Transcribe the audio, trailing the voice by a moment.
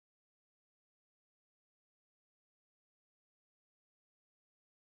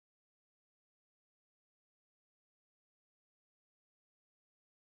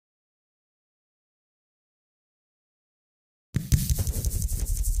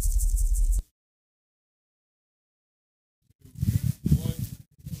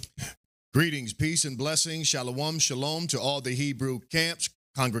Greetings, peace, and blessings. Shalom, shalom to all the Hebrew camps,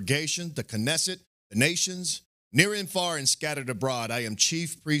 congregation, the Knesset, the nations, near and far and scattered abroad. I am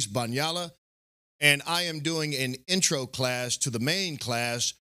Chief Priest Banyala, and I am doing an intro class to the main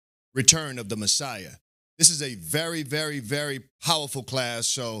class, Return of the Messiah. This is a very, very, very powerful class,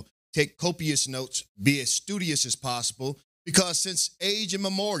 so take copious notes, be as studious as possible, because since age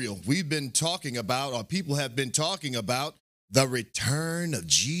immemorial, we've been talking about, or people have been talking about, the return of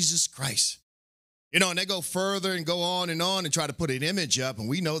Jesus Christ. You know, and they go further and go on and try to put an image up, and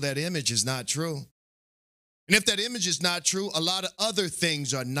we know that image is not true. And if that image is not true, a lot of other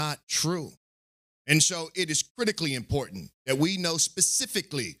things are not true. And so it is critically important that we know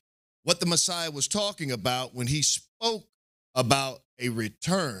specifically what the Messiah was talking about when he spoke about a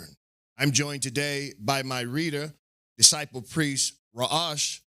return. I'm joined today by my reader, disciple priest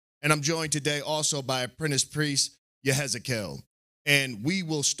Ra'ash, and I'm joined today also by apprentice priest Yehezekiel. And we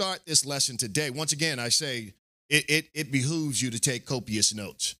will start this lesson today. Once again, I say it behooves you to take copious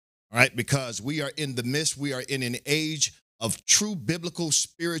notes, all right? Because we are in the midst, we are in an age of true biblical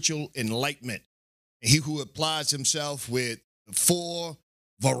spiritual enlightenment. And he who applies himself with full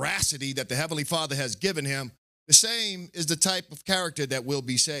veracity that the Heavenly Father has given him, the same is the type of character that will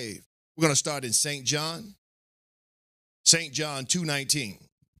be saved. We're going to start in St. John 2:19.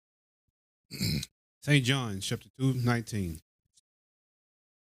 St. John, chapter 2:19.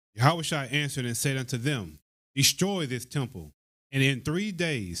 Yahushua answered and said unto them, destroy this temple, and in 3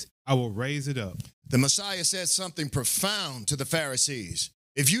 days I will raise it up. The Messiah said something profound to the Pharisees.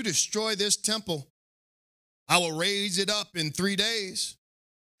 If you destroy this temple, I will raise it up in 3 days.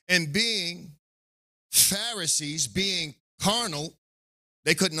 And being Pharisees, being carnal,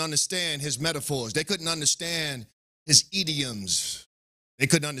 they couldn't understand his metaphors. They couldn't understand his idioms. They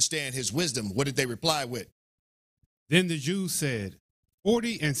couldn't understand his wisdom. What did they reply with? Then the Jews said,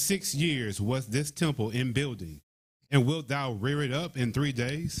 46 years was this temple in building, and wilt thou rear it up in 3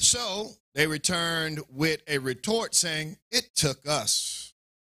 days? So they returned with a retort saying, it took us.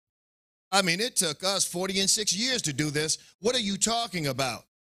 It took us 46 years to do this. What are you talking about?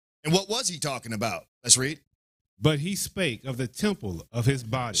 And what was he talking about? Let's read. But he spake of the temple of his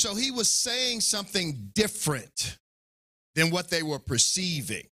body. So he was saying something different than what they were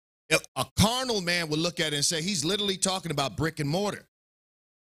perceiving. A carnal man would look at it and say, he's literally talking about brick and mortar.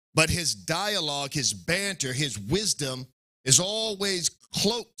 But his dialogue, his banter, his wisdom is always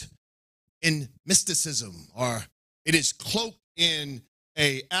cloaked in mysticism, or it is cloaked in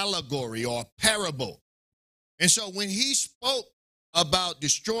an allegory or a parable. And so when he spoke about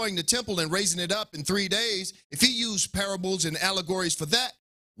destroying the temple and raising it up in 3 days, if he used parables and allegories for that,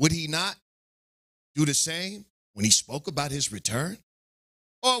 would he not do the same when he spoke about his return?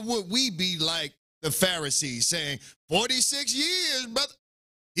 Or would we be like the Pharisees saying, 46 years, brother,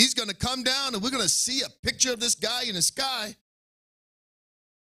 he's going to come down and we're going to see a picture of this guy in the sky?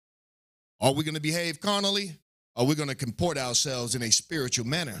 Are we going to behave carnally? Or are we going to comport ourselves in a spiritual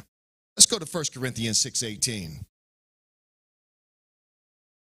manner? Let's go to 1 Corinthians 6:18.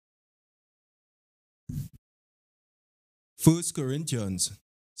 First Corinthians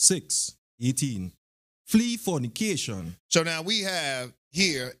 6:18. Flee fornication. So now we have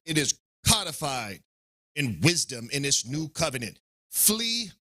here, it is codified in wisdom in this new covenant.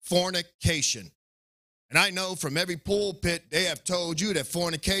 Flee fornication. And I know from every pulpit, they have told you that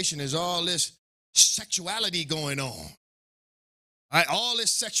fornication is all this sexuality going on. All right, all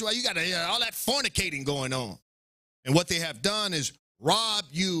this sexuality, you got all that fornicating going on. And what they have done is rob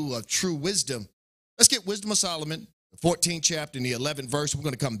you of true wisdom. Let's get Wisdom of Solomon, the 14th chapter and the 11th verse. We're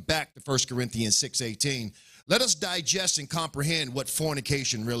going to come back to 1 Corinthians 6:18. Let us digest and comprehend what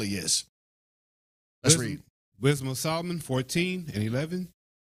fornication really is. Let's read. Wisdom of Solomon 14 and 11.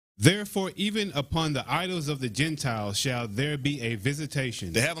 Therefore, even upon the idols of the Gentiles shall there be a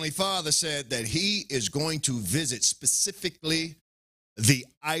visitation. The Heavenly Father said that he is going to visit specifically the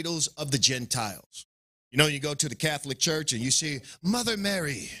idols of the Gentiles. You know, you go to the Catholic Church and you see Mother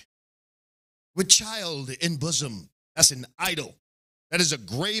Mary with child in bosom. That's an idol. That is a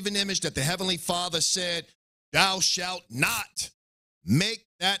graven image that the Heavenly Father said, thou shalt not make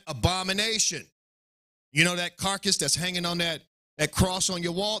that abomination. You know that carcass that's hanging on that cross on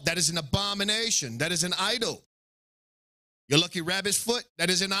your wall? That is an abomination. That is an idol. Your lucky rabbit's foot, that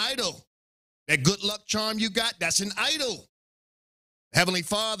is an idol. That good luck charm you got, that's an idol. The Heavenly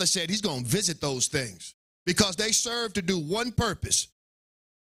Father said he's going to visit those things because they serve to do one purpose.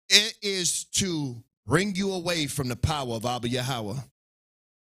 It is to bring you away from the power of Abba Yahweh.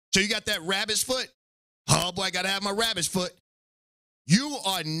 So you got that rabbit's foot. Oh boy, I got to have my rabbit's foot. You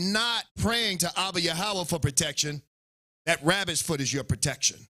are not praying to Abba Yahweh for protection. That rabbit's foot is your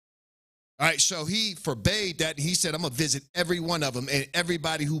protection. All right, so he forbade that. He said, I'm going to visit every one of them and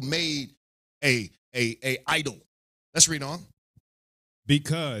everybody who made a idol. Let's read on.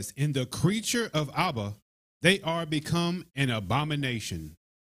 Because in the creature of Abba, they are become an abomination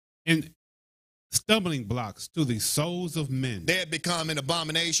and stumbling blocks to the souls of men. They had become an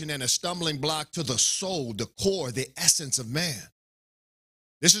abomination and a stumbling block to the soul, the core, the essence of man.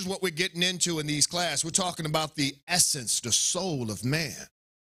 This is what we're getting into in these classes. We're talking about the essence, the soul of man.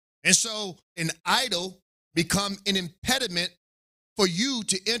 And so an idol become an impediment for you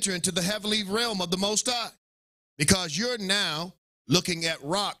to enter into the heavenly realm of the Most High, because you're now looking at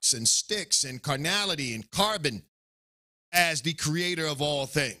rocks and sticks and carnality and carbon as the creator of all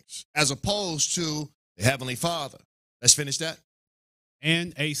things, as opposed to the Heavenly Father. Let's finish that.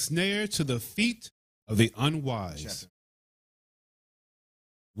 And a snare to the feet of the unwise.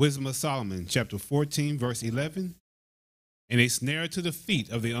 Wisdom of Solomon, chapter 14, verse 11. And a snare to the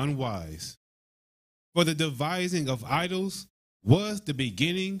feet of the unwise. For the devising of idols was the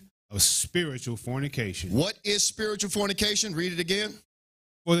beginning of spiritual fornication. What is spiritual fornication? Read it again.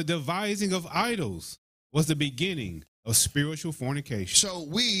 For the devising of idols was the beginning of spiritual fornication. So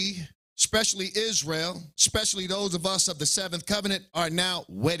we, especially Israel, especially those of us of the seventh covenant, are now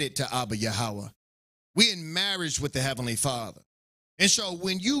wedded to Abba Yahweh. We're in marriage with the Heavenly Father. And so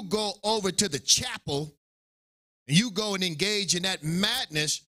when you go over to the chapel and you go and engage in that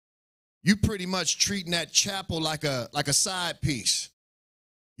madness, you pretty much treating that chapel like a side piece.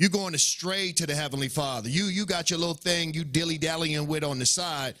 You're going astray to the Heavenly Father. You got your little thing you dilly-dallying with on the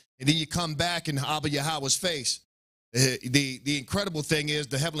side, and then you come back in Abba Yahweh's face. The incredible thing is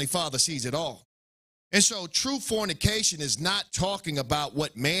the Heavenly Father sees it all. And so true fornication is not talking about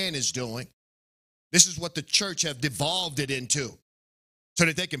what man is doing. This is what the church have devolved it into, so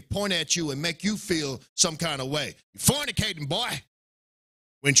that they can point at you and make you feel some kind of way. You're fornicating, boy.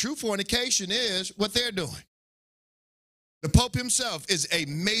 When true fornication is what they're doing. The Pope himself is a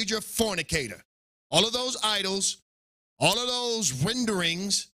major fornicator. All of those idols, all of those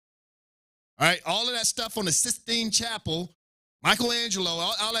renderings, all right, all of that stuff on the Sistine Chapel, Michelangelo,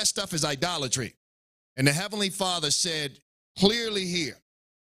 all that stuff is idolatry. And the Heavenly Father said clearly here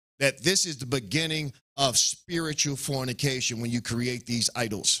that this is the beginning of spiritual fornication when you create these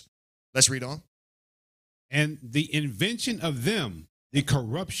idols. Let's read on. And the invention of them, the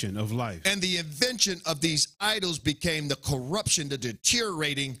corruption of life. And the invention of these idols became the corruption, the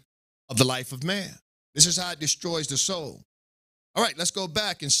deteriorating of the life of man. This is how it destroys the soul. All right, let's go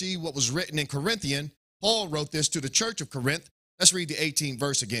back and see what was written in Corinthian. Paul wrote this to the church of Corinth. Let's read the 18th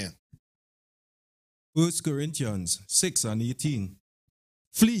verse again. 1 Corinthians 6 and 18.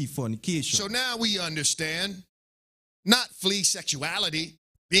 Flee fornication. So now we understand, not flee sexuality,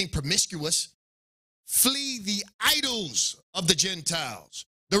 being promiscuous. Flee the idols of the Gentiles,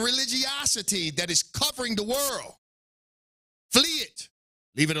 the religiosity that is covering the world. Flee it.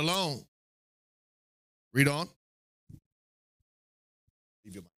 Leave it alone. Read on.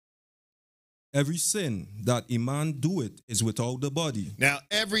 Leave your mind. Every sin that a man doeth is without the body. Now,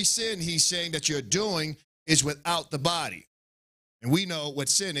 every sin he's saying that you're doing is without the body. And we know what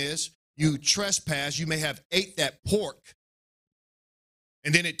sin is. You trespass. You may have ate that pork,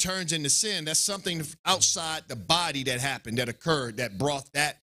 and then it turns into sin. That's something outside the body that happened, that occurred, that brought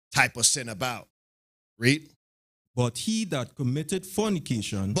that type of sin about. Read. But he that committed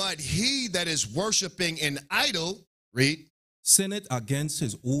fornication. But he that is worshiping an idol, read. Sinneth against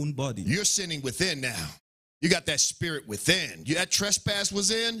his own body. You're sinning within now. You got that spirit within. That trespass was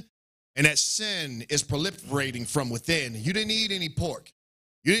in, and that sin is proliferating from within. You didn't eat any pork.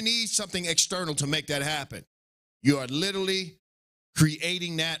 You didn't need something external to make that happen. You are literally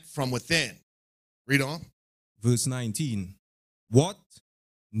creating that from within. Read on. Verse 19. What?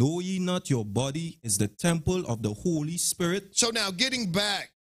 Know ye not your body is the temple of the Holy Spirit? So now getting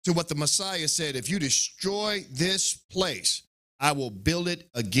back to what the Messiah said, if you destroy this place, I will build it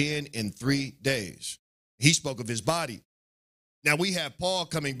again in 3 days. He spoke of his body. Now we have Paul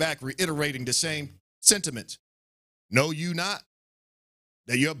coming back reiterating the same sentiments. Know you not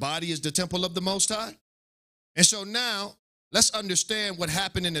that your body is the temple of the Most High? And so now let's understand what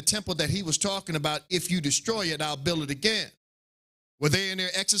happened in the temple that he was talking about. If you destroy it, I'll build it again. Were they in there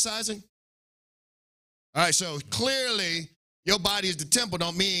exercising? All right, so clearly your body is the temple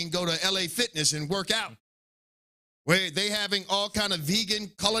don't mean go to LA Fitness and work out. Where they having all kind of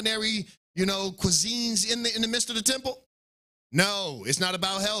vegan culinary, cuisines in the midst of the temple? No, it's not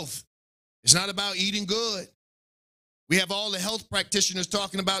about health. It's not about eating good. We have all the health practitioners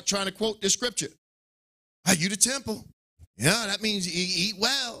talking about trying to quote this scripture. Are you the temple? Yeah, that means you eat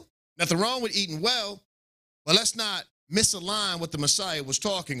well. Nothing wrong with eating well, but let's not misalign what the Messiah was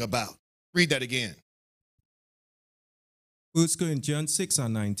talking about. Read that again. 1 Corinthians 6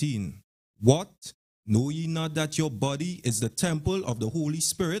 and 19. What? Know ye not that your body is the temple of the Holy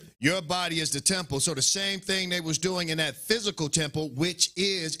Spirit? Your body is the temple. So the same thing they was doing in that physical temple, which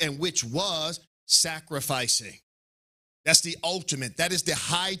is and which was sacrificing. That's the ultimate. That is the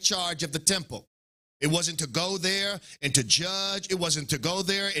high charge of the temple. It wasn't to go there and to judge. It wasn't to go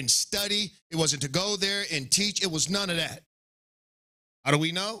there and study. It wasn't to go there and teach. It was none of that. How do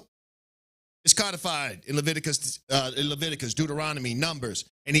we know? It's codified in Leviticus, Deuteronomy, Numbers,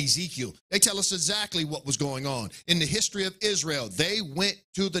 and Ezekiel. They tell us exactly what was going on. In the history of Israel, they went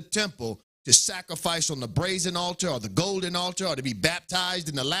to the temple to sacrifice on the brazen altar or the golden altar or to be baptized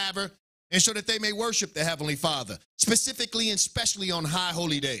in the laver, and so that they may worship the Heavenly Father, specifically and especially on high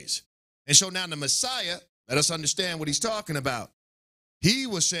holy days. And so now the Messiah, let us understand what he's talking about. He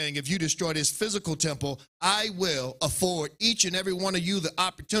was saying, if you destroy this physical temple, I will afford each and every one of you the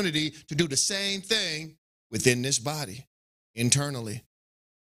opportunity to do the same thing within this body, internally.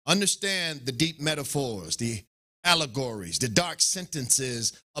 Understand the deep metaphors, the allegories, the dark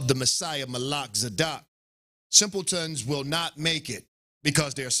sentences of the Messiah, Malak Zadok. Simpletons will not make it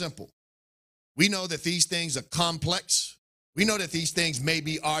because they're simple. We know that these things are complex. We know that these things may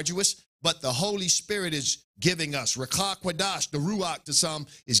be arduous, but the Holy Spirit is giving us, Rakah Kwadash, the Ruach to some,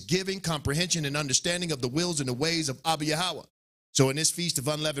 is giving comprehension and understanding of the wills and the ways of Abba Yahweh. So in this Feast of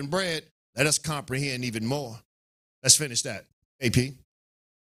Unleavened Bread, let us comprehend even more. Let's finish that. AP.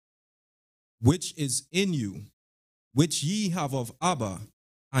 Which is in you, which ye have of Abba,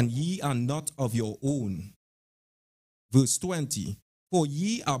 and ye are not of your own. Verse 20. For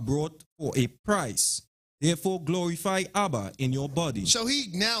ye are brought for a price. Therefore glorify Abba in your body. So he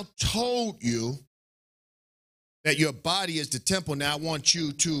now told you that your body is the temple. Now I want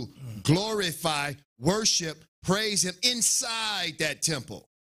you to glorify, worship, praise him inside that temple.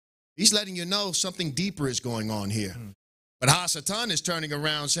 He's letting you know something deeper is going on here. But Hasatan is turning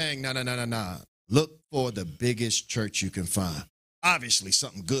around saying, no. Look for the biggest church you can find. Obviously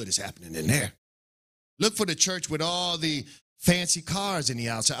something good is happening in there. Look for the church with all the fancy cars in the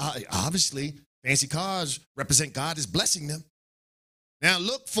outside. Obviously, fancy cars represent God is blessing them. Now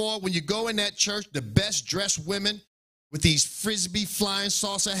look for, when you go in that church, the best dressed women with these frisbee flying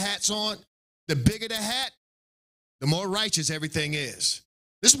salsa hats on. The bigger the hat, the more righteous everything is.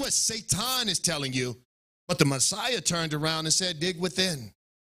 This is what Satan is telling you. But the Messiah turned around and said, dig within.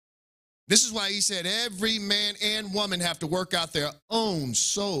 This is why he said every man and woman have to work out their own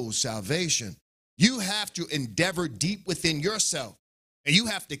soul salvation. You have to endeavor deep within yourself, and you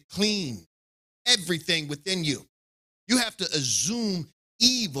have to clean everything within you. You have to assume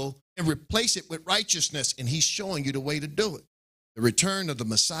evil and replace it with righteousness, and he's showing you the way to do it. The return of the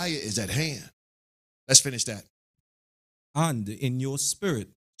Messiah is at hand. Let's finish that. And in your spirit.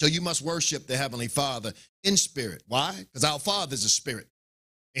 So you must worship the Heavenly Father in spirit. Why? Because our Father is a spirit.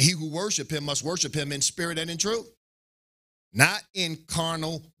 And he who worship him must worship him in spirit and in truth. Not in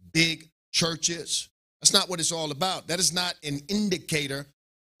carnal, big churches. That's not what it's all about. That is not an indicator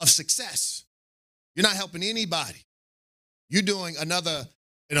of success. You're not helping anybody. You're doing an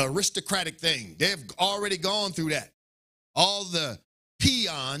aristocratic thing. They've already gone through that. All the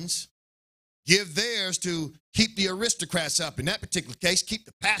peons give theirs to keep the aristocrats up. In that particular case, keep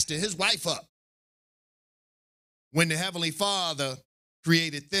the pastor and his wife up. When the Heavenly Father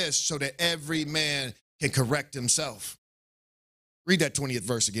created this so that every man can correct himself. Read that 20th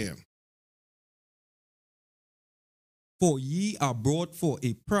verse again. For ye are brought for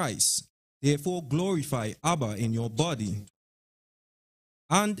a price. Therefore glorify Abba in your body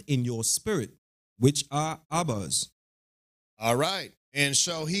and in your spirit, which are Abba's. All right. And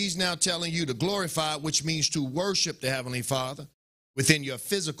so he's now telling you to glorify, which means to worship the Heavenly Father within your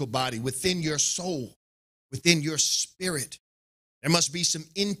physical body, within your soul, within your spirit. There must be some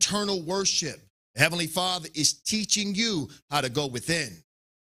internal worship. The Heavenly Father is teaching you how to go within.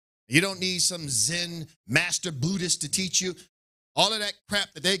 You don't need some Zen master Buddhist to teach you. All of that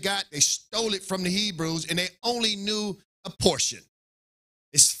crap that they got, they stole it from the Hebrews, and they only knew a portion.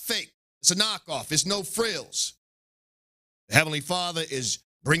 It's fake. It's a knockoff. It's no frills. The Heavenly Father is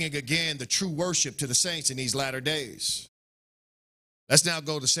bringing again the true worship to the saints in these latter days. Let's now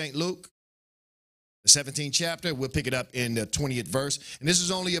go to St. Luke, the 17th chapter. We'll pick it up in the 20th verse. And this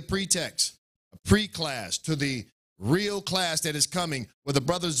is only a pretext, a pre-class to the real class that is coming, where the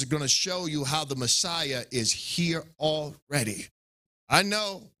brothers are going to show you how the Messiah is here already. I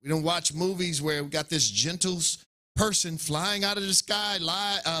know we don't watch movies where we got this gentle person flying out of the sky,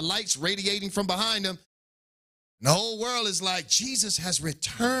 lights radiating from behind them. And the whole world is like, Jesus has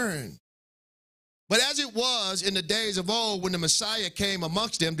returned. But as it was in the days of old, when the Messiah came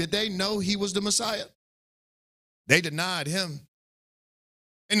amongst them, did they know he was the Messiah? They denied him.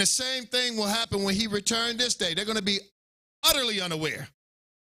 And the same thing will happen when he returned this day. They're going to be utterly unaware,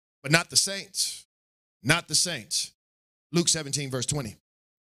 but not the saints. Not the saints. Luke 17, verse 20.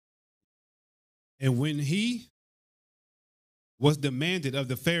 And when he was demanded of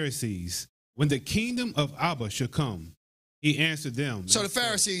the Pharisees, when the kingdom of Abba should come, he answered them. So the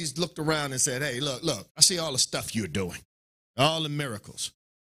Pharisees looked around and said, hey, look, I see all the stuff you're doing, all the miracles.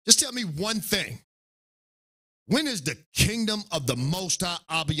 Just tell me one thing. When is the kingdom of the Most High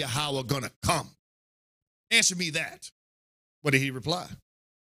Abba Yahweh going to come? Answer me that. What did he reply?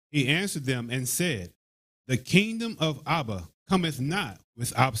 He answered them and said, the kingdom of Abba cometh not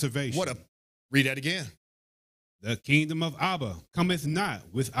with observation. Read that again. The kingdom of Abba cometh not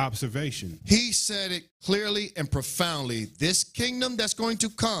with observation. He said it clearly and profoundly. This kingdom that's going to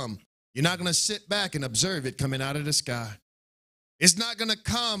come, you're not going to sit back and observe it coming out of the sky. It's not going to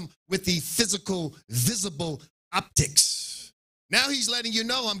come with the physical, visible optics. Now he's letting you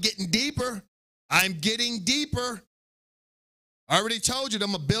know I'm getting deeper. I'm getting deeper. I already told you that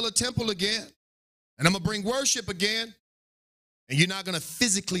I'm going to build a temple again, and I'm going to bring worship again, and you're not going to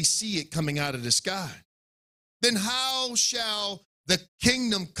physically see it coming out of the sky. Then how shall the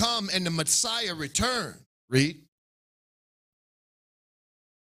kingdom come and the Messiah return? Read.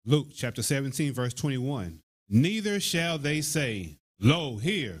 Luke chapter 17, verse 21. Neither shall they say, lo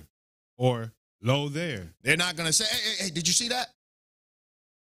here, or lo there. They're not going to say, hey, did you see that?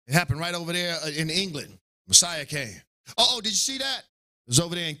 It happened right over there in England. Messiah came. Oh, did you see that? It was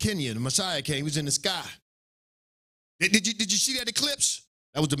over there in Kenya. The Messiah came. He was in the sky. Did you see that eclipse?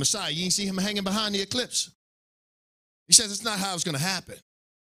 That was the Messiah. You didn't see him hanging behind the eclipse. He says it's not how it's going to happen.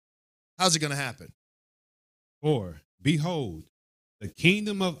 How's it going to happen? For behold, the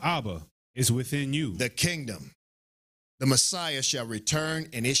kingdom of Abba is within you. The kingdom. The Messiah shall return,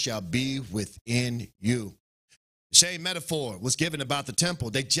 and it shall be within you. The same metaphor was given about the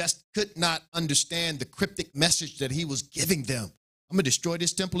temple. They just could not understand the cryptic message that he was giving them. I'm going to destroy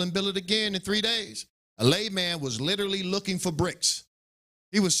this temple and build it again in 3 days. A layman was literally looking for bricks.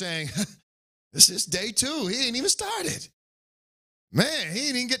 He was saying, this is day 2. He ain't even started. Man, he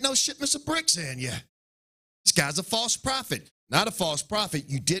ain't even get no shipments of bricks in yet. This guy's a false prophet. Not a false prophet.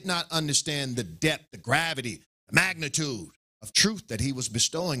 You did not understand the depth, the gravity, the magnitude of truth that he was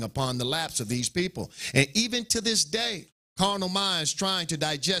bestowing upon the laps of these people. And even to this day, carnal minds trying to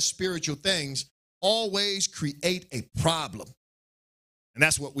digest spiritual things always create a problem. And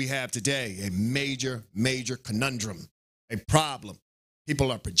that's what we have today, a major, major conundrum, a problem.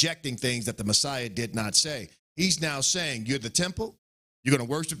 People are projecting things that the Messiah did not say. He's now saying, you're the temple, you're going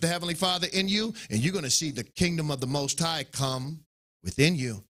to worship the Heavenly Father in you, and you're going to see the kingdom of the Most High come within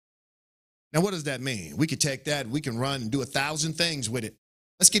you. Now, what does that mean? We could take that, we can run and do 1,000 things with it.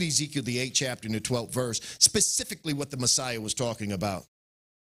 Let's get Ezekiel, the 8th chapter and the 12th verse, specifically what the Messiah was talking about.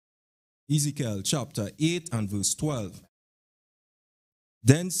 Ezekiel chapter 8 and verse 12.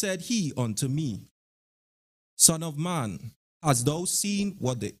 Then said he unto me, Son of man, hast thou seen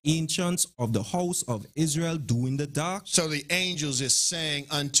what the ancients of the house of Israel do in the dark? So the angels is saying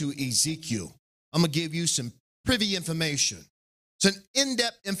unto Ezekiel, I'm going to give you some privy information. It's an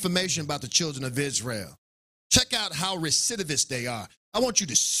in-depth information about the children of Israel. Check out how recidivist they are. I want you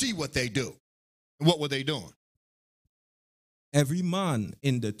to see what they do. And what were they doing? Every man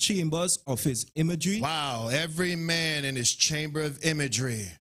in the chambers of his imagery. Wow, every man in his chamber of imagery.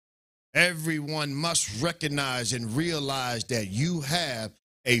 Everyone must recognize and realize that you have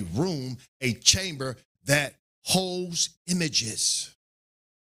a room, a chamber that holds images.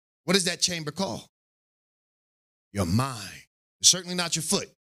 What is that chamber called? Your mind. It's certainly not your foot.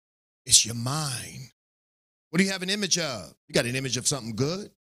 It's your mind. What do you have an image of? You got an image of something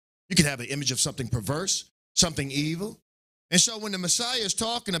good. You could have an image of something perverse, something evil. And so when the Messiah is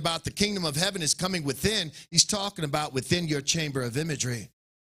talking about the kingdom of heaven is coming within, he's talking about within your chamber of imagery.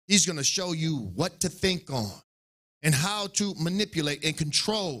 He's going to show you what to think on and how to manipulate and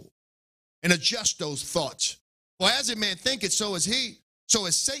control and adjust those thoughts. For as a man thinketh, so is he. So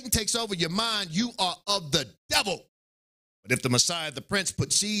as Satan takes over your mind, you are of the devil. But if the Messiah, the Prince,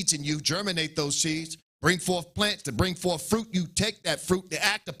 put seeds in you, germinate those seeds, bring forth plants to bring forth fruit, you take that fruit, to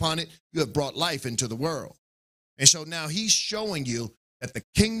act upon it, you have brought life into the world. And so now he's showing you that the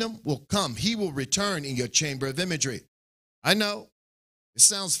kingdom will come. He will return in your chamber of imagery. I know it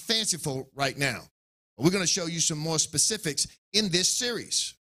sounds fanciful right now, but we're going to show you some more specifics in this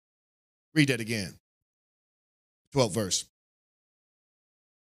series. Read that again. 12th verse.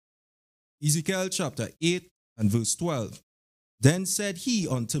 Ezekiel chapter 8 and verse 12. Then said he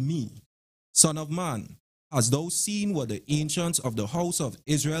unto me, Son of man, hast thou seen what the ancients of the house of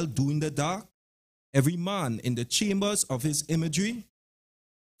Israel do in the dark? Every man in the chambers of his imagery?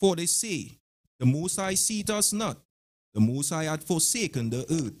 For they say, the Most High seeth us not. The Most High had forsaken the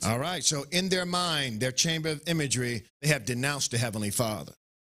earth. All right, so in their mind, their chamber of imagery, they have denounced the Heavenly Father.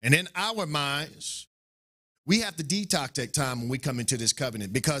 And in our minds, we have to detox that time when we come into this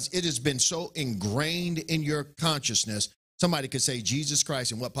covenant because it has been so ingrained in your consciousness. Somebody could say Jesus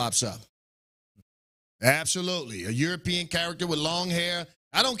Christ and what pops up? Absolutely. A European character with long hair.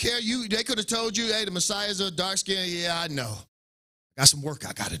 I don't care. They could have told you, hey, the Messiah's a dark skin. Yeah, I know. Got some work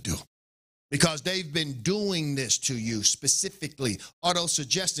I got to do. Because they've been doing this to you specifically,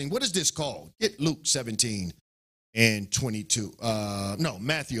 auto-suggesting. What is this called? Get Luke 17 and 22. No,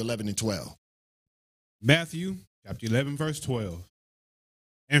 Matthew 11 and 12. Matthew chapter 11, verse 12.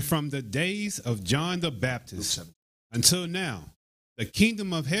 And from the days of John the Baptist until now, the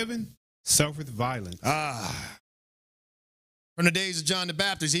kingdom of heaven suffereth violence. From the days of John the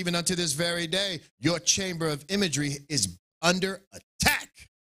Baptist, even unto this very day, your chamber of imagery is under attack.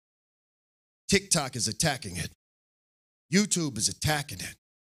 TikTok is attacking it. YouTube is attacking it.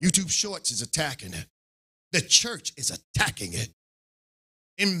 YouTube Shorts is attacking it. The church is attacking it.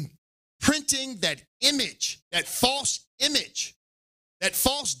 Imprinting that image, that false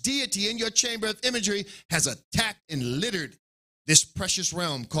deity in your chamber of imagery has attacked and littered this precious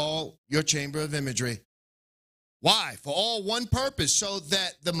realm called your chamber of imagery. Why? For all one purpose, so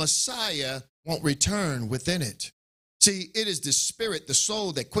that the Messiah won't return within it. See, it is the spirit, the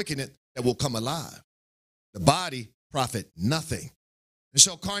soul that quickeneth that will come alive. The body profit nothing. And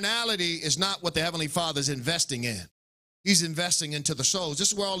so carnality is not what the Heavenly Father is investing in. He's investing into the souls.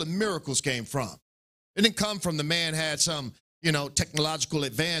 This is where all the miracles came from. It didn't come from the man had some, technological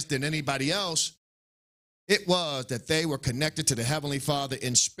advance than anybody else. It was that they were connected to the Heavenly Father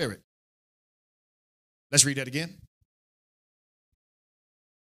in spirit. Let's read that again.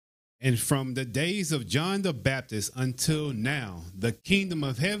 And from the days of John the Baptist until now, the kingdom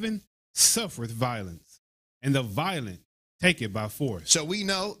of heaven suffereth violence, and the violent take it by force. So we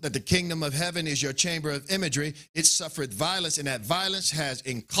know that the kingdom of heaven is your chamber of imagery. It suffereth violence, and that violence has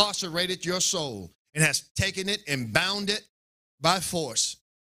incarcerated your soul and has taken it and bound it by force.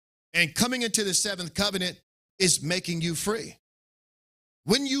 And coming into the seventh covenant is making you free.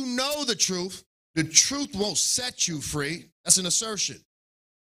 When you know the truth won't set you free. That's an assertion.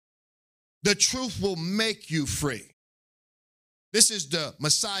 The truth will make you free. This is the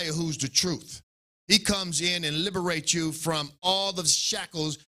Messiah who's the truth. He comes in and liberates you from all the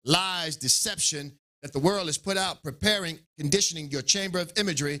shackles, lies, deception that the world has put out, preparing, conditioning your chamber of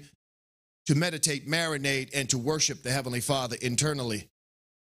imagery to meditate, marinate, and to worship the Heavenly Father internally.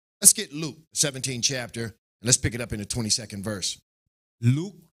 Let's get Luke 17 chapter, and let's pick it up in the 22nd verse.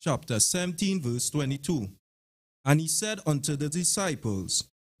 Luke chapter 17, verse 22. And he said unto the disciples,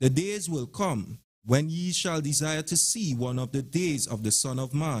 the days will come when ye shall desire to see one of the days of the Son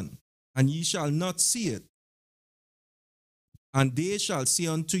of Man, and ye shall not see it. And they shall say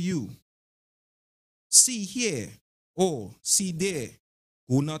unto you, see here, or see there.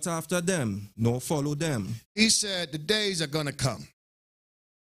 Go not after them, nor follow them. He said, the days are going to come.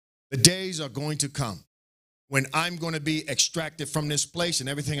 The days are going to come when I'm going to be extracted from this place and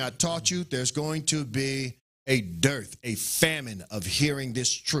everything I taught you. There's going to be a dearth, a famine of hearing this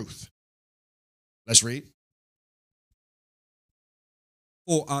truth. Let's read.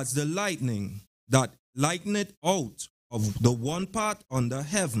 For as the lightning that lighteneth out of the one part under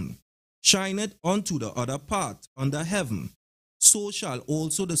heaven, shineth unto the other part under heaven, so shall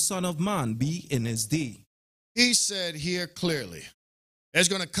also the Son of Man be in his day. He said here clearly, there's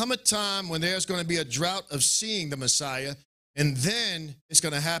going to come a time when there's going to be a drought of seeing the Messiah, and then it's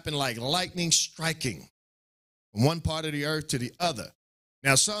going to happen like lightning striking from one part of the earth to the other.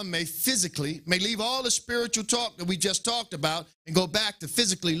 Now, some may leave all the spiritual talk that we just talked about and go back to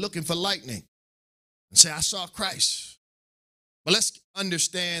physically looking for lightning and say, I saw Christ. But let's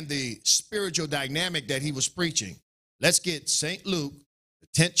understand the spiritual dynamic that he was preaching. Let's get St. Luke,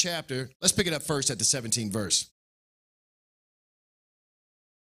 the 10th chapter. Let's pick it up first at the 17th verse.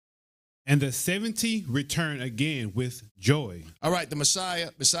 And the 70 return again with joy. All right, the Messiah,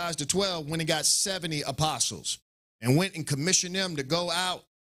 besides the 12, when he got 70 apostles and went and commissioned them to go out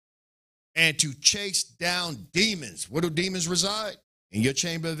and to chase down demons. Where do demons reside? In your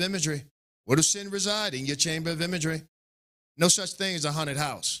chamber of imagery. Where does sin reside? In your chamber of imagery. No such thing as a haunted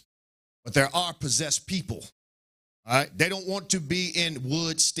house, but there are possessed people. All right, they don't want to be in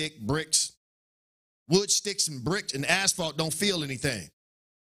wood, stick, bricks. Wood, sticks, and bricks and asphalt don't feel anything.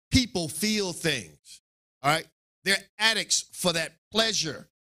 People feel things. All right, they're addicts for that pleasure.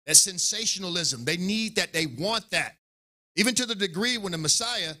 that sensationalism. They need that. They want that. Even to the degree when the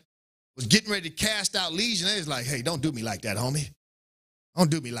Messiah was getting ready to cast out legion, they was like, hey, don't do me like that, homie. Don't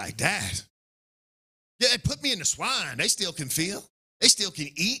do me like that. Yeah, they put me in the swine. They still can feel. They still can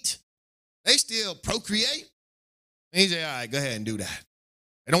eat. They still procreate. And he said, all right, go ahead and do that.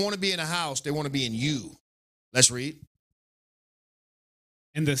 They don't want to be in a house. They want to be in you. Let's read.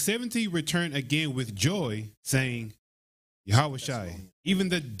 And the 70 returned again with joy, saying, Yahushai, even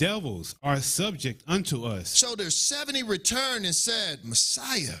the devils are subject unto us. So there's 70 returned and said,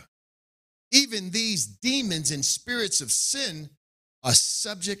 Messiah, even these demons and spirits of sin are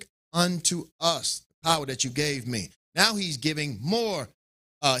subject unto us, the power that you gave me. Now he's giving more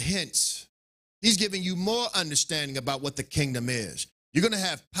hints. He's giving you more understanding about what the kingdom is. You're going to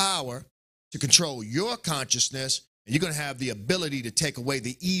have power to control your consciousness, and you're going to have the ability to take away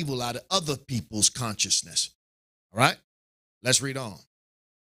the evil out of other people's consciousness. All right? Let's read on.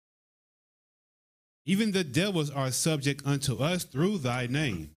 Even the devils are subject unto us through thy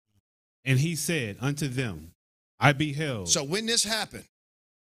name. And he said unto them, I beheld. So when this happened,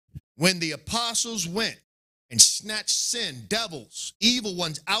 when the apostles went and snatched sin, devils, evil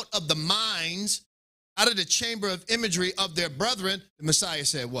ones out of the minds, out of the chamber of imagery of their brethren, the Messiah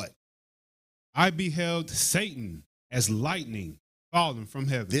said what? I beheld Satan as lightning falling from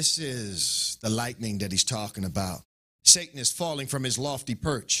heaven. This is the lightning that he's talking about. Satan is falling from his lofty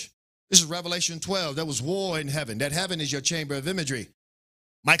perch. This is Revelation 12. There was war in heaven. That heaven is your chamber of imagery.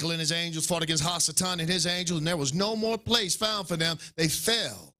 Michael and his angels fought against Hasatan and his angels, and there was no more place found for them. They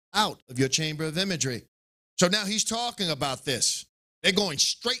fell out of your chamber of imagery. So now he's talking about this. They're going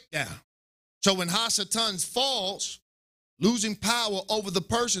straight down. So when Hasatan falls, losing power over the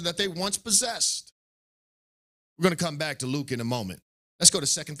person that they once possessed. We're going to come back to Luke in a moment. Let's go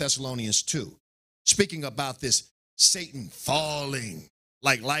to 2 Thessalonians 2. Speaking about this Satan falling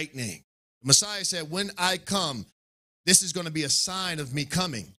like lightning. The Messiah said, when I come, this is going to be a sign of me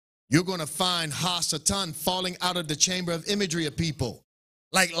coming. You're going to find Hasatan falling out of the chamber of imagery of people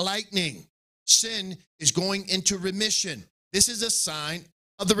like lightning. Sin is going into remission. This is a sign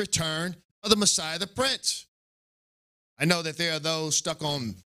of the return of the Messiah, the Prince. I know that there are those stuck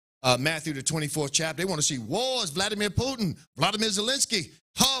on Matthew, the 24th chapter. They want to see wars, Vladimir Putin, Vladimir Zelensky.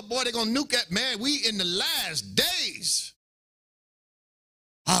 Oh, boy, they're going to nuke that. Man, we in the last days.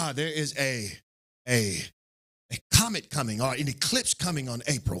 There is a comet coming or an eclipse coming on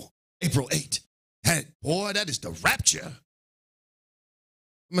April 8th. Boy, that is the rapture.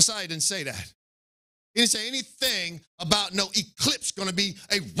 The Messiah didn't say that. He didn't say anything about no eclipse going to be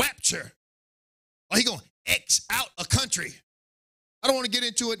a rapture. Or he going to X out a country. I don't want to get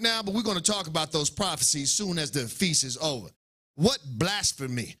into it now, but we're going to talk about those prophecies soon as the feast is over. What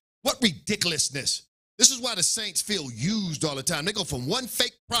blasphemy. What ridiculousness. This is why the saints feel used all the time. They go from one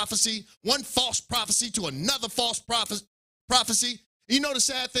fake prophecy, one false prophecy to another false prophecy. You know the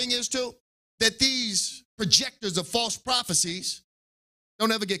sad thing is, too, that these projectors of false prophecies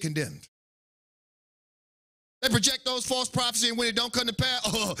don't ever get condemned. They project those false prophecies, and when it don't come to pass,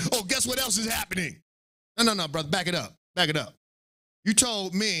 guess what else is happening? No, brother, back it up. Back it up. You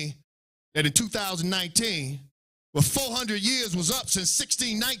told me that in 2019, well, 400 years was up since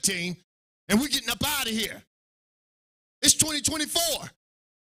 1619, and we're getting up out of here. It's 2024,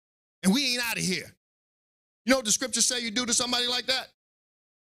 and we ain't out of here. You know what the scriptures say you do to somebody like that?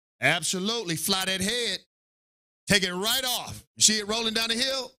 Absolutely, fly that head. Take it right off. You see it rolling down the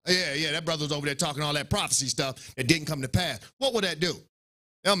hill? Yeah, that brother's over there talking all that prophecy stuff that didn't come to pass. What would that do?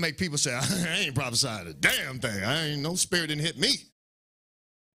 That'll make people say, I ain't prophesying a damn thing. No spirit didn't hit me.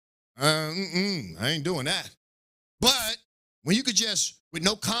 I ain't doing that. But when you could just, with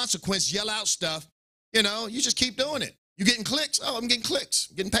no consequence, yell out stuff, you just keep doing it. You getting clicks? Oh, I'm getting clicks.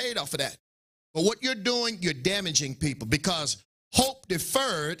 I'm getting paid off of that. But what you're doing, you're damaging people because hope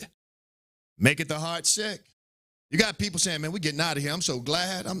deferred maketh the heart sick. You got people saying, man, we're getting out of here. I'm so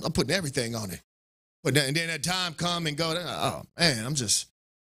glad. I'm putting everything on it. And then that time come and go, oh, man, I'm just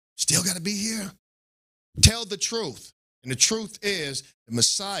still got to be here. Tell the truth. And the truth is the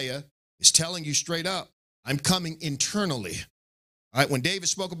Messiah is telling you straight up, I'm coming internally. All right, when David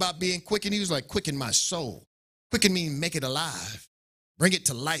spoke about being quickened, he was like, quicken my soul. Quicken means make it alive. Bring it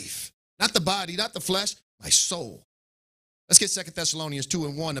to life. Not the body, not the flesh, my soul. Let's get 2 Thessalonians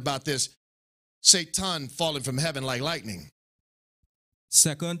 2:1 about this Satan falling from heaven like lightning.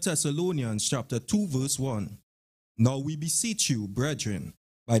 2 Thessalonians chapter 2, verse 1. Now we beseech you, brethren,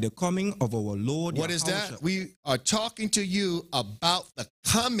 by the coming of our Lord. What is that? We are talking to you about the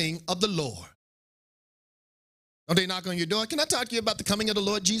coming of the Lord. Don't they knock on your door? Can I talk to you about the coming of the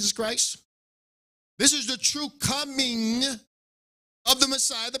Lord Jesus Christ? This is the true coming of the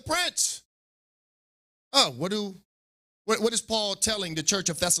Messiah, the Prince. Oh, what is Paul telling the church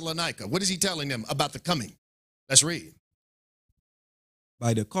of Thessalonica? What is he telling them about the coming? Let's read.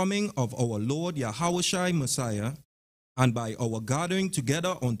 By the coming of our Lord Yahushua Messiah, and by our gathering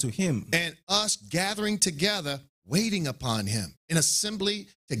together unto him. And us gathering together, waiting upon him. In assembly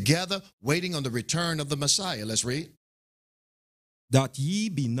together, waiting on the return of the Messiah. Let's read. That ye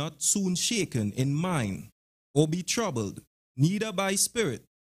be not soon shaken in mind, or be troubled, neither by spirit,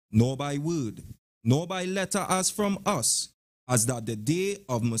 nor by word, nor by letter as from us, as that the day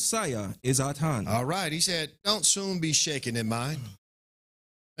of Messiah is at hand. All right, he said, don't soon be shaken in mind.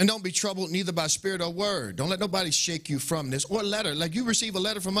 And don't be troubled neither by spirit or word. Don't let nobody shake you from this. Or letter. Like you receive a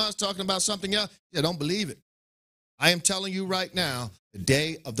letter from us talking about something else. Yeah, don't believe it. I am telling you right now, the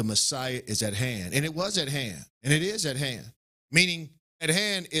day of the Messiah is at hand. And it was at hand. And it is at hand. Meaning, at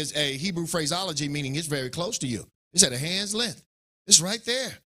hand is a Hebrew phraseology, meaning it's very close to you. It's at a hand's length. It's right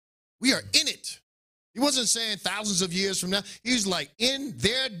there. We are in it. He wasn't saying thousands of years from now. He was like, in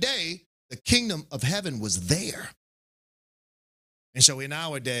their day, the kingdom of heaven was there. And so in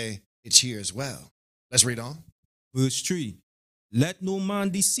our day, it's here as well. Let's read on. Verse 3. Let no man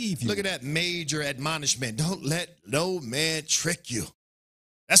deceive you. Look at that major admonishment. Don't let no man trick you.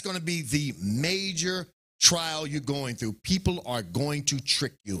 That's going to be the major trial you're going through. People are going to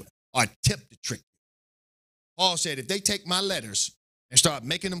trick you or attempt to trick you. Paul said, if they take my letters and start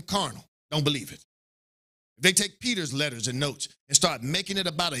making them carnal, don't believe it. If they take Peter's letters and notes and start making it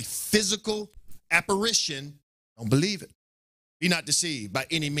about a physical apparition, don't believe it. Be not deceived by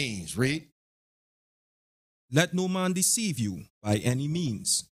any means. Read. Let no man deceive you by any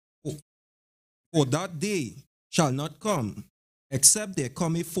means. For that day shall not come, except there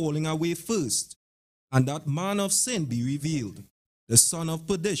come a falling away first, and that man of sin be revealed, the son of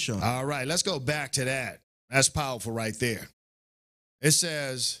perdition. All right, let's go back to that. That's powerful right there. It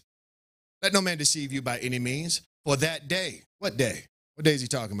says, let no man deceive you by any means, for that day. What day? What day is he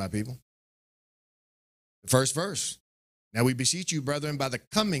talking about, people? The first verse. Now we beseech you, brethren, by the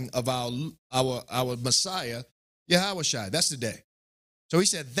coming of our Messiah, Yahushua. That's the day. So he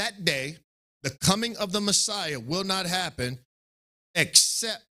said that day, the coming of the Messiah will not happen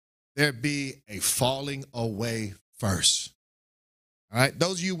except there be a falling away first. All right,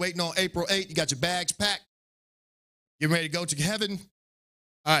 those of you waiting on April 8th, you got your bags packed, getting ready to go to heaven.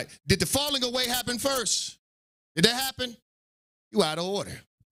 All right, did the falling away happen first? Did that happen? You out of order.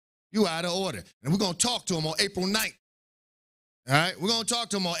 You out of order. And we're going to talk to him on April 9th. All right, we're going to talk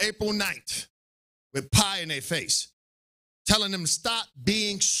to them on April 9th with pie in their face, telling them to stop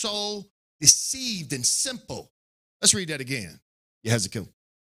being so deceived and simple. Let's read that again. Hezekiah.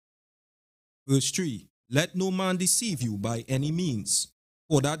 Verse 3. Let no man deceive you by any means,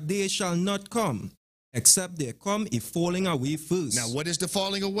 for that day shall not come, except there come a falling away first. Now, what is the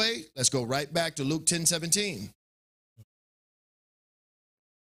falling away? Let's go right back to Luke 10:17.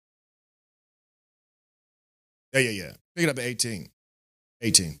 Yeah. Pick it up at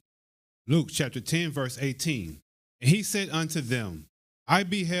 18. Luke chapter 10, verse 18. And he said unto them, I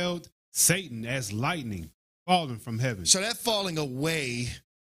beheld Satan as lightning falling from heaven. So that falling away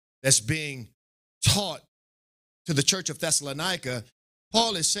that's being taught to the church of Thessalonica,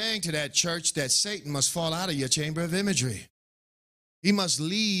 Paul is saying to that church that Satan must fall out of your chamber of imagery. He must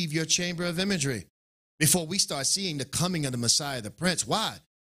leave your chamber of imagery before we start seeing the coming of the Messiah, the Prince. Why?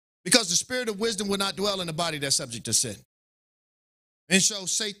 Because the spirit of wisdom will not dwell in a body that's subject to sin. And so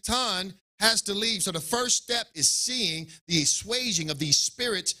Satan has to leave. So the first step is seeing the assuaging of these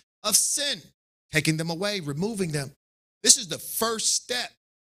spirits of sin, taking them away, removing them. This is the first step.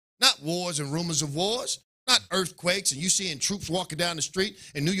 Not wars and rumors of wars, not earthquakes and you seeing troops walking down the street.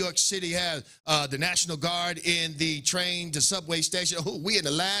 And New York City has the National Guard in the train, the subway station. Oh, we in the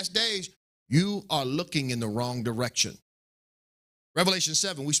last days. You are looking in the wrong direction. Revelation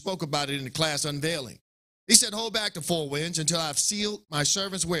 7, we spoke about it in the class unveiling. He said, hold back the four winds until I've sealed my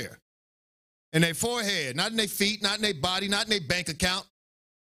servants where? In their forehead, not in their feet, not in their body, not in their bank account.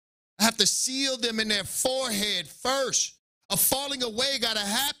 I have to seal them in their forehead first. A falling away got to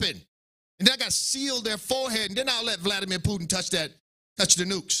happen. And then I got to seal their forehead. And then I'll let Vladimir Putin touch the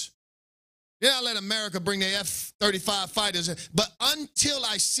nukes. Then I'll let America bring their F-35 fighters in. But until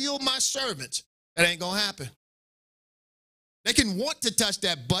I seal my servants, that ain't going to happen. They can want to touch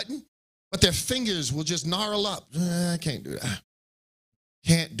that button, but their fingers will just gnarl up. I can't do that.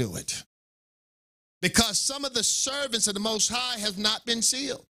 Can't do it. Because some of the servants of the Most High have not been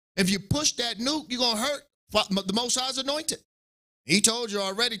sealed. If you push that nuke, you're going to hurt the Most High's anointed. He told you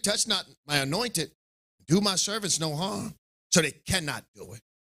already, touch not my anointed, do my servants no harm. So they cannot do it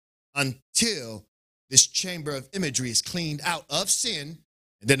until this chamber of imagery is cleaned out of sin,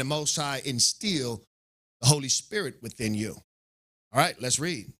 and then the Most High instill the Holy Spirit within you. All right, let's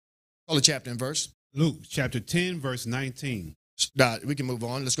read. Call the chapter and verse. Luke chapter 10, verse 19. We can move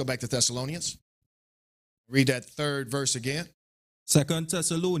on. Let's go back to Thessalonians. Read that third verse again. 2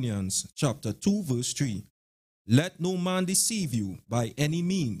 Thessalonians chapter 2, verse 3. Let no man deceive you by any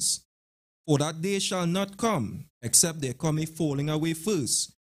means, for that day shall not come, except there come a falling away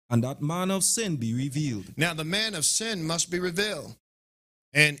first, and that man of sin be revealed. Now the man of sin must be revealed.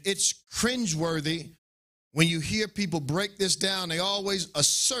 And it's cringeworthy when you hear people break this down. They always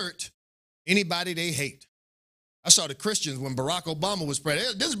assert anybody they hate. I saw the Christians when Barack Obama was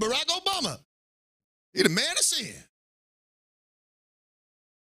president. This is Barack Obama. He's the man of sin.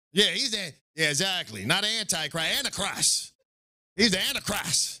 Yeah, he's the, yeah, exactly. Not Antichrist, Antichrist. He's the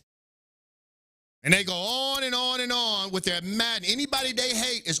Antichrist. And they go on and on and on with their mad. Anybody they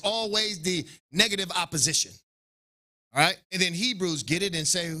hate is always the negative opposition. All right? And then Hebrews get it and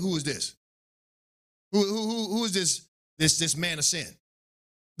say, who is this? Who is this man of sin?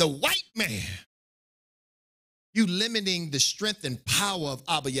 The white man. You limiting the strength and power of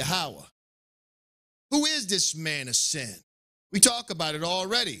Abba Yahweh. Who is this man of sin? We talk about it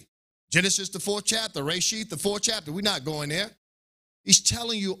already. Genesis, the 4th chapter, Reshith, the 4th chapter. We're not going there. He's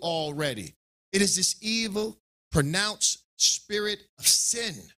telling you already. It is this evil, pronounced spirit of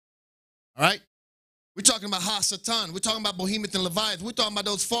sin. All right? We're talking about Ha-Satan. We're talking about Behemoth and Leviathan. We're talking about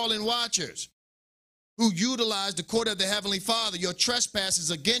those fallen watchers who utilize the court of the Heavenly Father. Your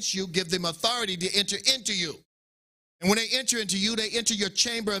trespasses against you give them authority to enter into you. And when they enter into you, they enter your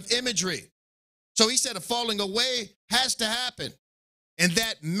chamber of imagery. So he said a falling away has to happen. And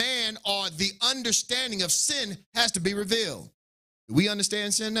that man or the understanding of sin has to be revealed. Do we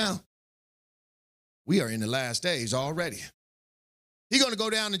understand sin now? We are in the last days already. He's going to go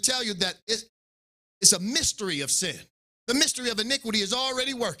down and tell you that it's a mystery of sin. The mystery of iniquity is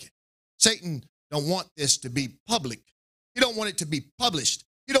already working. Satan don't want this to be public. He don't want it to be published.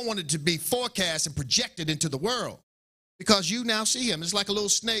 He don't want it to be forecast and projected into the world. Because you now see him. It's like a little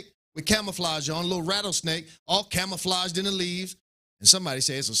snake with camouflage on, a little rattlesnake, all camouflaged in the leaves. And somebody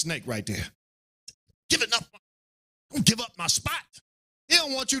says it's a snake right there. Give it up. Don't give up my spot. He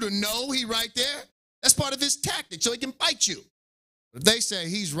don't want you to know he right there. That's part of his tactic, so he can bite you. But they say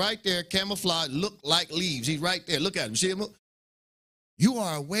he's right there, camouflage, look like leaves. He's right there. Look at him. See him? You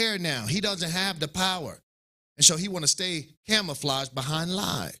are aware now. He doesn't have the power. And so he want to stay camouflaged behind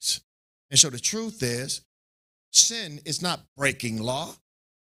lies. And so the truth is, sin is not breaking law.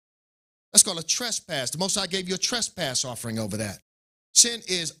 That's called a trespass. The Most High gave you a trespass offering over that. Sin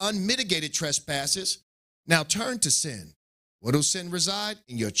is unmitigated trespasses. Now turn to sin. Where does sin reside?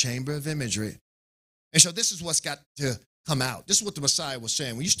 In your chamber of imagery. And so this is what's got to come out. This is what the Messiah was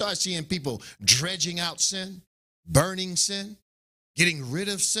saying. When you start seeing people dredging out sin, burning sin, getting rid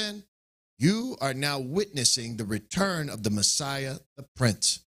of sin, you are now witnessing the return of the Messiah, the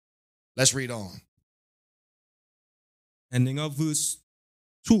Prince. Let's read on. Ending of verse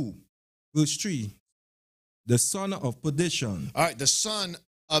 2, verse 3. The son of perdition. All right, the son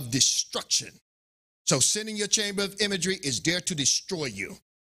of destruction. So sin in your chamber of imagery is there to destroy you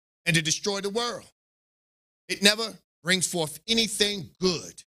and to destroy the world. It never brings forth anything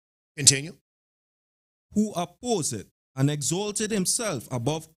good. Continue. Who opposeth and exalted himself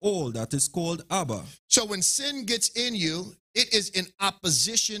above all that is called Abba. So when sin gets in you, it is in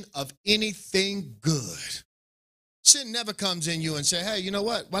opposition of anything good. Sin never comes in you and say, hey, you know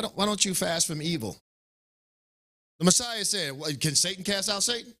what? Why don't you fast from evil? The Messiah said, well, can Satan cast out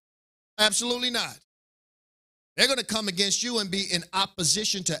Satan? Absolutely not. They're going to come against you and be in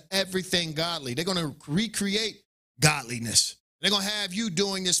opposition to everything godly. They're going to recreate godliness. They're going to have you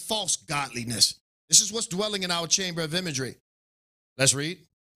doing this false godliness. This is what's dwelling in our chamber of imagery. Let's read.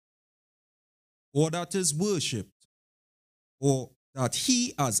 Or that is worshipped, or that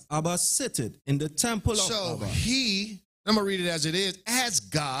he as Abba sitteth in the temple of Abba. So he, I'm going to read it as it is, as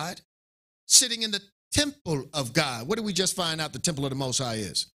God, sitting in the temple of God. What did we just find out the temple of the Most High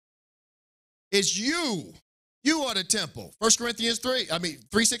is? It's you. You are the temple. 1 Corinthians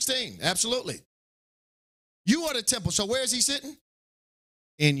 3:16. Absolutely. You are the temple. So where is he sitting?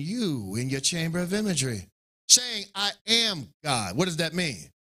 In you, in your chamber of imagery. Saying, I am God. What does that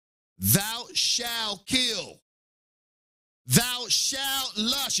mean? Thou shalt kill. Thou shalt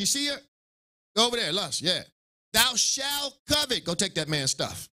lust. You see her? Go over there, lust, yeah. Thou shalt covet. Go take that man's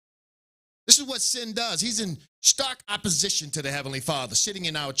stuff. This is what sin does. He's in stark opposition to the Heavenly Father, sitting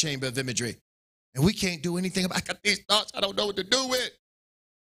in our chamber of imagery. And we can't do anything about it. I got these thoughts I don't know what to do with.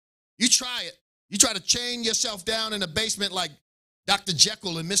 You try it. You try to chain yourself down in a basement like Dr.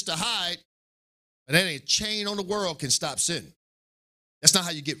 Jekyll and Mr. Hyde, And any chain on the world can stop sin. That's not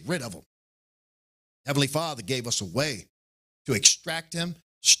how you get rid of them. Heavenly Father gave us a way to extract him,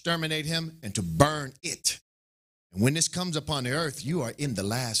 exterminate him, and to burn it. And when this comes upon the earth, you are in the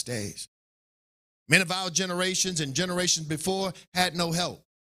last days. Men of our generations and generations before had no help.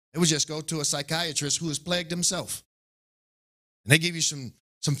 They would just go to a psychiatrist who was plagued himself. And they give you some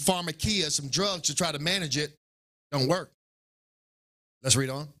pharmakia, some drugs to try to manage it. Don't work. Let's read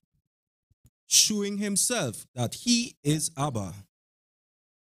on. Showing himself that he is Abba.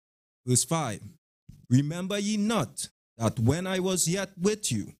 Verse 5. Remember ye not that when I was yet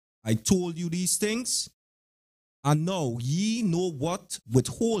with you, I told you these things? And now ye know what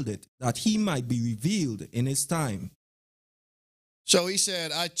withholdeth, that he might be revealed in his time. So he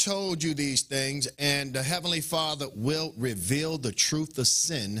said, I told you these things, and the Heavenly Father will reveal the truth of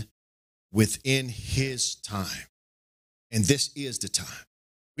sin within his time. And this is the time.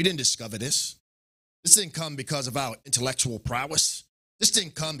 We didn't discover this. This didn't come because of our intellectual prowess. This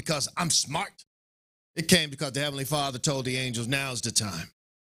didn't come because I'm smart. It came because the Heavenly Father told the angels, now's the time.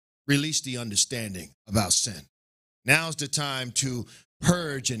 Release the understanding about sin. Now's the time to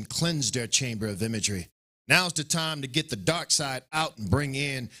purge and cleanse their chamber of imagery. Now's the time to get the dark side out and bring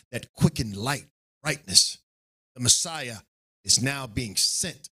in that quickened light, brightness. The Messiah is now being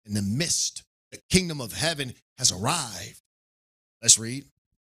sent in the midst. The kingdom of heaven has arrived. Let's read.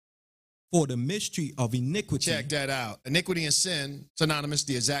 For the mystery of iniquity. Check that out. Iniquity and sin, synonymous,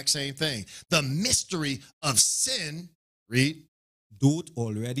 the exact same thing. The mystery of sin, read. Doth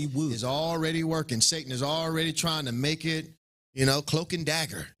already work. Is already working. Satan is already trying to make it, cloak and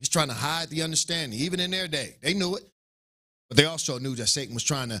dagger. He's trying to hide the understanding, even in their day. They knew it, but they also knew that Satan was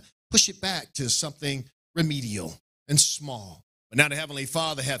trying to push it back to something remedial and small. But now the Heavenly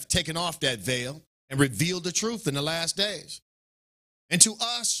Father have taken off that veil and revealed the truth in the last days. And to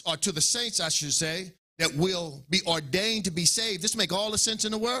us, or to the saints, I should say, that will be ordained to be saved, this make all the sense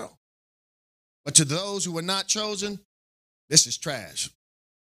in the world. But to those who were not chosen, this is trash.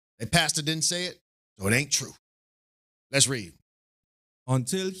 The pastor didn't say it, so it ain't true. Let's read.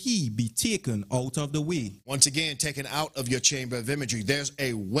 Until he be taken out of the way. Once again, taken out of your chamber of imagery. There's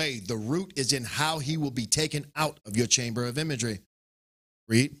a way. The root is in how he will be taken out of your chamber of imagery.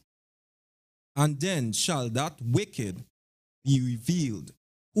 Read. And then shall that wicked be revealed,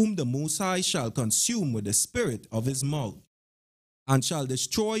 whom the Most High shall consume with the spirit of his mouth, and shall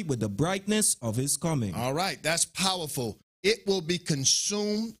destroy with the brightness of his coming. All right, that's powerful. It will be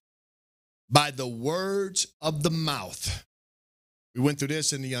consumed by the words of the mouth. We went through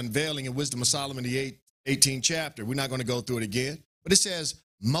this in the unveiling of Wisdom of Solomon, the 18th chapter. We're not going to go through it again. But it says,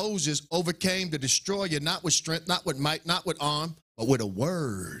 Moses overcame the destroyer, not with strength, not with might, not with arm, but with a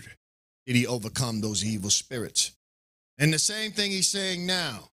word did he overcome those evil spirits. And the same thing he's saying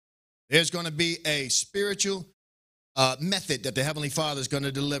now. There's going to be a spiritual method that the Heavenly Father is going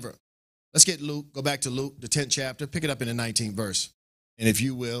to deliver. Let's get Luke, go back to Luke, the 10th chapter, pick it up in the 19th verse. And if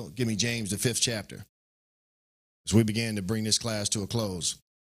you will, give me James, the 5th chapter, as we begin to bring this class to a close.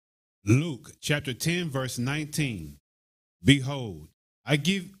 Luke chapter 10, verse 19. Behold, I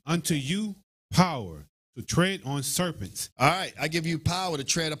give unto you power to tread on serpents. All right, I give you power to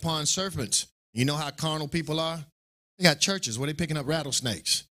tread upon serpents. You know how carnal people are? They got churches where they're picking up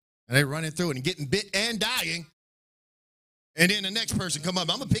rattlesnakes and they're running through it and getting bit and dying. And then the next person come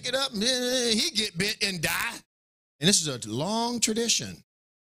up, I'm going to pick it up, and he get bit and die. And this is a long tradition.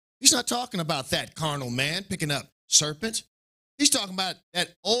 He's not talking about that carnal man picking up serpents. He's talking about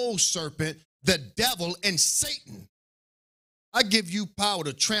that old serpent, the devil and Satan. I give you power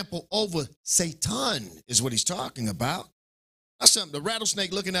to trample over Satan is what he's talking about. That's something, the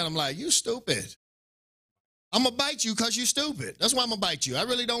rattlesnake looking at him like, you stupid. I'm going to bite you because you're stupid. That's why I'm going to bite you. I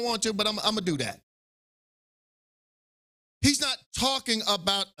really don't want to, but I'm going to do that. He's not talking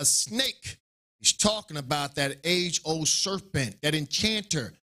about a snake. He's talking about that age-old serpent, that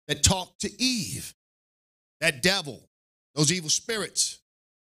enchanter that talked to Eve, that devil, those evil spirits.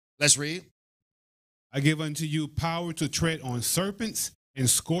 Let's read. I give unto you power to tread on serpents and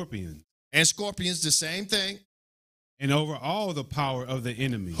scorpions. And scorpions, the same thing. And over all the power of the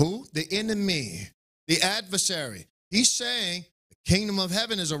enemy. Who? The enemy, the adversary. He's saying the kingdom of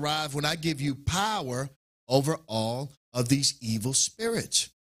heaven has arrived when I give you power over all of these evil spirits.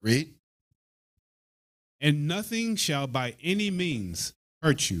 Read. And nothing shall by any means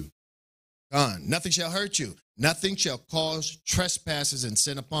hurt you. Gone. Nothing shall hurt you. Nothing shall cause trespasses and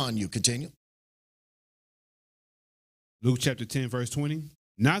sin upon you. Continue. Luke chapter 10, verse 20.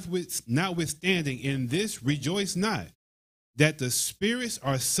 Notwithstanding in this rejoice not, that the spirits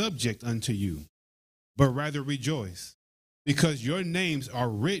are subject unto you, but rather rejoice, because your names are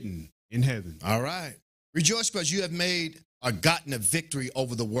written in heaven. All right. Rejoice because you have made or gotten a victory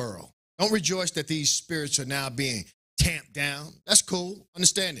over the world. Don't rejoice that these spirits are now being tamped down. That's cool.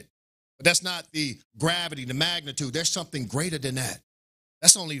 Understand it. But that's not the gravity, the magnitude. There's something greater than that.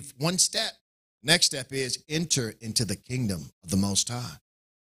 That's only one step. Next step is enter into the kingdom of the Most High.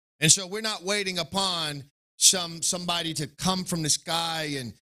 And so we're not waiting upon somebody to come from the sky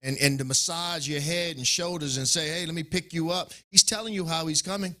and to massage your head and shoulders and say, hey, let me pick you up. He's telling you how he's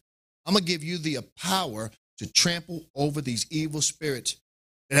coming. I'm going to give you the power to trample over these evil spirits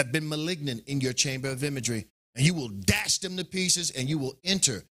that have been malignant in your chamber of imagery. And you will dash them to pieces and you will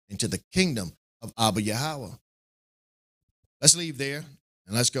enter into the kingdom of Abba Yahweh. Let's leave there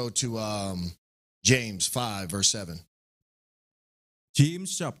and let's go to James 5, verse 7.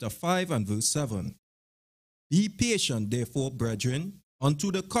 James chapter 5 and verse 7. Be patient, therefore, brethren,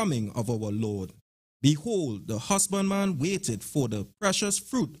 unto the coming of our Lord. Behold, the husbandman waited for the precious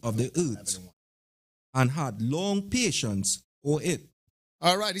fruit of the earth and had long patience for it.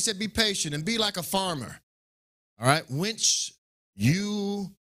 All right, he said be patient and be like a farmer. All right, once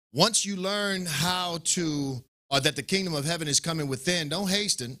you learn how to, or that the kingdom of heaven is coming within, don't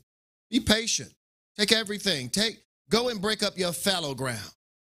hasten. Be patient. Take everything. Go and break up your fallow ground.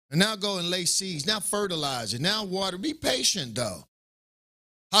 And now go and lay seeds. Now fertilize it. Now water. Be patient, though.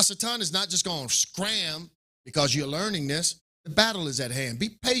 Hasatan is not just going to scram because you're learning this. The battle is at hand. Be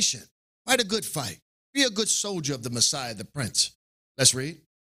patient. Fight a good fight. Be a good soldier of the Messiah, the Prince. Let's read.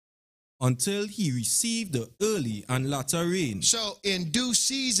 Until he received the early and latter rain. So in due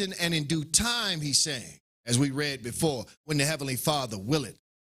season and in due time, he's saying, as we read before, when the Heavenly Father will it.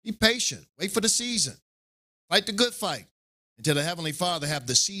 Be patient. Wait for the season. Fight the good fight until the Heavenly Father have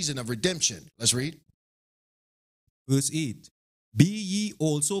the season of redemption. Let's read. Verse 8. Be ye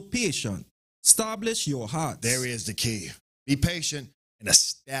also patient. Establish your hearts. There is the key. Be patient and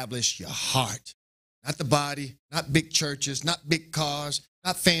establish your heart. Not the body, not big churches, not big cars,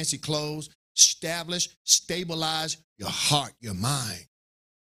 not fancy clothes. Establish, stabilize your heart, your mind.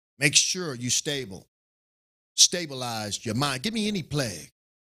 Make sure you're stable. Stabilize your mind. Give me any plague,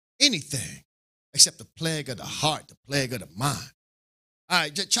 anything, except the plague of the heart, the plague of the mind. All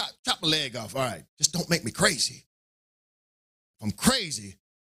right, just chop my leg off. All right, just don't make me crazy. If I'm crazy,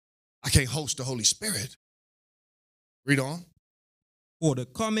 I can't host the Holy Spirit. Read on. For the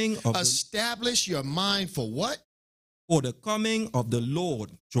coming of Establish your mind for what? For the coming of the Lord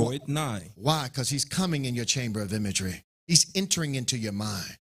draweth nigh. Why? Because he's coming in your chamber of imagery. He's entering into your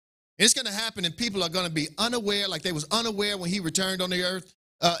mind. And it's going to happen, and people are going to be unaware, like they was unaware when he returned on the earth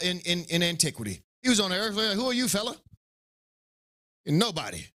in antiquity. He was on the earth. Who are you, fella? And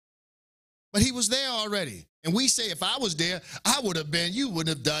nobody. But he was there already. And we say, if I was there, I would have been, you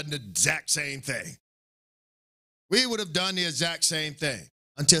wouldn't have done the exact same thing. We would have done the exact same thing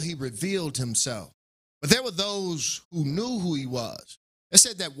until he revealed himself. But there were those who knew who he was. They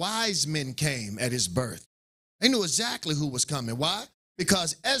said that wise men came at his birth. They knew exactly who was coming. Why?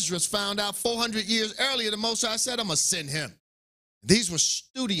 Because Ezra found out 400 years earlier, the Most High said, I'm going to send him. These were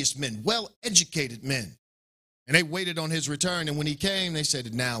studious men, well-educated men. And they waited on his return. And when he came, they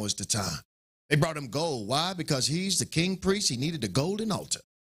said, now is the time. They brought him gold. Why? Because he's the king priest. He needed the golden altar.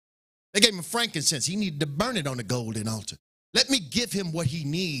 They gave him frankincense. He needed to burn it on the golden altar. Let me give him what he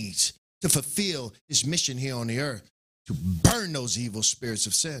needs to fulfill his mission here on the earth, to burn those evil spirits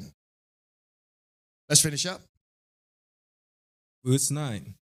of sin. Let's finish up. Verse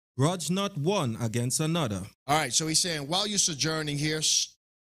 9. Grudge not one against another. All right, so he's saying, while you're sojourning here,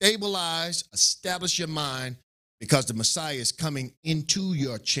 stabilize, establish your mind, because the Messiah is coming into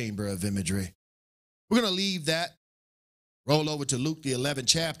your chamber of imagery. We're going to leave that, roll over to Luke, the 11th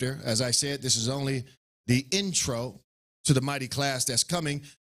chapter. As I said, this is only the intro to the mighty class that's coming.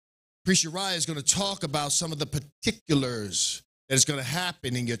 Priest Uriah is going to talk about some of the particulars that is going to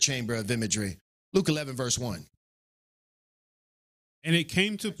happen in your chamber of imagery. Luke 11, verse 1. And it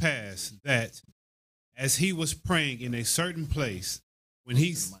came to pass that as he was praying in a certain place, when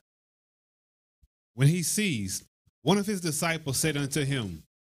he ceased, one of his disciples said unto him,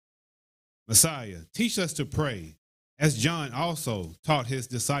 Messiah, teach us to pray, as John also taught his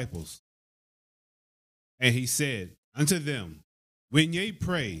disciples. And he said unto them, when ye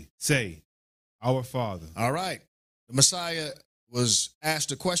pray, say, Our Father. All right. The Messiah was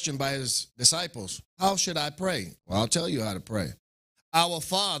asked a question by his disciples. How should I pray? Well, I'll tell you how to pray. Our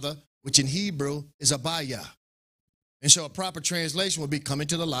Father, which in Hebrew is Abaya. And so a proper translation would be coming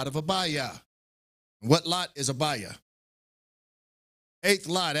to the lot of Abaya. What lot is Abaya? Eighth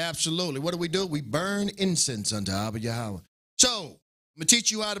lot, absolutely. What do? We burn incense unto Abba Yahweh. So, I'm going to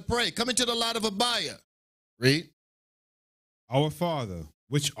teach you how to pray. Come into the lot of Abaya. Read. Our Father,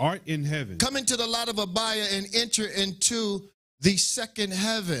 which art in heaven. Come into the lot of Abaya and enter into the second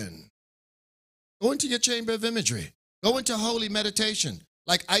heaven. Go into your chamber of imagery. Go into holy meditation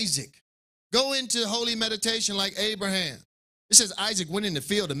like Isaac. Go into holy meditation like Abraham. It says Isaac went in the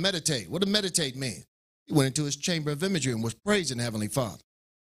field to meditate. What does meditate mean? He went into his chamber of imagery and was praising the Heavenly Father.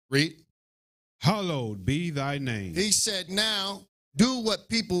 Read. Hallowed be thy name. He said, now do what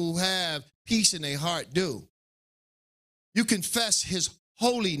people who have peace in their heart do. You confess his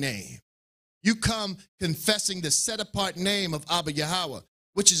holy name. You come confessing the set-apart name of Abba Yahweh,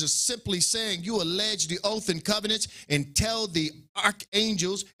 which is simply saying you allege the oath and covenants and tell the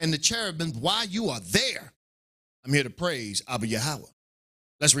archangels and the cherubim why you are there. I'm here to praise Abba Yahweh.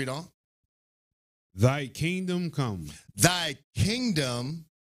 Let's read on. Thy kingdom come. Thy kingdom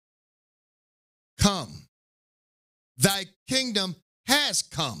come. Thy kingdom has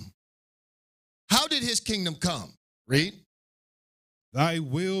come. How did his kingdom come? Read. Thy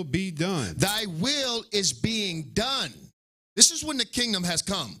will be done. Thy will is being done. This is when the kingdom has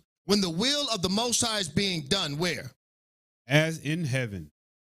come. When the will of the Most High is being done, where? As in heaven,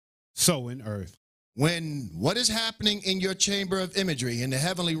 so in earth. When what is happening in your chamber of imagery in the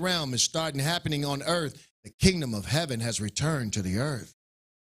heavenly realm is starting happening on earth, the kingdom of heaven has returned to the earth.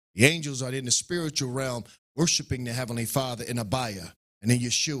 The angels are in the spiritual realm worshiping the Heavenly Father in Abaya and in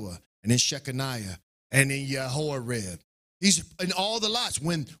Yeshua and in Shechaniah and in Yahorib. He's in all the lots.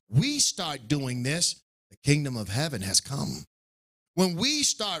 When we start doing this, the kingdom of heaven has come. When we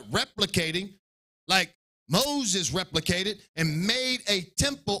start replicating like Moses replicated and made a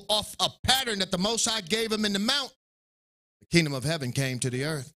temple off a pattern that the Most High gave him in the mount, the kingdom of heaven came to the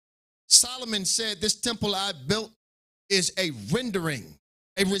earth. Solomon said, this temple I built is a rendering,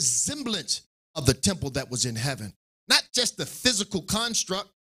 a resemblance of the temple that was in heaven. Not just the physical construct.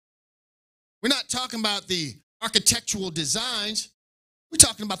 We're not talking about the architectural designs. We're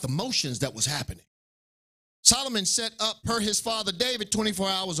talking about the motions that was happening. Solomon set up, per his father David, 24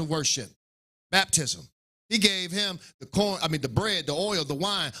 hours of worship, baptism. He gave him the corn, the bread, the oil, the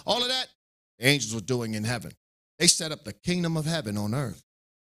wine, all of that, the angels were doing in heaven. They set up the kingdom of heaven on earth.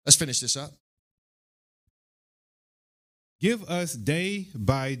 Let's finish this up. Give us day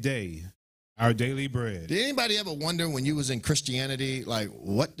by day our daily bread. Did anybody ever wonder when you was in Christianity, like,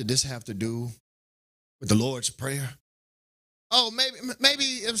 what did this have to do with the Lord's Prayer? Oh,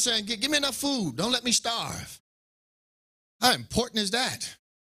 maybe I'm saying, give me enough food. Don't let me starve. How important is that?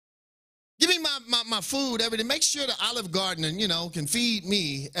 Give me my food every day. Make sure the Olive Garden, can feed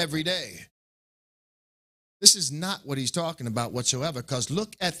me every day. This is not what he's talking about whatsoever, because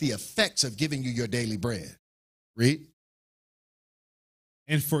look at the effects of giving you your daily bread. Read.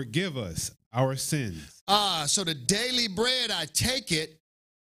 And forgive us our sins. So the daily bread, I take it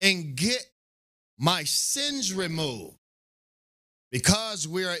and get my sins removed. Because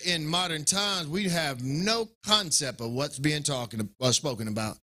we are in modern times, we have no concept of what's being spoken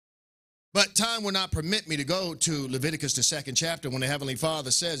about. But time will not permit me to go to Leviticus, the 2nd chapter, when the Heavenly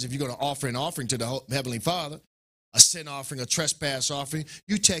Father says, if you're going to offer an offering to the Heavenly Father, a sin offering, a trespass offering,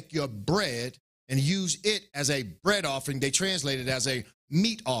 you take your bread and use it as a bread offering. They translate it as a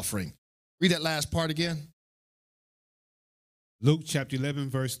meat offering. Read that last part again. Luke chapter 11,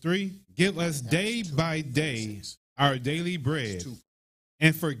 verse 3. Give us day by day our daily bread,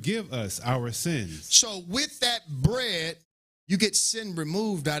 and forgive us our sins. So with that bread, you get sin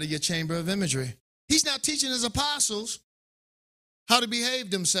removed out of your chamber of imagery. He's now teaching his apostles how to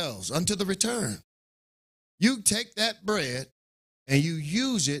behave themselves unto the return. You take that bread and you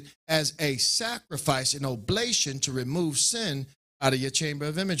use it as a sacrifice, an oblation to remove sin out of your chamber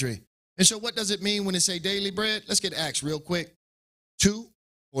of imagery. And so what does it mean when it say daily bread? Let's get Acts real quick.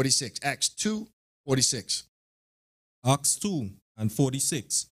 2:46. Acts 2:46. Acts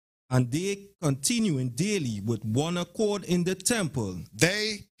 2:46. And they continuing daily with one accord in the temple.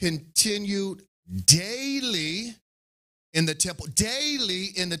 They continued daily in the temple. Daily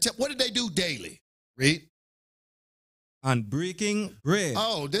in the temple. What did they do daily? Read. And breaking bread.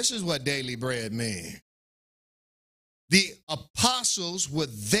 Oh, this is what daily bread means. The apostles were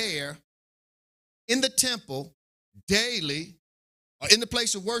there in the temple daily, or in the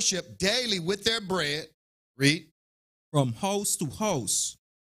place of worship daily with their bread. Read. From house to house,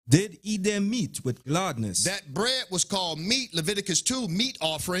 did eat their meat with gladness. That bread was called meat, Leviticus 2, meat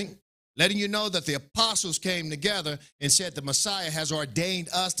offering, letting you know that the apostles came together and said the Messiah has ordained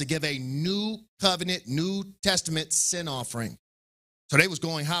us to give a new covenant, New Testament sin offering. So they was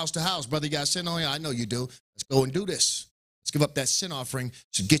going house to house. Brother, you got sin on you? I know you do. Let's go and do this. Let's give up that sin offering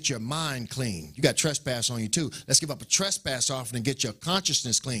to get your mind clean. You got trespass on you too. Let's give up a trespass offering and get your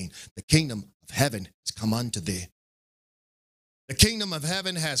consciousness clean. The kingdom of heaven has come unto thee. The kingdom of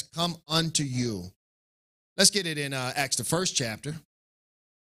heaven has come unto you. Let's get it in Acts, the 1st chapter.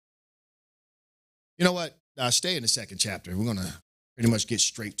 You know what? Stay in the 2nd chapter. We're going to pretty much get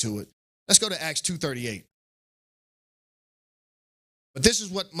straight to it. Let's go to Acts 2:38. But this is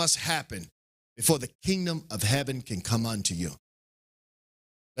what must happen before the kingdom of heaven can come unto you.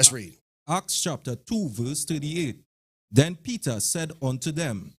 Let's read. Acts chapter 2, verse 38. Then Peter said unto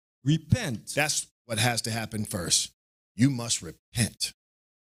them, Repent. That's what has to happen first. You must repent.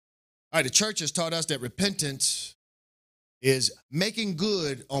 All right, the church has taught us that repentance is making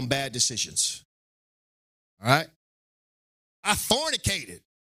good on bad decisions. All right? I fornicated.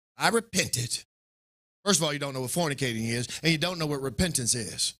 I repented. First of all, you don't know what fornicating is, and you don't know what repentance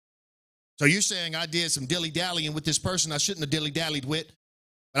is. So you're saying I did some dilly-dallying with this person I shouldn't have dilly-dallied with,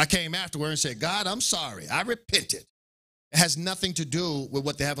 but I came afterward and said, God, I'm sorry. I repented. It has nothing to do with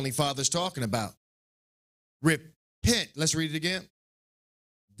what the Heavenly Father is talking about. Repent. Let's read it again.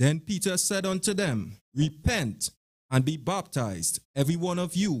 Then Peter said unto them, Repent and be baptized, every one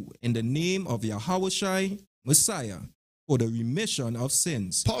of you, in the name of Yahushua Messiah, for the remission of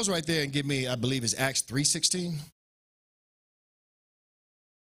sins. Pause right there and give me, I believe it's Acts 3:16.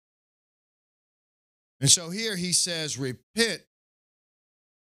 And so here he says, repent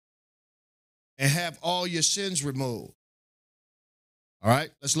and have all your sins removed. All right,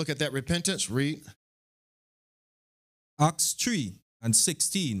 let's look at that repentance. Read. Acts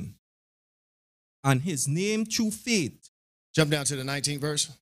 3:16. And his name through faith. Jump down to the 19th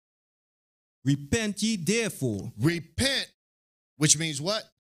verse. Repent ye therefore. Repent, which means what?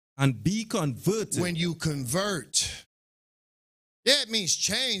 And be converted. When you convert. Yeah, it means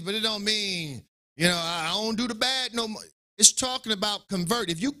change, but it don't mean, I don't do the bad no more. It's talking about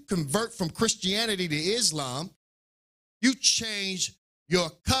convert. If you convert from Christianity to Islam, you change your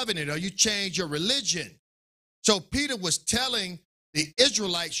covenant or you change your religion. So Peter was telling the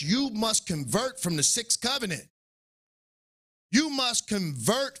Israelites, you must convert from the 6th covenant. You must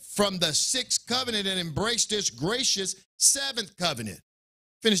convert from the 6th covenant and embrace this gracious 7th covenant.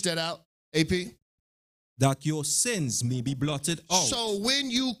 Finish that out, AP. That your sins may be blotted out. So when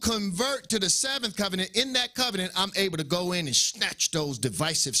you convert to the 7th covenant, in that covenant, I'm able to go in and snatch those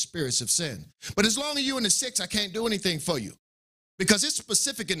divisive spirits of sin. But as long as you're in the 6th, I can't do anything for you. Because it's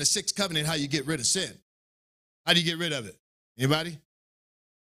specific in the 6th covenant how you get rid of sin. How do you get rid of it? Anybody?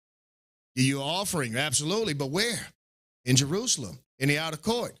 You're offering, absolutely, but where? In Jerusalem, in the outer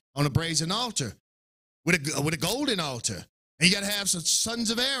court, on a brazen altar, with a golden altar. And you got to have some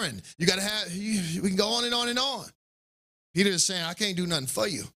sons of Aaron. You got to have, we can go on and on and on. Peter is saying, I can't do nothing for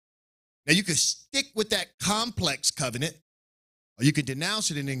you. Now, you can stick with that complex covenant, or you can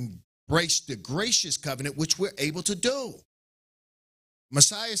denounce it and embrace the gracious covenant, which we're able to do.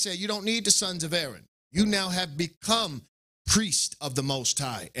 Messiah said, you don't need the sons of Aaron. You now have become priest of the Most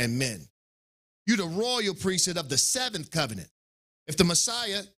High and men. You're the royal priesthood of the 7th covenant. If the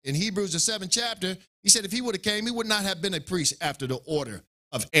Messiah, in Hebrews, the 7th chapter, he said if he would have came, he would not have been a priest after the order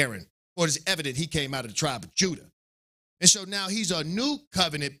of Aaron. For it is evident he came out of the tribe of Judah. And so now he's a new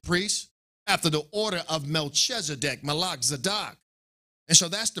covenant priest after the order of Melchizedek, Malach Zadok. And so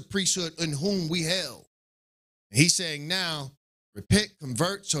that's the priesthood in whom we held. And he's saying now, repent,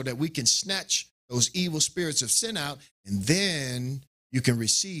 convert, so that we can snatch those evil spirits of sin out, and then you can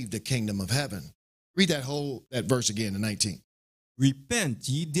receive the kingdom of heaven. Read that verse again, the 19th. Repent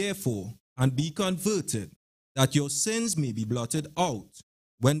ye therefore, and be converted, that your sins may be blotted out,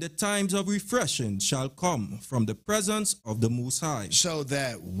 when the times of refreshing shall come from the presence of the Most High. So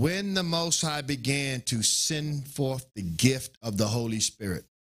that when the Most High began to send forth the gift of the Holy Spirit,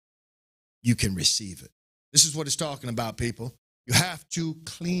 you can receive it. This is what it's talking about, people. You have to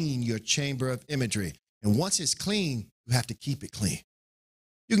clean your chamber of imagery. And once it's clean, you have to keep it clean.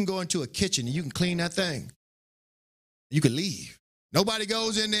 You can go into a kitchen and you can clean that thing. You can leave. Nobody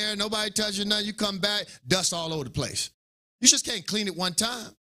goes in there, nobody touches nothing. You come back, dust all over the place. You just can't clean it one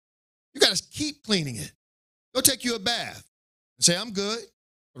time. You got to keep cleaning it. Go take you a bath and say, I'm good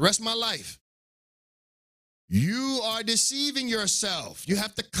for the rest of my life. You are deceiving yourself. You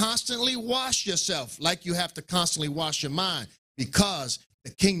have to constantly wash yourself like you have to constantly wash your mind, because the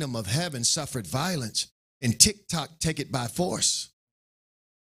kingdom of heaven suffered violence, and TikTok take it by force.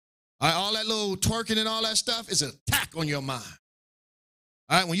 All that little twerking and all that stuff is an attack on your mind.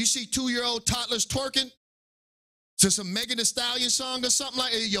 All right, when you see 2-year-old toddlers twerking to some Megan Thee Stallion song or something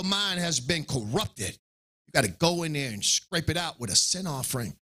like that, your mind has been corrupted. You got to go in there and scrape it out with a sin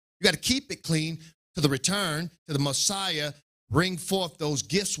offering. You got to keep it clean to the return to the Messiah. Bring forth those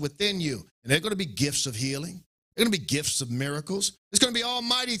gifts within you. And they're going to be gifts of healing. They're going to be gifts of miracles. It's going to be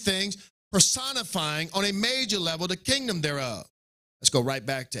almighty things personifying on a major level the kingdom thereof. Let's go right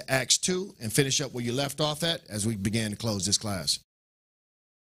back to Acts 2 and finish up where you left off at as we begin to close this class.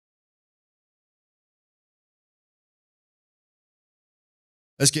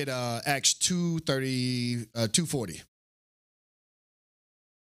 Let's get Acts 2:40.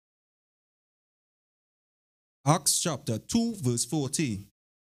 Acts chapter 2, verse 40.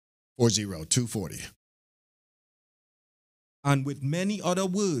 2:40. And with many other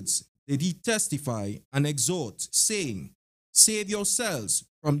words did he testify and exhort, saying, save yourselves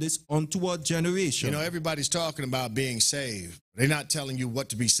from this untoward generation. You know, everybody's talking about being saved. They're not telling you what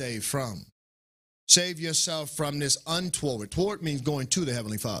to be saved from. Save yourself from this untoward. Toward means going to the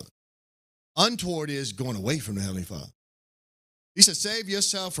Heavenly Father. Untoward is going away from the Heavenly Father. He said, save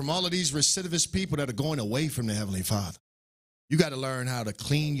yourself from all of these recidivist people that are going away from the Heavenly Father. You got to learn how to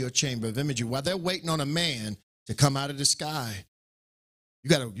clean your chamber of imagery while they're waiting on a man to come out of the sky. You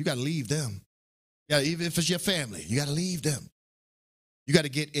got to leave them. Even if it's your family, you got to leave them. You got to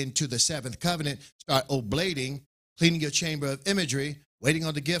get into the seventh covenant, start oblating, cleaning your chamber of imagery, waiting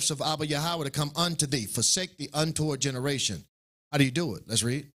on the gifts of Abba Yahweh to come unto thee. Forsake the untoward generation. How do you do it? Let's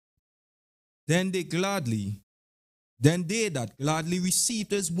read. Then they that gladly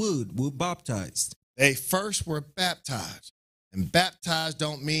received his word were baptized. They first were baptized. And baptized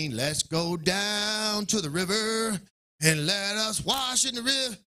don't mean let's go down to the river and let us wash in the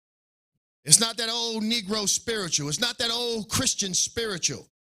river. It's not that old Negro spiritual. It's not that old Christian spiritual.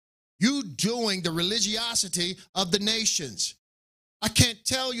 You doing the religiosity of the nations. I can't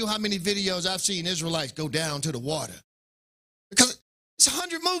tell you how many videos I've seen Israelites go down to the water. Because it's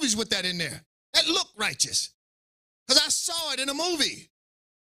 100 movies with that in there. That look righteous. Because I saw it in a movie.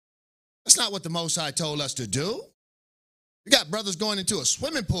 That's not what the Most High told us to do. You got brothers going into a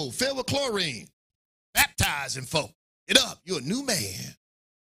swimming pool filled with chlorine, baptizing folk. Get up, you're a new man.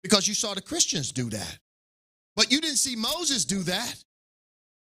 Because you saw the Christians do that. But you didn't see Moses do that.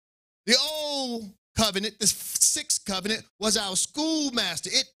 The old covenant, the sixth covenant, was our schoolmaster.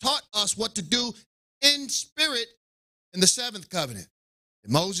 It taught us what to do in spirit in the seventh covenant.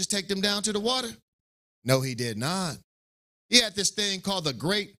 Did Moses take them down to the water? No, he did not. He had this thing called the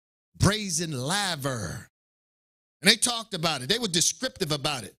Great Brazen Laver. And they talked about it. They were descriptive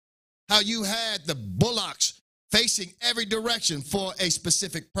about it. How you had the bullocks facing every direction for a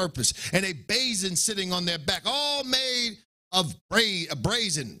specific purpose, and a basin sitting on their back, all made of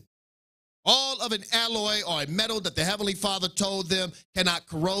brazen, all of an alloy or a metal that the Heavenly Father told them cannot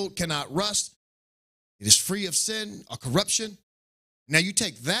corrode, cannot rust. It is free of sin or corruption. Now you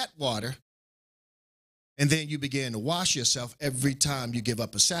take that water, and then you begin to wash yourself every time you give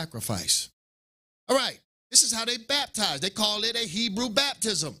up a sacrifice. All right, this is how they baptize. They call it a Hebrew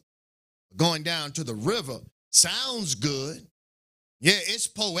baptism. Going down to the river sounds good. Yeah, it's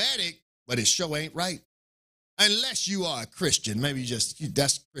poetic, but it sure ain't right. Unless you are a Christian. Maybe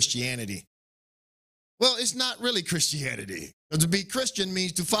that's Christianity. Well, it's not really Christianity. Because to be Christian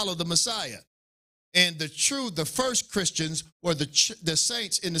means to follow the Messiah. And the first Christians were the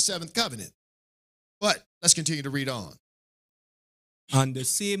saints in the seventh covenant. But let's continue to read on. On the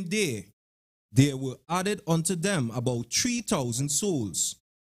same day, there were added unto them about 3,000 souls.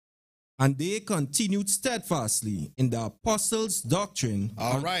 And they continued steadfastly in the apostles' doctrine.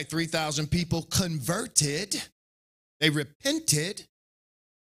 All right, 3,000 people converted. They repented.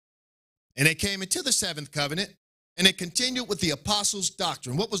 And they came into the seventh covenant. And they continued with the apostles'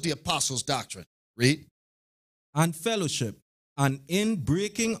 doctrine. What was the apostles' doctrine? Read. And fellowship, and in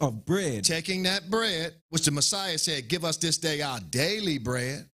breaking of bread. Taking that bread, which the Messiah said, give us this day our daily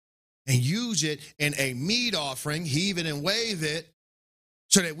bread, and use it in a meat offering, heave it and wave it,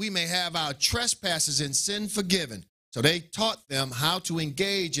 so that we may have our trespasses and sin forgiven. So they taught them how to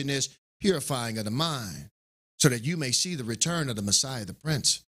engage in this purifying of the mind, so that you may see the return of the Messiah, the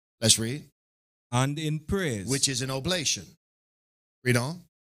Prince. Let's read. And in prayers. Which is an oblation. Read on.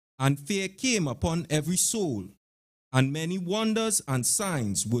 And fear came upon every soul, and many wonders and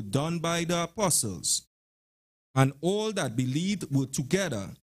signs were done by the apostles. And all that believed were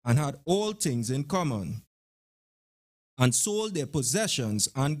together, and had all things in common, and sold their possessions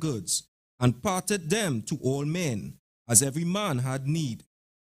and goods, and parted them to all men, as every man had need.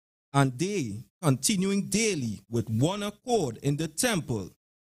 And they, continuing daily with one accord in the temple,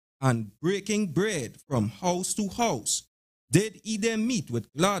 and breaking bread from house to house, did eat their meat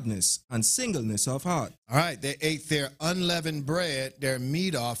with gladness and singleness of heart. All right, they ate their unleavened bread, their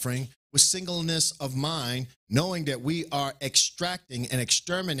meat offering, with singleness of mind, knowing that we are extracting and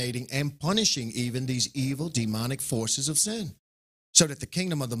exterminating and punishing even these evil demonic forces of sin, so that the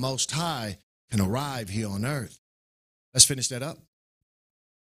kingdom of the Most High can arrive here on earth. Let's finish that up.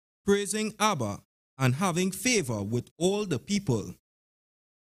 Praising Abba and having favor with all the people.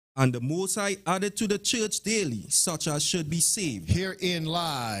 And the Most High added to the church daily such as should be saved. Herein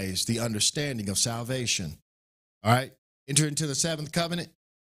lies the understanding of salvation. All right. Enter into the seventh covenant.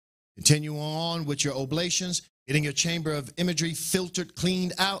 Continue on with your oblations, getting your chamber of imagery filtered,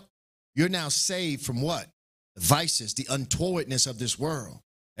 cleaned out. You're now saved from what? The vices, the untowardness of this world.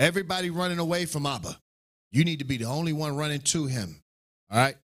 Everybody running away from Abba. You need to be the only one running to him. All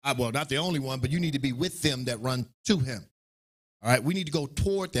right. Well, not the only one, but you need to be with them that run to him. All right. We need to go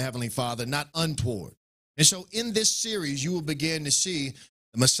toward the Heavenly Father, not untoward. And so in this series, you will begin to see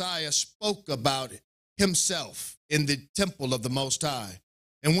the Messiah spoke about himself in the temple of the Most High.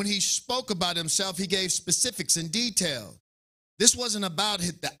 And when he spoke about himself, he gave specifics and detail. This wasn't about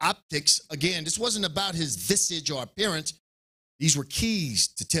the optics. Again, this wasn't about his visage or appearance. These were keys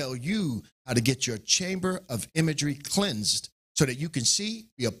to tell you how to get your chamber of imagery cleansed so that you can see,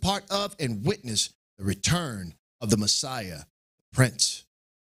 be a part of, and witness the return of the Messiah, the Prince.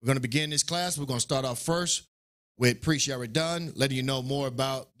 We're going to begin this class. We're going to start off first with Priest Yaredun, letting you know more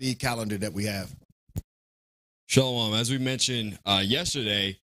about the calendar that we have. Shalom. As we mentioned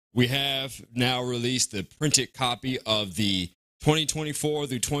yesterday, we have now released the printed copy of the 2024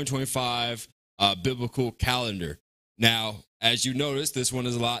 through 2025 biblical calendar. Now, as you notice, this one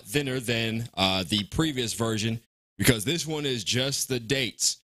is a lot thinner than the previous version because this one is just the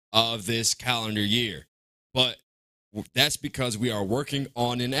dates of this calendar year. But that's because we are working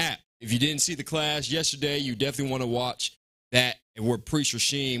on an app. If you didn't see the class yesterday, you definitely want to watch that, where Priest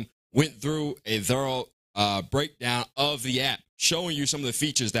Rashim went through a thorough breakdown of the app, showing you some of the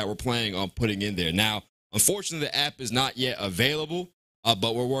features that we're planning on putting in there. Now, unfortunately, the app is not yet available,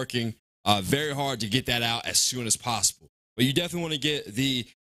 but we're working very hard to get that out as soon as possible. But you definitely want to get the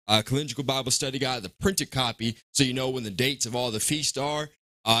Calendrical Bible Study Guide, the printed copy, so you know when the dates of all the feasts are.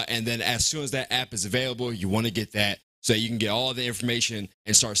 And then as soon as that app is available, you want to get that so you can get all the information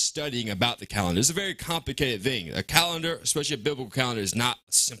and start studying about the calendar. It's a very complicated thing. A calendar, especially a biblical calendar, is not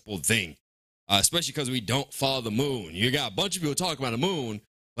a simple thing. Especially because we don't follow the moon. You got a bunch of people talking about the moon,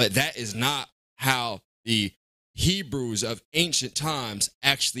 but that is not how the Hebrews of ancient times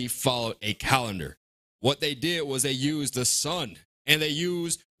actually followed a calendar. What they did was they used the sun, and they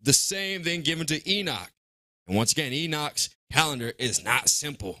used the same thing given to Enoch. And once again, Enoch's calendar is not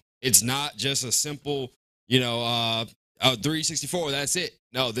simple. It's not just a simple, 364, that's it.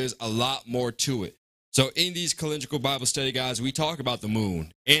 No, there's a lot more to it. So in these Calendrical Bible Study Guides, we talk about the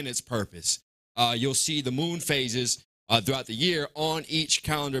moon and its purpose. You'll see the moon phases throughout the year on each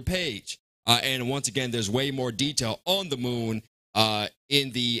calendar page. And once again, there's way more detail on the moon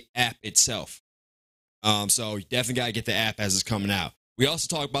in the app itself. So you definitely got to get the app as it's coming out. We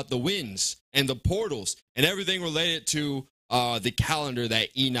also talk about the winds and the portals and everything related to the calendar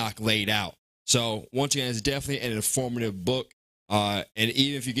that Enoch laid out. So once again, it's definitely an informative book. And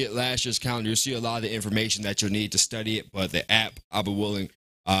even if you get last year's calendar, you'll see a lot of the information that you'll need to study it. But the app, I'll be willing,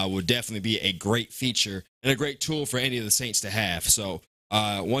 will definitely be a great feature and a great tool for any of the saints to have. So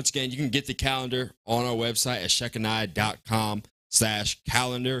once again, you can get the calendar on our website at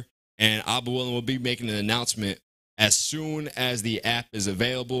shekinah.com/calendar. And Abba Willing will be making an announcement as soon as the app is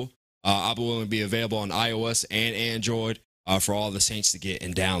available. Abba Willing will be available on iOS and Android for all the saints to get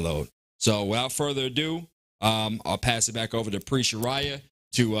and download. So without further ado, I'll pass it back over to Priest Uriah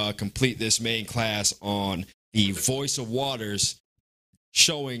to complete this main class on the voice of waters,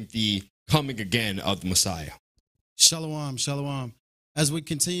 showing the coming again of the Messiah. Shalom, shalom. As we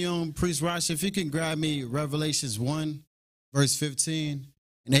continue on, Priest Rash, if you can grab me Revelations 1, verse 15,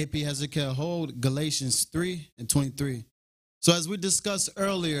 and AP Hezekiah hold Galatians 3 and 23. So as we discussed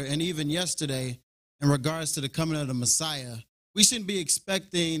earlier and even yesterday in regards to the coming of the Messiah, we shouldn't be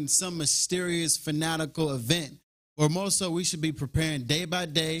expecting some mysterious fanatical event, or more so we should be preparing day by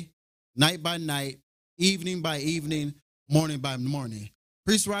day, night by night, evening by evening, morning by morning.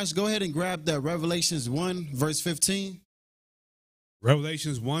 Priest Rash, go ahead and grab that Revelations 1, verse 15.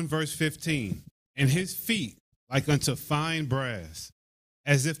 Revelations 1, verse 15. And his feet like unto fine brass,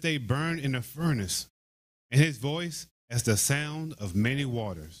 as if they burned in a furnace, and his voice as the sound of many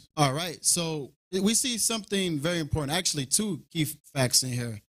waters. All right, so we see something very important. Actually, two key facts in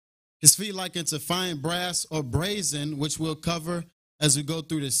here. His feet like unto fine brass or brazen, which we'll cover as we go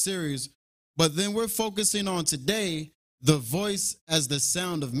through this series. But then we're focusing on today, the voice as the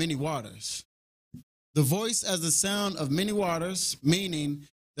sound of many waters. The voice as the sound of many waters, meaning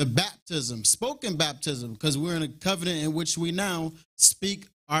the baptism, spoken baptism, because we're in a covenant in which we now speak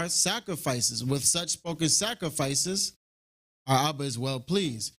our sacrifices. With such spoken sacrifices, our Abba is well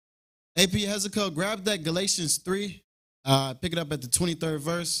pleased. AP Hezekiah, grab that Galatians 3, pick it up at the 23rd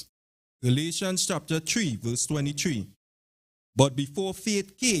verse. Galatians chapter 3, verse 23. But before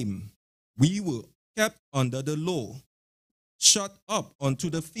faith came, we were kept under the law, shut up unto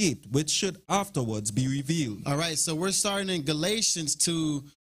the faith which should afterwards be revealed. All right, so we're starting in Galatians to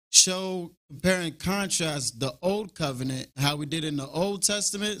show, compare and contrast the old covenant, how we did in the Old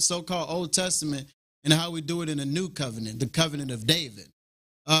Testament, so-called Old Testament, and how we do it in the new covenant, the covenant of David.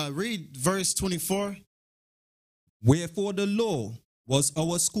 Read verse 24. Wherefore the law was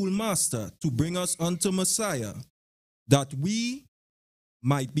our schoolmaster to bring us unto Messiah, that we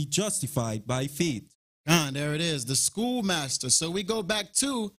might be justified by faith. There it is, the schoolmaster. So we go back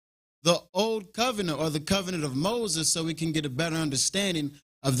to the old covenant, or the covenant of Moses, so we can get a better understanding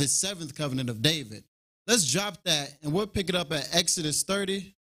of the seventh covenant of David. Let's drop that, and we'll pick it up at Exodus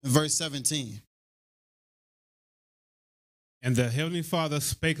 30, verse 17. And the heavenly Father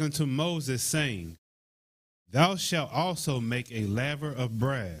spake unto Moses, saying, Thou shalt also make a laver of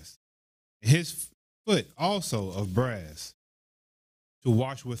brass, and his foot also of brass, to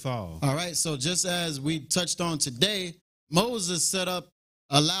wash withal. All right, so just as we touched on today, Moses set up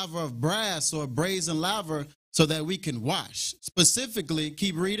a laver of brass, or a brazen laver, so that we can wash. Specifically,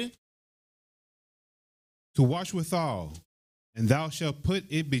 keep reading. To wash withal, and thou shalt put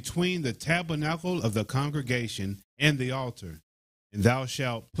it between the tabernacle of the congregation and the altar, and thou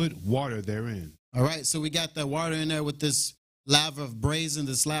shalt put water therein. All right, so we got that water in there with this laver of brazen,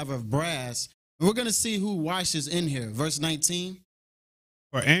 this laver of brass. And we're going to see who washes in here. Verse 19.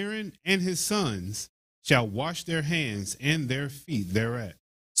 For Aaron and his sons shall wash their hands and their feet thereat.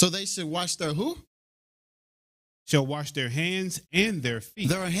 So they should wash their who? Shall wash their hands and their feet.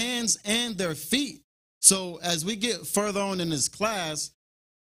 Their hands and their feet. So as we get further on in this class,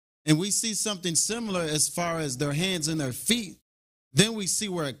 and we see something similar as far as their hands and their feet, then we see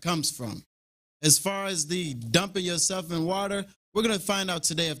where it comes from. As far as the dumping yourself in water, we're going to find out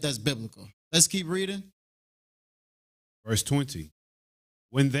today if that's biblical. Let's keep reading. Verse 20.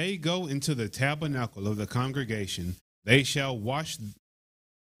 When they go into the tabernacle of the congregation, they shall wash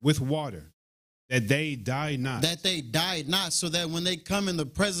with water, that they die not. That they die not, so that when they come in the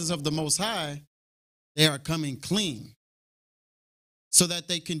presence of the Most High, they are coming clean. So that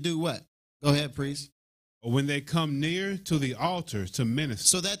they can do what? Go ahead, priest. Or when they come near to the altar to minister.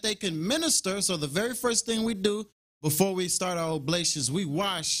 So that they can minister. So the very first thing we do before we start our oblations, we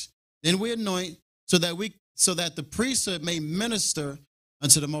wash, then we anoint, so that the priesthood may minister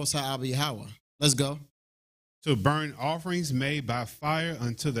unto the Most High Yahweh. Let's go. To burn offerings made by fire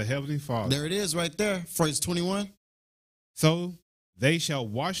unto the heavenly Father. There it is right there, verse 21. So they shall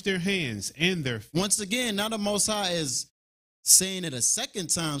wash their hands and their feet. Once again, now the Most High is saying it a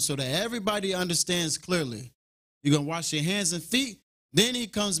second time so that everybody understands clearly. You're going to wash your hands and feet. Then he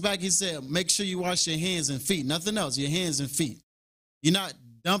comes back, he said, make sure you wash your hands and feet. Nothing else, your hands and feet. You're not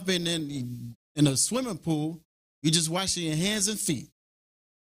dumping in a swimming pool. You're just washing your hands and feet.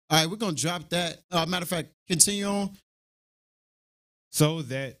 All right, we're going to drop that. Matter of fact, continue on. So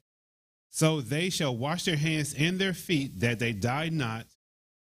they shall wash their hands and their feet, that they die not,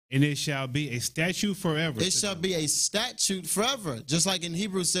 and it shall be a statute forever. It shall be a statute forever. Just like in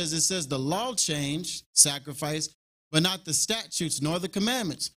Hebrews it says the law changed, sacrifice, but not the statutes nor the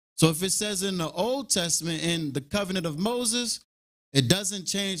commandments. So if it says in the Old Testament, in the covenant of Moses, it doesn't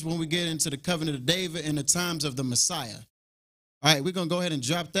change when we get into the covenant of David in the times of the Messiah. All right, we're going to go ahead and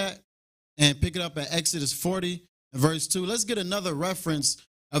drop that and pick it up at Exodus 40 and verse 2. Let's get another reference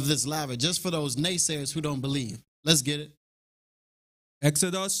of this laver, just for those naysayers who don't believe. Let's get it.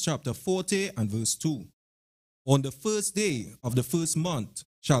 Exodus chapter 40 and verse 2. On the first day of the first month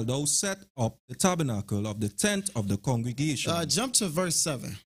shalt thou set up the tabernacle of the tent of the congregation. Jump to verse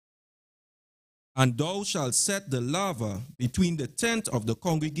 7. And thou shalt set the laver between the tent of the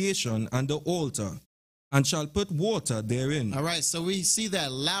congregation and the altar, and shall put water therein. All right, so we see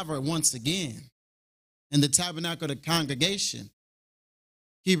that laver once again in the tabernacle of the congregation.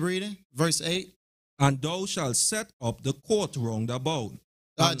 Keep reading, verse 8. And thou shalt set up the court round about.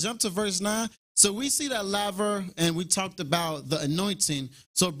 Jump to verse 9. So we see that laver, and we talked about the anointing.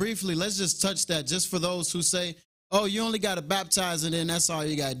 So briefly, let's just touch that just for those who say, oh, you only got to baptize and then that's all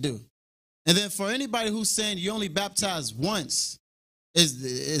you got to do. And then for anybody who's saying you only baptize once,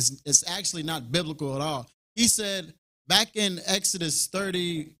 it's actually not biblical at all. He said back in Exodus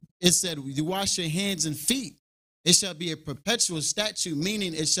 30, it said, you wash your hands and feet. It shall be a perpetual statute,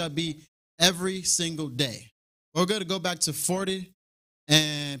 meaning it shall be every single day. We're going to go back to 40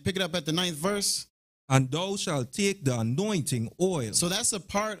 and pick it up at the 9th verse. And thou shalt take the anointing oil. So that's a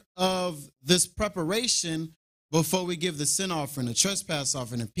part of this preparation before we give the sin offering, the trespass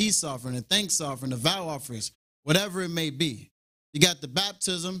offering, the peace offering, the thanks offering, the vow offerings, whatever it may be. You got the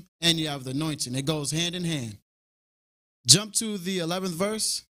baptism and you have the anointing. It goes hand in hand. Jump to the 11th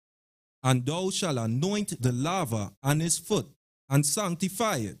verse. And thou shalt anoint the laver and his foot, and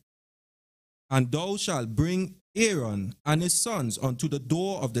sanctify it. And thou shalt bring Aaron and his sons unto the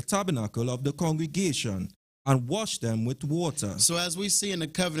door of the tabernacle of the congregation, and wash them with water. So as we see in the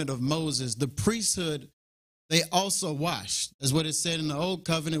covenant of Moses, the priesthood, they also washed. That's what it said in the old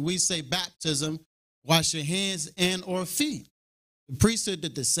covenant. We say baptism, wash your hands and or feet. The priesthood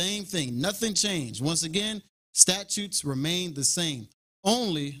did the same thing. Nothing changed. Once again, statutes remained the same.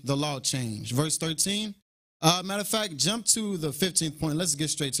 Only the law changed. Verse 13. Matter of fact, jump to the 15th point. Let's get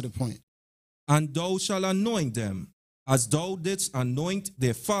straight to the point. And thou shalt anoint them, as thou didst anoint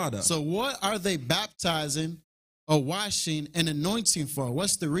their father. So what are they baptizing or washing and anointing for?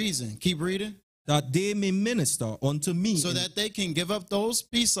 What's the reason? Keep reading. That they may minister unto me. So that they can give up those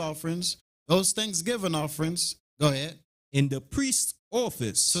peace offerings, those Thanksgiving offerings. Go ahead. In the priest's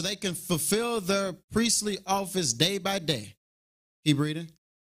office. So they can fulfill their priestly office day by day. Keep reading.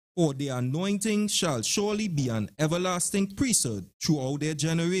 For the anointing shall surely be an everlasting priesthood throughout their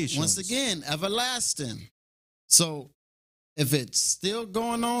generations. Once again, everlasting. So if it's still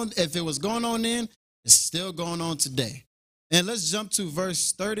going on, if it was going on then, it's still going on today. And let's jump to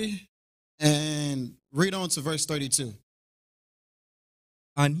verse 30 and read on to verse 32.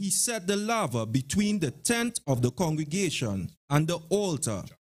 And he set the laver between the tent of the congregation and the altar,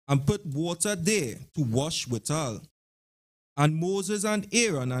 and put water there to wash withal. And Moses and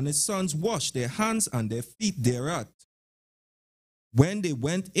Aaron and his sons washed their hands and their feet thereat, when they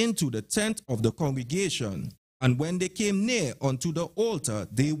went into the tent of the congregation. And when they came near unto the altar,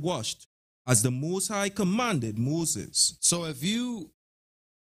 they washed, as the Most High commanded Moses. So if you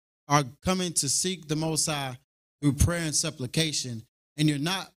are coming to seek the Most High through prayer and supplication, and you're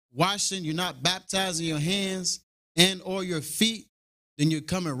not washing, you're not baptizing your hands and or your feet, then you're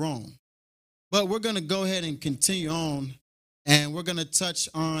coming wrong. But we're going to go ahead and continue on, and we're going to touch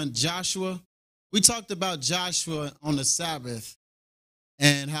on Joshua. We talked about Joshua on the Sabbath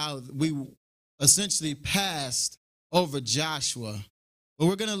and how we essentially passed over Joshua. But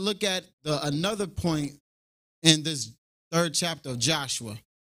we're going to look at another point in this 3rd chapter of Joshua.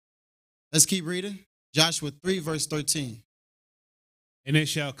 Let's keep reading. Joshua 3, verse 13. And it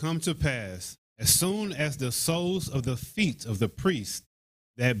shall come to pass, as soon as the soles of the feet of the priests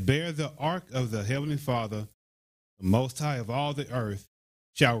that bear the ark of the Heavenly Father, the Most High of all the earth,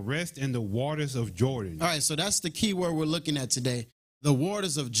 shall rest in the waters of Jordan. All right, so that's the key word we're looking at today, the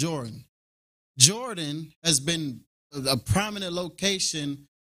waters of Jordan. Jordan has been a prominent location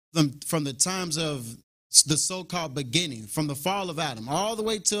from the times of the so-called beginning, from the fall of Adam, all the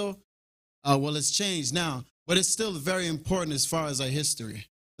way till, well, it's changed now, but it's still very important as far as our history.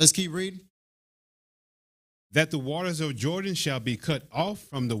 Let's keep reading. That the waters of Jordan shall be cut off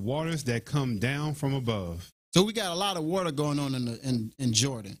from the waters that come down from above. So we got a lot of water going on in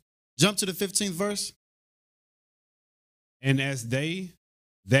Jordan. Jump to the 15th verse. And as they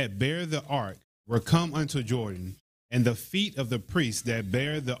that bear the ark were come unto Jordan, and the feet of the priests that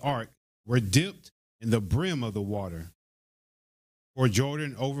bear the ark were dipped in the brim of the water. For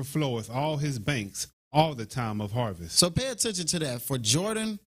Jordan overfloweth all his banks all the time of harvest. So pay attention to that. For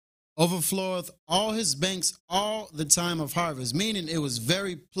Jordan overfloweth all his banks all the time of harvest, meaning it was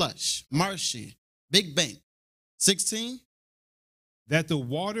very plush, marshy, big bank. 16. That the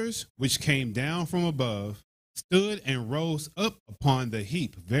waters which came down from above stood and rose up upon the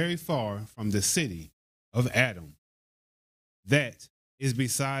heap very far from the city of Adam. That is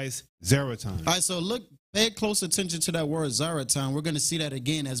besides Zeraton. All right, so look, pay close attention to that word Zeraton. We're going to see that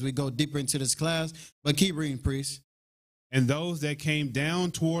again as we go deeper into this class, but keep reading, priest. And those that came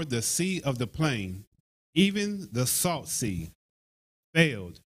down toward the sea of the plain, even the salt sea,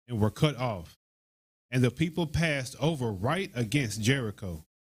 failed and were cut off. And the people passed over right against Jericho.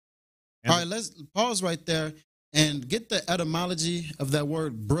 And all right, let's pause right there and get the etymology of that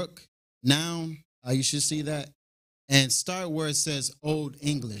word brook, noun. You should see that. And start where it says Old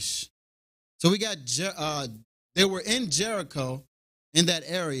English. So we got, they were in Jericho, in that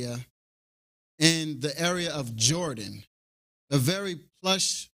area, in the area of Jordan, a very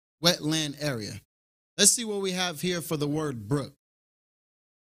plush wetland area. Let's see what we have here for the word brook.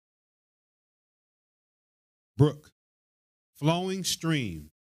 Brook, flowing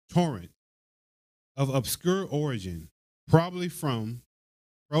stream, torrent, of obscure origin, probably from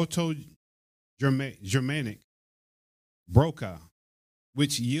Proto-Germanic broka,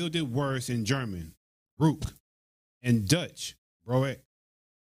 which yielded words in German, broek, and Dutch, broek,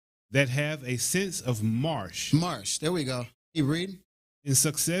 that have a sense of marsh. Marsh, there we go. You read? In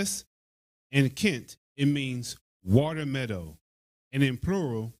success, in Kent, it means water meadow, and in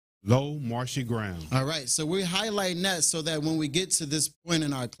plural, low, marshy ground. All right, so we're highlighting that so that when we get to this point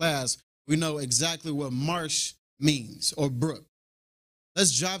in our class, we know exactly what marsh means or brook.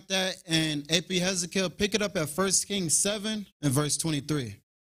 Let's drop that, and AP Hezekiel, pick it up at 1 Kings 7 and verse 23.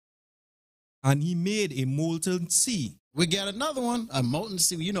 And he made a molten sea. We got another one, a molten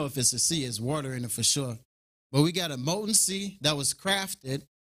sea. You know, if it's a sea, it's water in it for sure. But we got a molten sea that was crafted.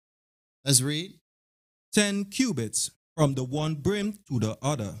 Let's read. 10 cubits from the one brim to the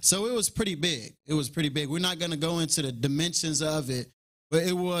other. So it was pretty big. It was pretty big. We're not going to go into the dimensions of it, but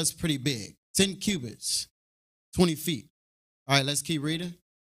it was pretty big. 10 cubits, 20 feet. All right, let's keep reading.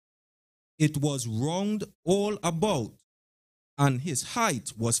 It was round all about, and his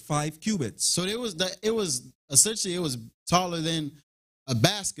height was 5 cubits. So it was essentially taller than a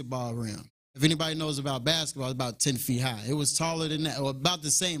basketball rim. If anybody knows about basketball, it's about 10 feet high. It was taller than that, or about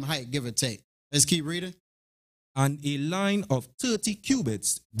the same height, give or take. Let's keep reading. And a line of 30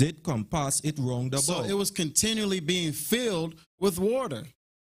 cubits did compass it round about. So it was continually being filled with water.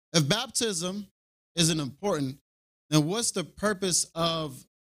 If baptism isn't important, then what's the purpose of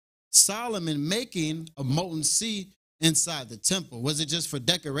Solomon making a molten sea inside the temple? Was it just for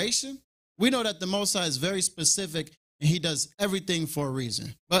decoration? We know that the Most High is very specific and he does everything for a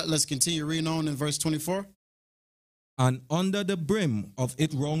reason. But let's continue reading on in verse 24. And under the brim of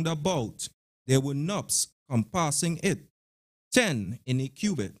it round about, there were knobs compassing it, 10 in a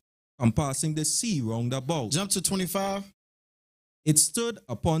cubit, compassing the sea round about. Jump to 25. It stood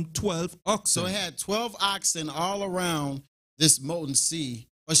upon 12 oxen. So it had 12 oxen all around this molten sea,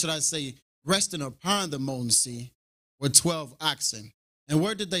 or should I say, resting upon the molten sea were 12 oxen. And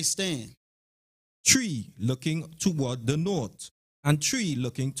where did they stand? 3 looking toward the north, and 3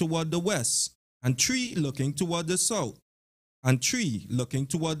 looking toward the west, and 3 looking toward the south, and 3 looking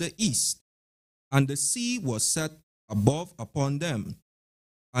toward the east. And the sea was set above upon them,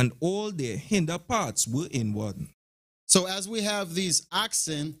 and all their hinder parts were inward. So as we have these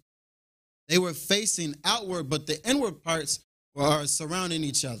oxen, they were facing outward, but the inward parts were surrounding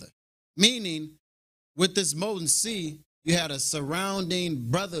each other. Meaning, with this molten sea, you had a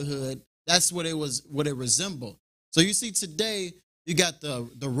surrounding brotherhood. That's what it resembled. So you see today, you got the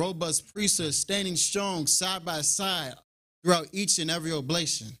robust priesthood standing strong side by side throughout each and every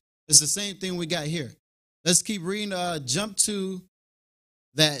oblation. It's the same thing we got here. Let's keep reading. Jump to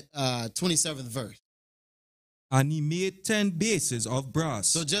that 27th verse. And he made 10 bases of brass.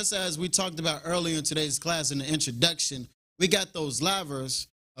 So just as we talked about earlier in today's class in the introduction, we got those lavers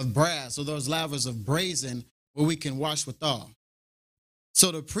of brass, or those lavers of brazen, where we can wash withal. So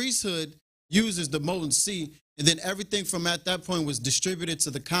the priesthood uses the molten sea, and then everything from at that point was distributed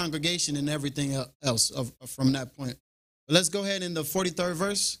to the congregation and everything else from that point. But let's go ahead in the 43rd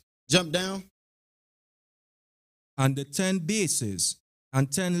verse. Jump down. And the 10 bases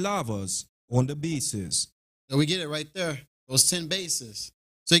and 10 lavers on the bases. So we get it right there, those 10 bases.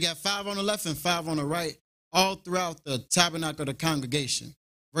 So you got 5 on the left and 5 on the right, all throughout the tabernacle of the congregation.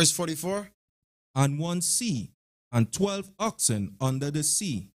 Verse 44. And 1 sea, and 12 oxen under the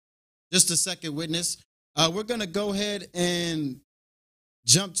sea. Just a second, witness. We're going to go ahead and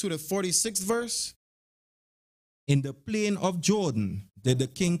jump to the 46th verse. In the plain of Jordan did the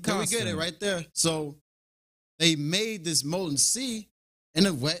king cast We get it right there. So they made this molten sea in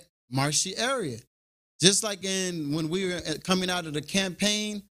a wet, marshy area. Just like when we were coming out of the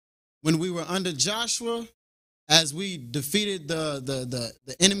campaign, when we were under Joshua, as we defeated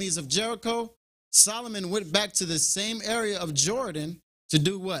the enemies of Jericho, Solomon went back to the same area of Jordan to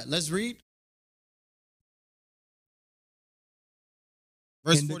do what? Let's read.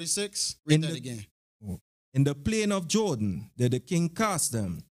 Verse 46. Read that again. In the plain of Jordan did the king cast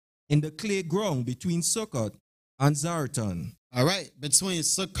them, in the clay ground between Succoth and Zaratan. All right, between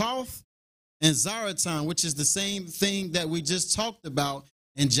Succoth and Zaratan, which is the same thing that we just talked about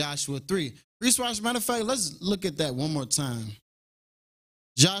in Joshua 3. Priest, matter of fact, let's look at that one more time.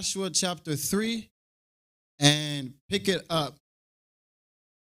 Joshua chapter 3, and pick it up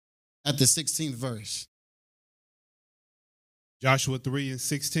at the 16th verse. Joshua 3 and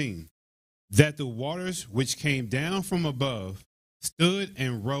 16. That the waters which came down from above stood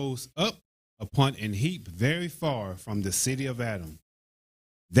and rose up upon an heap very far from the city of Adam.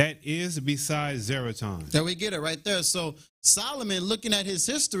 That is beside Zaratan. There we get it right there. So Solomon, looking at his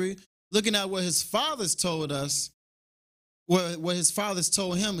history, looking at what his fathers told us, what his fathers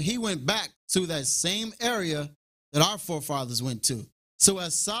told him, he went back to that same area that our forefathers went to. So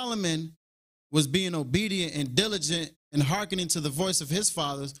as Solomon was being obedient and diligent and hearkening to the voice of his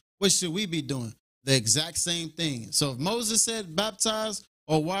fathers, what should we be doing? The exact same thing. So if Moses said baptize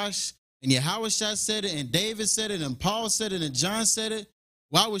or wash, and Yahweh said it, and David said it, and Paul said it, and John said it,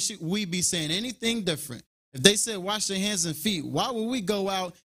 Why would we be saying anything different? If they said wash your hands and feet, why would we go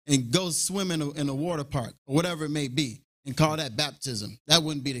out and go swim in a water park or whatever it may be and call that baptism? That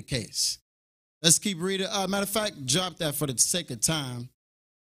wouldn't be the case. Let's keep reading. Matter of fact, drop that for the sake of time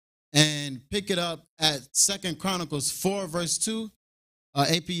and pick it up at 2 Chronicles 4, verse 2,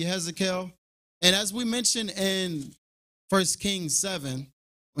 AP Hezekiah. And as we mentioned in 1 Kings 7,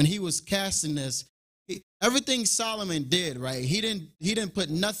 when he was casting this, everything Solomon did, right? He didn't put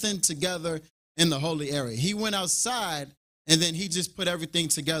nothing together in the holy area. He went outside and then he just put everything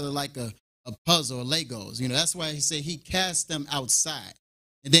together like a puzzle or Legos. You know, that's why he said he cast them outside.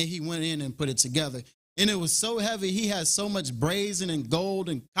 And then he went in and put it together. And it was so heavy. He had so much brazen and gold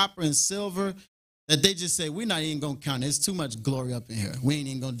and copper and silver that they just said, we're not even going to count it. There's too much glory up in here. We ain't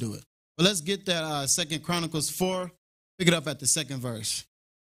even going to do it. But let's get that 2 Chronicles 4. Pick it up at the 2nd verse.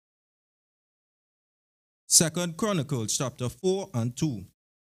 2 Chronicles chapter 4 and 2.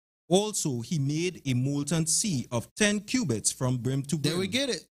 Also, he made a molten sea of 10 cubits from brim to brim. There we get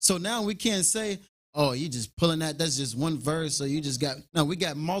it. So now we can't say, oh, you just pulling that. That's just one verse. Or you just got, no, we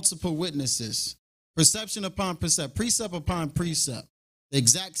got multiple witnesses. Perception upon precept, precept upon precept. The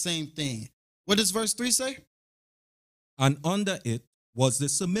exact same thing. What does verse 3 say? And under it was the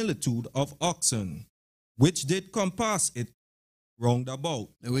similitude of oxen, which did compass it round about.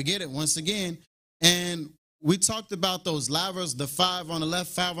 There we get it once again. And we talked about those lavers, the 5 on the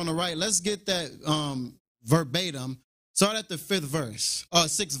left, 5 on the right. Let's get that verbatim. Start at the 5th verse, or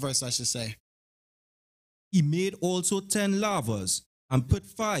 6th verse, I should say. He made also 10 lavers and put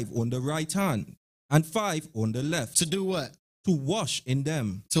 5 on the right hand and 5 on the left. To do what? To wash in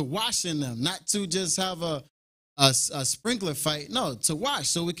them. To wash in them, not to just have a sprinkler fight. No, to wash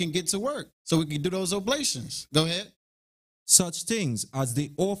so we can get to work, so we can do those oblations. Go ahead. Such things as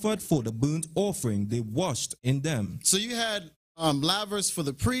they offered for the burnt offering, they washed in them. So you had lavers for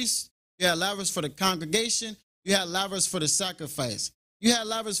the priest, you had lavers for the congregation, you had lavers for the sacrifice, you had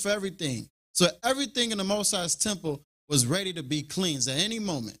lavers for everything. So everything in the Most High's temple was ready to be cleansed at any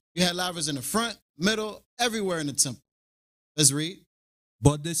moment. You had lavers in the front, middle, everywhere in the temple. Let's read.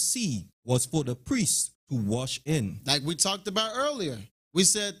 But the sea was for the priests to wash in. Like we talked about earlier, we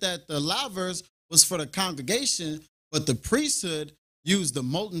said that the lavers was for the congregation, but the priesthood used the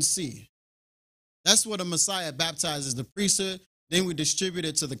molten sea. That's what the Messiah baptizes the priesthood. Then we distribute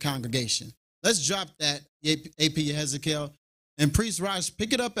it to the congregation. Let's drop that, AP Hezekiah. And Priest Raj,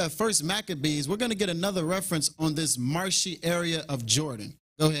 pick it up at 1 Maccabees. We're going to get another reference on this marshy area of Jordan.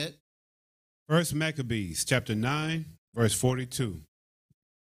 Go ahead. 1 Maccabees chapter 9, verse 42.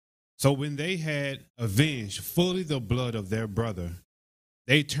 So when they had avenged fully the blood of their brother,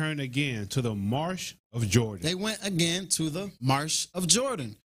 they turned again to the marsh of Jordan. They went again to the marsh of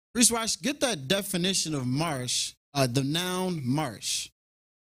Jordan. Priest Raj, get that definition of marsh, the noun marsh.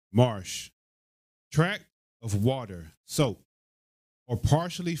 Marsh, tract of water, soaked, or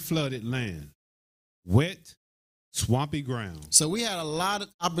partially flooded land, wet, swampy ground. So we had a lot of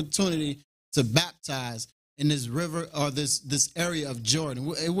opportunity to baptize in this river or this area of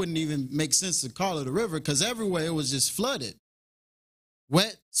Jordan. It wouldn't even make sense to call it a river because everywhere it was just flooded.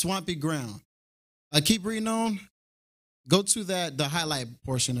 Wet, swampy ground. Keep reading on. Go to the highlight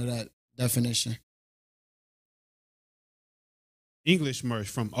portion of that definition. English marsh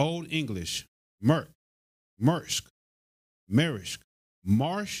from Old English, merk, mersk, marish,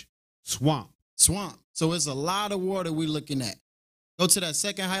 marsh, swamp. Swamp. So it's a lot of water we're looking at. Go to that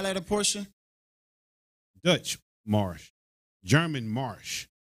second highlighted portion. Dutch marsh, German marsh,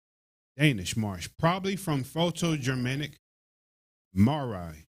 Danish marsh, probably from Proto-Germanic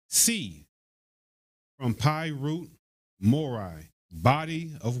Marai, sea, from Pi root, Morai,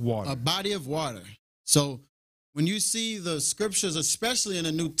 body of water. A body of water. So when you see the scriptures, especially in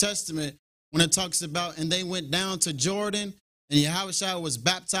the New Testament, when it talks about, and they went down to Jordan, and Yahushua was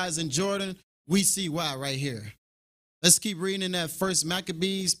baptized in Jordan, we see why right here. Let's keep reading in that 1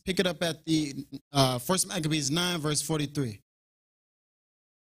 Maccabees. Pick it up at the 1 Maccabees 9, verse 43.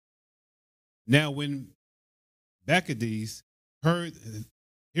 Now when Bacchides heard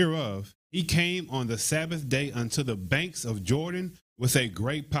hereof, he came on the Sabbath day unto the banks of Jordan with a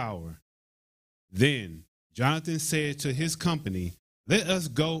great power. Then Jonathan said to his company, let us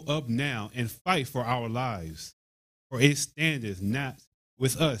go up now and fight for our lives, for it standeth not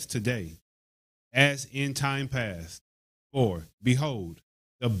with us today, as in time past. For, behold,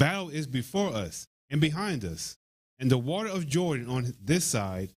 the battle is before us and behind us, and the water of Jordan on this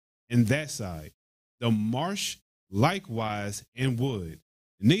side and that side, the marsh likewise and wood.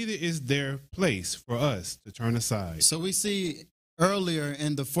 Neither is there place for us to turn aside. So we see earlier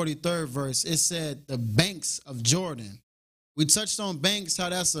in the 43rd verse, it said the banks of Jordan. We touched on banks, how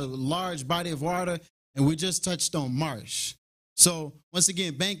that's a large body of water, and we just touched on marsh. So once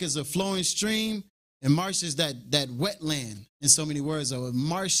again, bank is a flowing stream, and marsh is that wetland, in so many words, a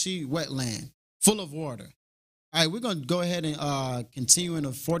marshy wetland, full of water. All right, we're going to go ahead and continue in the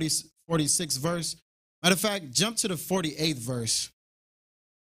 46th verse. Matter of fact, jump to the 48th verse.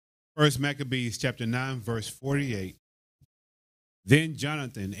 First Maccabees chapter 9, verse 48. Then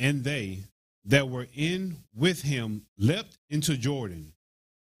Jonathan and they that were in with him leapt into Jordan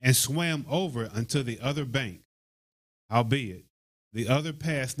and swam over unto the other bank. Howbeit, the other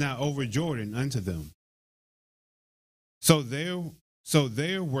passed not over Jordan unto them. So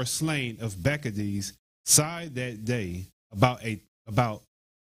there were slain of Bacchides side that day about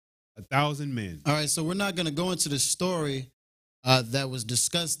 1,000 men. All right, so we're not going to go into the story that was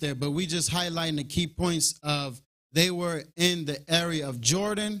discussed there, but we just highlighting the key points of they were in the area of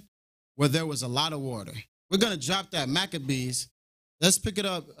Jordan where there was a lot of water. We're going to drop that Maccabees. Let's pick it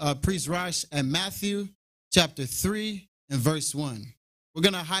up, Priest Rosh, at Matthew chapter 3 and verse 1. We're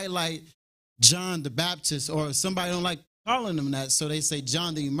going to highlight John the Baptist, or somebody don't like calling him that, so they say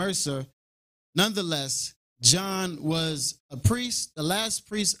John the Immerser. Nonetheless, John was a priest, the last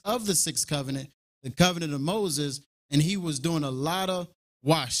priest of the sixth covenant, the covenant of Moses, and he was doing a lot of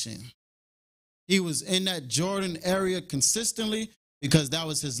washing. He was in that Jordan area consistently because that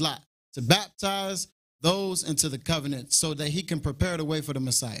was his lot, to baptize those into the covenant so that he can prepare the way for the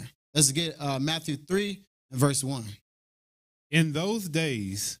Messiah. Let's get Matthew 3 and verse 1. In those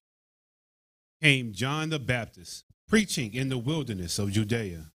days came John the Baptist, preaching in the wilderness of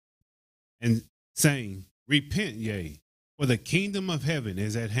Judea, and saying, Repent ye, for the kingdom of heaven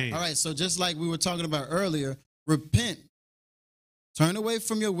is at hand. All right, so just like we were talking about earlier, repent. Turn away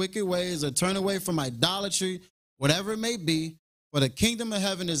from your wicked ways, or turn away from idolatry, whatever it may be, for the kingdom of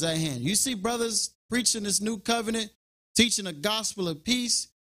heaven is at hand. You see brothers preaching this new covenant, teaching a gospel of peace,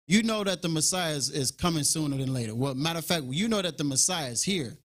 you know that the Messiah is coming sooner than later. Well, matter of fact, you know that the Messiah is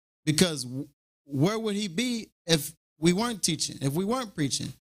here, because where would he be if we weren't teaching, if we weren't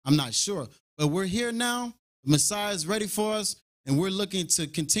preaching? I'm not sure, but we're here now. The Messiah is ready for us, and we're looking to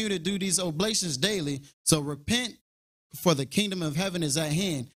continue to do these oblations daily. So repent, for the kingdom of heaven is at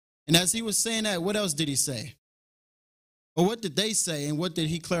hand. And as he was saying that, what else did he say? Or what did they say, and what did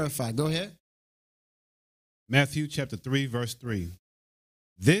he clarify? Go ahead. Matthew chapter 3, verse 3.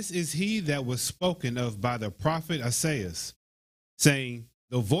 This is he that was spoken of by the prophet Isaiah, saying,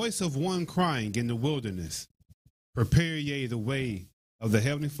 The voice of one crying in the wilderness, Prepare ye the way of the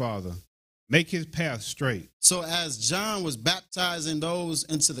heavenly Father, make his path straight. So as John was baptizing those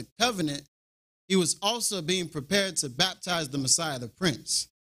into the covenant, he was also being prepared to baptize the Messiah, the Prince.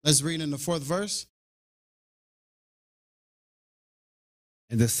 Let's read in the 4th verse.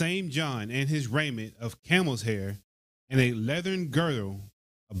 And the same John and his raiment of camel's hair, and a leathern girdle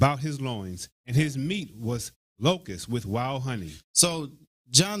about his loins, and his meat was locusts with wild honey. So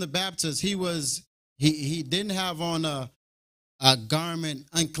John the Baptist, he didn't have on a garment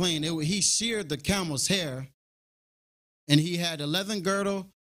unclean. He sheared the camel's hair, and he had a leathern girdle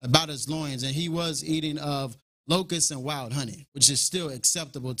about his loins, and he was eating of locusts and wild honey, which is still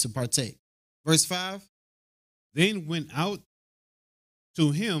acceptable to partake. Verse 5. Then went out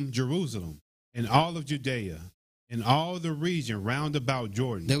to him Jerusalem, and all of Judea, and all the region round about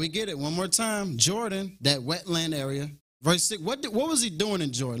Jordan. There we get it one more time. Jordan, that wetland area. Verse 6. What was he doing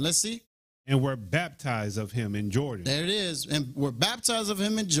in Jordan? Let's see. And were baptized of him in Jordan. There it is. And were baptized of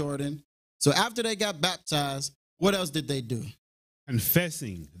him in Jordan. So after they got baptized, what else did they do?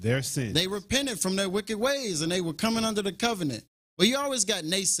 Confessing their sins. They repented from their wicked ways, and they were coming under the covenant. But you always got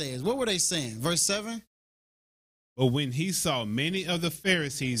naysayers. What were they saying? Verse 7. But when he saw many of the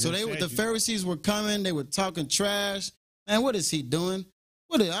Pharisees, so the Pharisees were coming. They were talking trash. Man, what is he doing?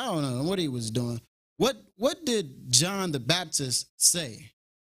 I don't know what he was doing. What did John the Baptist say?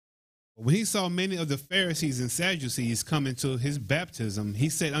 When he saw many of the Pharisees and Sadducees come to his baptism, he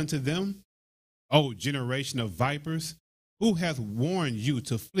said unto them, O generation of vipers, who hath warned you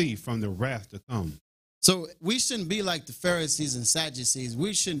to flee from the wrath to come? So we shouldn't be like the Pharisees and Sadducees.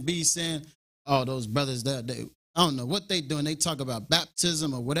 We shouldn't be saying, oh, those brothers, I don't know what they doing. They talk about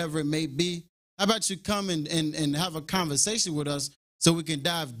baptism or whatever it may be. How about you come and have a conversation with us so we can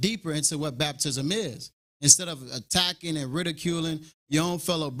dive deeper into what baptism is, instead of attacking and ridiculing your own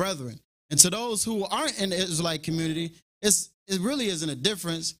fellow brethren. And to those who aren't in the Israelite community, it really isn't a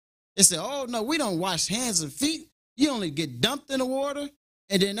difference. They say, oh, no, we don't wash hands and feet. You only get dumped in the water,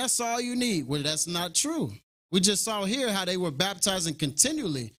 and then that's all you need. Well, that's not true. We just saw here how they were baptizing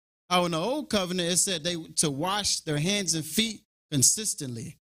continually. How in the old covenant, it said to wash their hands and feet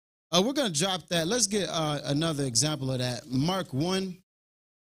consistently. We're going to drop that. Let's get another example of that. Mark 1,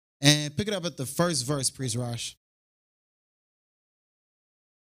 and pick it up at the first verse, Priest Rosh.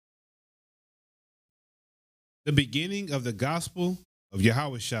 The beginning of the gospel of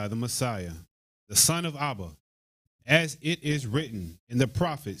Yahweh the Messiah, the son of Abba, as it is written in the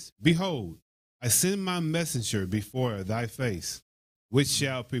prophets, behold, I send my messenger before thy face, which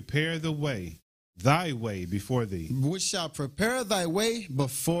shall prepare the way, thy way before thee. Which shall prepare thy way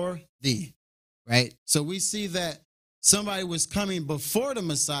before thee. Right? So we see that somebody was coming before the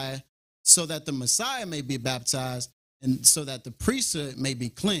Messiah so that the Messiah may be baptized and so that the priesthood may be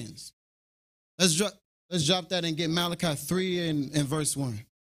cleansed. Let's drop that and get Malachi 3 and verse 1.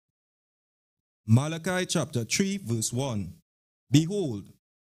 Malachi chapter 3, verse 1. Behold,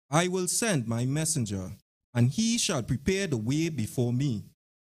 I will send my messenger, and he shall prepare the way before me.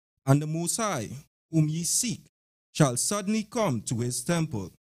 And the Most High, whom ye seek, shall suddenly come to his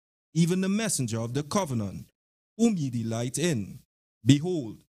temple, even the messenger of the covenant, whom ye delight in.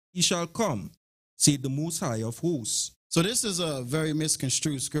 Behold, he shall come, saith the Most High of hosts. So this is a very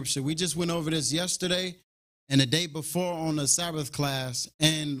misconstrued scripture. We just went over this yesterday and the day before on the Sabbath class,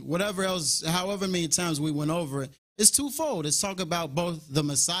 and whatever else, however many times we went over it, it's twofold. It's talking about both the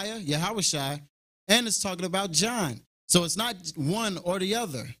Messiah, Yahweh, and it's talking about John. So it's not one or the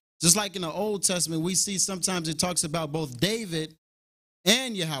other. Just like in the Old Testament, we see sometimes it talks about both David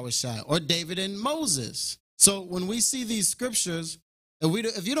and Yahweh, or David and Moses. So when we see these scriptures,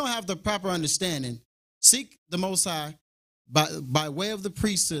 if you don't have the proper understanding, seek the Most High by way of the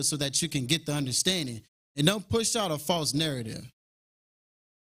priesthood so that you can get the understanding. And don't push out a false narrative.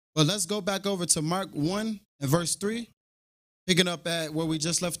 But let's go back over to Mark 1 and verse 3, picking up at where we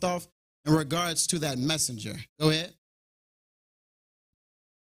just left off in regards to that messenger. Go ahead.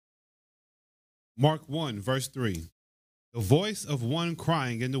 Mark 1, verse 3. The voice of one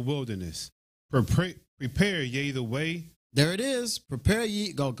crying in the wilderness, prepare ye the way. There it is. Prepare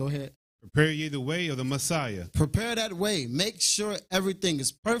ye. Go ahead. Prepare ye the way of the Messiah. Prepare that way. Make sure everything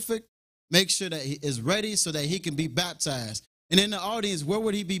is perfect. Make sure that he is ready so that he can be baptized. And in the audience, where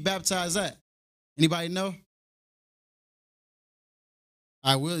would he be baptized at? Anybody know?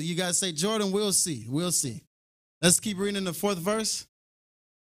 All right, you guys say, Jordan, we'll see. We'll see. Let's keep reading the 4th verse.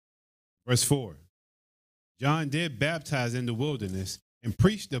 Verse 4. John did baptize in the wilderness and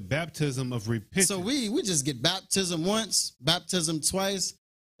preached the baptism of repentance. So we just get baptism once, baptism twice.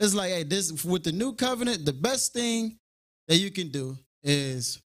 It's like, hey, this with the new covenant, the best thing that you can do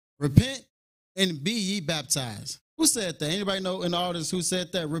is repent and be ye baptized. Who said that? Anybody know in the audience who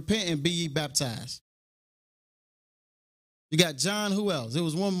said that? Repent and be ye baptized. You got John, who else? It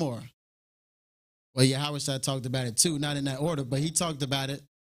was one more. Well, yeah, Howard talked about it too, not in that order, but he talked about it.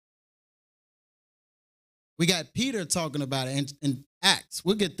 We got Peter talking about it in Acts.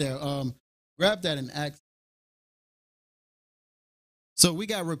 We'll get there. Grab that in Acts. So we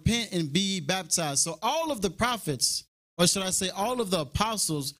got repent and be ye baptized. So all of the prophets, or should I say all of the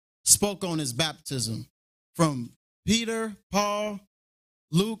apostles, spoke on his baptism. From Peter, Paul,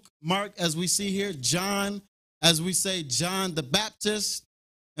 Luke, Mark, as we see here, John, as we say, John the Baptist.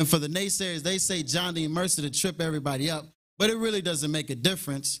 And for the naysayers, they say John the Immerser to trip everybody up. But it really doesn't make a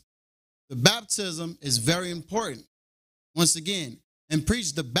difference. The baptism is very important. Once again, and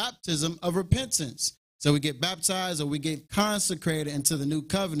preach the baptism of repentance. So we get baptized or we get consecrated into the new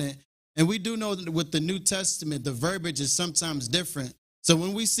covenant. And we do know that with the New Testament, the verbiage is sometimes different. So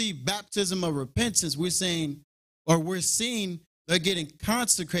when we see baptism of repentance, we're seeing they're getting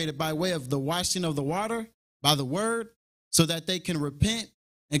consecrated by way of the washing of the water, by the word, so that they can repent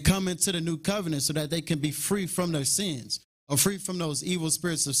and come into the new covenant so that they can be free from their sins or free from those evil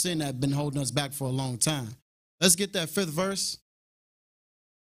spirits of sin that have been holding us back for a long time. Let's get that 5th verse.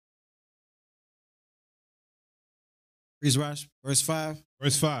 Please, Rosh, verse 5.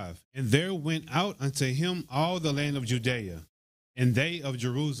 Verse 5. And there went out unto him all the land of Judea, and they of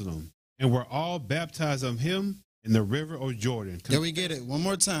Jerusalem, and were all baptized of him in the river of Jordan. There we get it one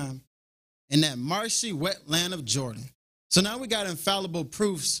more time. In that marshy, wet land of Jordan. So now we got infallible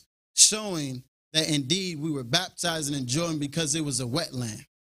proofs showing that indeed we were baptizing in Jordan because it was a wet land.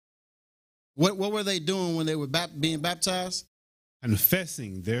 What were they doing when they were being baptized?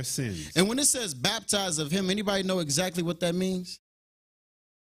 Confessing their sins. And when it says baptized of him, anybody know exactly what that means?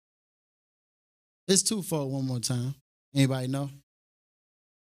 It's twofold one more time. Anybody know?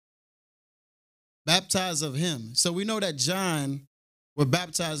 Baptized of him. So we know that John were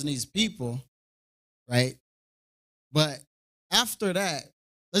baptizing these people, right? But after that,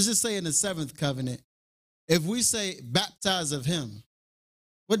 let's just say in the 7th covenant, if we say baptized of him,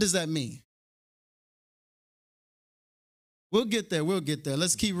 what does that mean? We'll get there. We'll get there.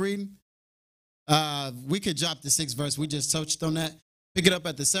 Let's keep reading. We could drop the 6th verse. We just touched on that. Pick it up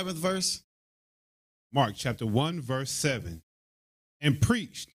at the 7th verse. Mark chapter 1, verse 7. And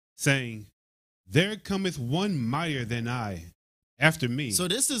preached, saying, there cometh one mightier than I after me. So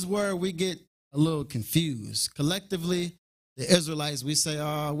this is where we get a little confused. Collectively, the Israelites, we say,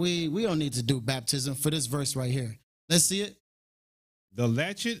 oh, we don't need to do baptism for this verse right here. Let's see it. The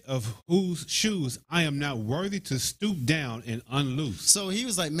latchet of whose shoes I am not worthy to stoop down and unloose. So he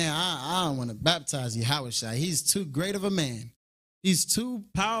was like, man, I don't want to baptize Yahushua. He's too great of a man. He's too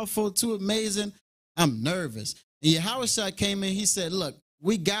powerful, too amazing. I'm nervous. And Yahushua came in, he said, look,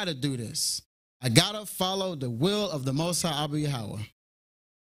 we got to do this. I got to follow the will of the Most High Abba Yahweh.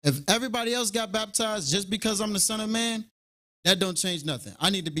 If everybody else got baptized just because I'm the Son of Man, that don't change nothing. I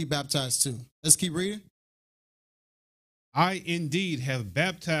need to be baptized too. Let's keep reading. I indeed have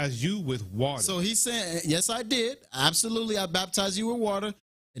baptized you with water. So he's saying, yes, I did. Absolutely, I baptized you with water.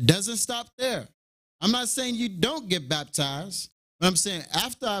 It doesn't stop there. I'm not saying you don't get baptized, but I'm saying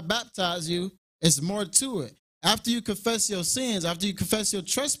after I baptize you, it's more to it. After you confess your sins, after you confess your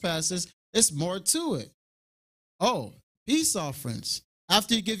trespasses, it's more to it. Oh, peace offerings.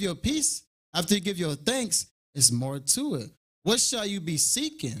 After you give your peace, after you give your thanks, it's more to it. What shall you be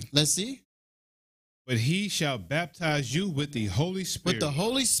seeking? Let's see. But he shall baptize you with the Holy Spirit. With the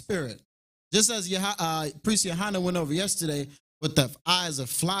Holy Spirit. Just as Priest Johanna went over yesterday with the eyes of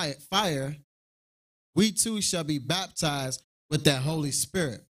fire, we too shall be baptized with that Holy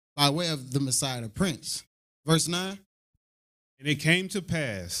Spirit by way of the Messiah, the Prince. Verse 9. And it came to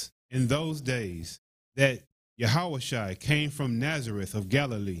pass in those days that Yahushua came from Nazareth of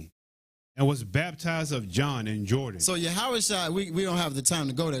Galilee and was baptized of John in Jordan. So Yahushua, we don't have the time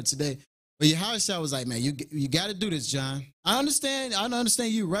to go there today, but Yahushua was like, man, you got to do this, John. I understand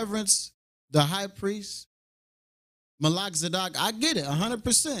you reverence the high priest, Malak Zadok. I get it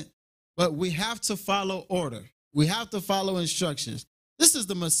 100%, but we have to follow order. We have to follow instructions. This is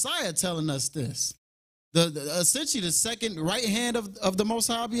the Messiah telling us this. Essentially the second right hand of the Most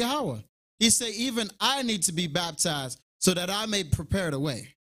High Yahweh. He said, even I need to be baptized so that I may prepare the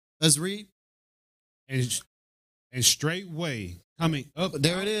way. Let's read. And straightway coming up.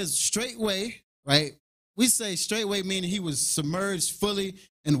 There it is, straightway, right? We say straightway meaning he was submerged fully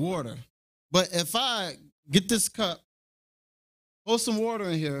in water. But if I get this cup, pour some water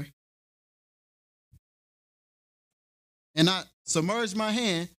in here, and I submerge my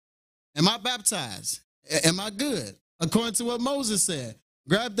hand, am I baptized? Am I good? According to what Moses said.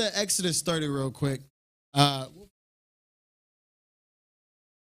 Grab that Exodus 30 real quick.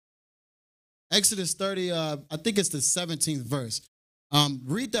 Exodus 30, I think it's the 17th verse.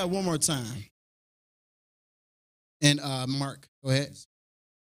 Read that one more time. And Mark, go ahead.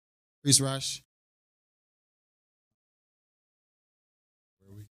 Priest Rosh.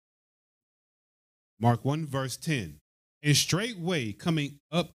 Mark 1, verse 10. And straightway coming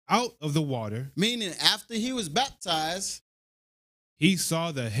up out of the water. Meaning after he was baptized, he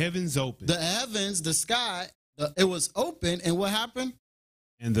saw the heavens open. The heavens, the sky, it was open. And what happened?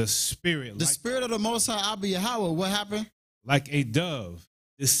 And the Spirit. The Spirit of the Most High Abba Yahweh, what happened? Like a dove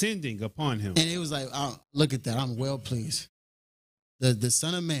descending upon him. And he was like, oh, look at that. I'm well pleased. The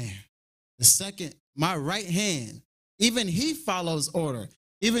Son of Man, the second, my right hand, even he follows order.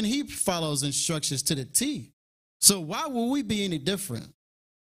 Even he follows instructions to the T. So why will we be any different?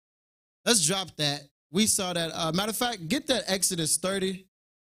 Let's drop that. We saw that. Matter of fact, get that Exodus 30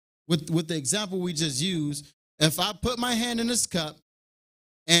 with the example we just used. If I put my hand in this cup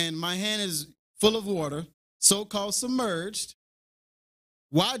and my hand is full of water, so-called submerged,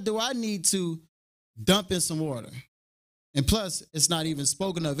 why do I need to dump in some water? And plus, it's not even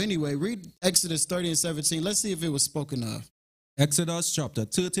spoken of anyway. Read Exodus 30 and 17. Let's see if it was spoken of. Exodus chapter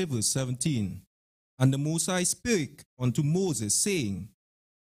 30, verse 17. And the Most High spake unto Moses, saying,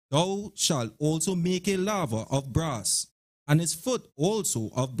 Thou shalt also make a laver of brass, and his foot also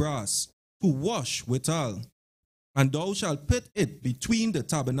of brass, to wash withal. And thou shalt put it between the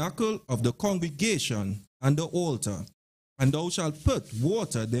tabernacle of the congregation and the altar, and thou shalt put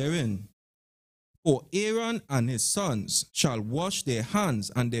water therein. For Aaron and his sons shall wash their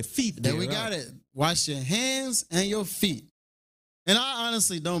hands and their feet There we got it. Wash your hands and your feet. And I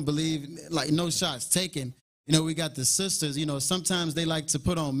honestly don't believe, like, no shots taken. You know, we got the sisters, you know, sometimes they like to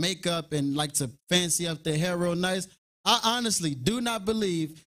put on makeup and like to fancy up their hair real nice. I honestly do not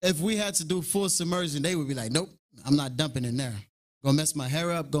believe if we had to do full submersion, they would be like, nope, I'm not dumping in there. Gonna mess my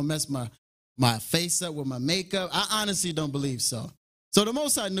hair up, gonna mess my face up with my makeup. I honestly don't believe so. So the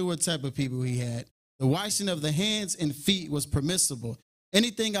Most High knew what type of people he had. The washing of the hands and feet was permissible.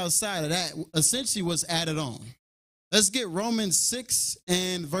 Anything outside of that essentially was added on. Let's get Romans 6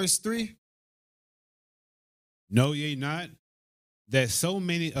 and verse 3. Know ye not that so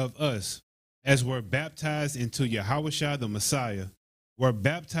many of us, as were baptized into Yahushua the Messiah, were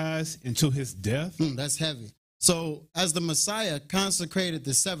baptized into his death? That's heavy. So as the Messiah consecrated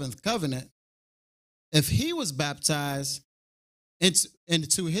the seventh covenant, if he was baptized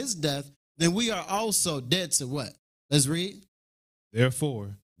into his death, then we are also dead to what? Let's read.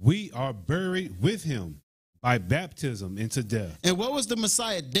 Therefore, we are buried with him by baptism into death. And what was the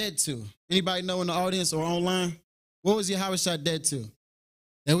Messiah dead to? Anybody know in the audience or online? What was Yahushua dead to?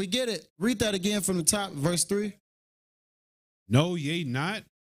 And we get it. Read that again from the top, verse 3. Know ye not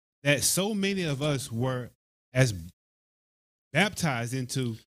that so many of us were as baptized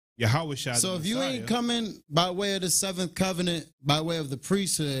into Yahushua So the if you Messiah, ain't coming by way of the seventh covenant, by way of the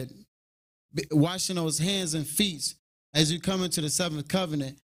priesthood, washing those hands and feet as you come into the seventh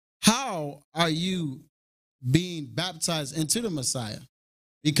covenant, how are you being baptized into the Messiah?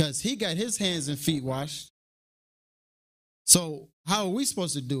 Because he got his hands and feet washed. So how are we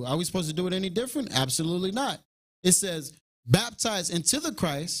supposed to do? Are we supposed to do it any different? Absolutely not. It says, baptized into the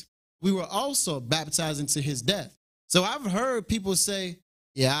Christ, we were also baptized into his death. So I've heard people say,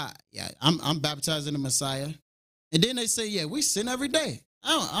 I'm baptized in the Messiah. And then they say, yeah, we sin every day.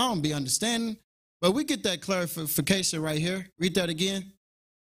 I don't be understanding. But we get that clarification right here. Read that again.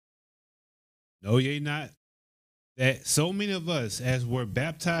 know ye not that so many of us, as were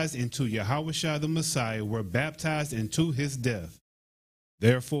baptized into Yahushua the Messiah, were baptized into his death.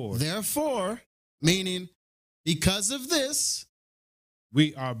 Therefore, meaning because of this,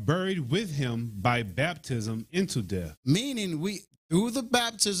 we are buried with him by baptism into death. meaning we, through the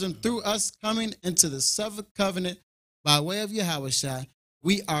baptism, through us coming into the seventh covenant by way of Yahushua,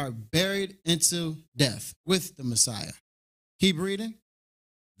 we are buried into death with the Messiah. Keep reading.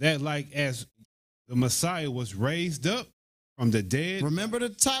 That like as the Messiah was raised up from the dead. Remember the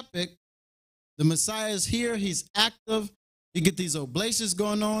topic. The Messiah is here. He's active. You get these oblations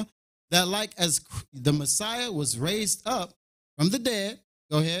going on. That like as the Messiah was raised up from the dead.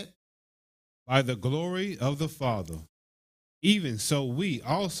 Go ahead. By the glory of the Father. Even so we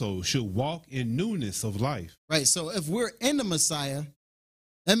also should walk in newness of life. Right. So if we're in the Messiah,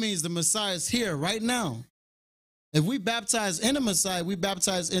 that means the Messiah is here right now. If we baptize in the Messiah, we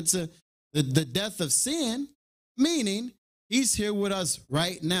baptize into the death of sin, meaning he's here with us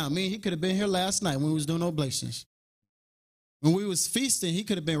right now. I mean, he could have been here last night when we was doing oblations. When we was feasting, he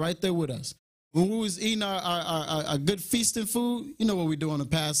could have been right there with us. When we was eating our good feasting food, you know what we do on the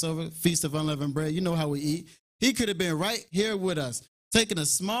Passover, Feast of Unleavened Bread, you know how we eat. He could have been right here with us, taking a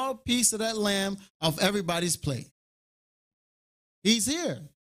small piece of that lamb off everybody's plate. He's here.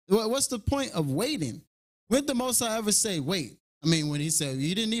 What's the point of waiting? When did the Most High ever say, wait? I mean, when he said,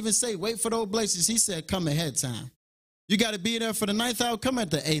 you didn't even say, wait for the oblations. He said, come ahead time. You got to be there for the 9th hour, come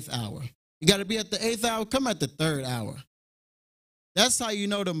at the 8th hour. You got to be at the 8th hour, come at the 3rd hour. That's how you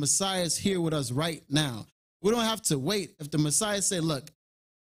know the Messiah is here with us right now. We don't have to wait. If the Messiah said, look,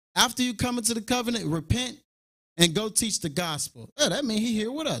 after you come into the covenant, repent and go teach the gospel. Yeah, that means he's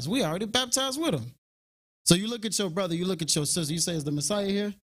here with us. We already baptized with him. So you look at your brother, you look at your sister, you say, is the Messiah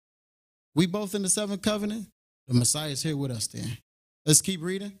here? We both in the seventh covenant? The Messiah is here with us then. Let's keep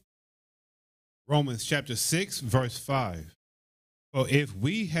reading. Romans chapter 6, verse 5. For if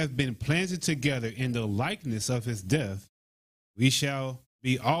we have been planted together in the likeness of his death, we shall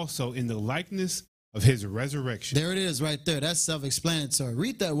be also in the likeness of his resurrection. There it is right there. That's self-explanatory.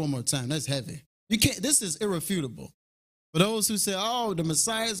 Read that one more time. That's heavy. You can't, this is irrefutable. For those who say, oh, the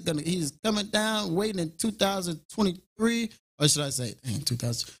Messiah is he's coming down, waiting in 2023, or should I say,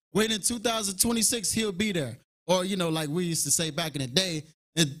 waiting in 2026, he'll be there. Or, you know, like we used to say back in the day,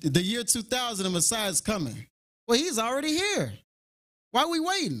 in the year 2000, the Messiah is coming. Well, he's already here. Why are we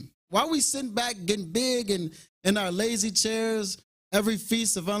waiting? Why are we sitting back getting big and in our lazy chairs? Every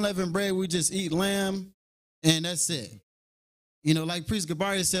feast of unleavened bread, we just eat lamb, and that's it. You know, like Priest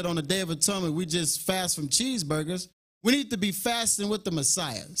Gabari said on the Day of Atonement, we just fast from cheeseburgers. We need to be fasting with the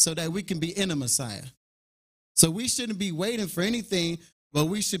Messiah so that we can be in the Messiah. So we shouldn't be waiting for anything, but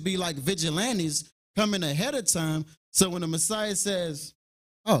we should be like vigilantes coming ahead of time. So when the Messiah says,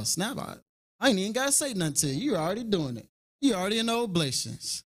 oh, snap, I ain't even got to say nothing to you. You're already doing it. You're already in the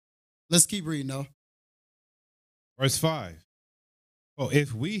oblations. Let's keep reading, though. Verse 5. For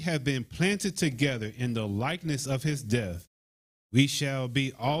if we have been planted together in the likeness of his death, we shall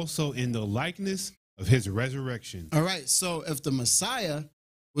be also in the likeness of his resurrection. All right, so if the Messiah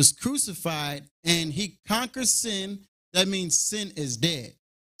was crucified and he conquered sin, that means sin is dead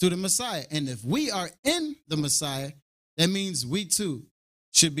to the Messiah. And if we are in the Messiah, that means we too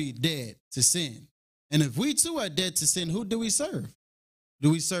should be dead to sin. And if we too are dead to sin, who do we serve? Do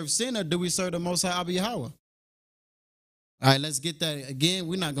we serve sin or do we serve the Most High Abba Yahweh? All right, let's get that again.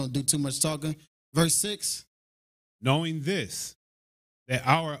 We're not going to do too much talking. Verse 6. Knowing this, that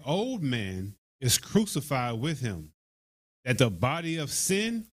our old man is crucified with him, that the body of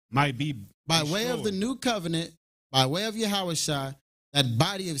sin might be by way of the new covenant, by way of Yahushua, that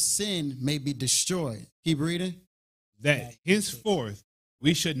body of sin may be destroyed. Keep reading. That henceforth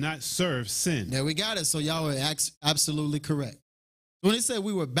we should not serve sin. There we got it. So y'all were absolutely correct. When it said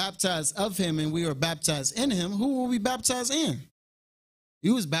we were baptized of him and we were baptized in him, who were we baptized in? He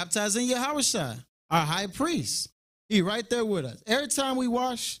was baptized in Yahushua, our high priest. He right there with us. Every time we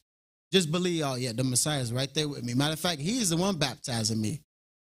wash, just believe, oh yeah, the Messiah is right there with me. Matter of fact, he's the one baptizing me.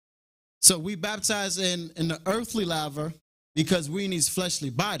 So we baptize in the earthly laver because we in these fleshly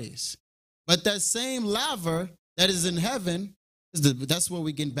bodies. But that same laver that is in heaven, that's what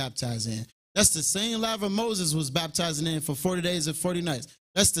we getting baptized in. That's the same laver Moses was baptizing in for 40 days and 40 nights.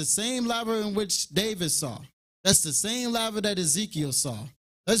 That's the same laver in which David saw. That's the same laver that Ezekiel saw.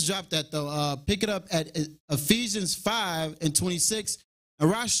 Let's drop that though. Pick it up at Ephesians 5:26. And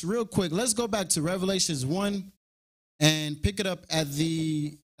Rosh, real quick, let's go back to Revelations 1 and pick it up at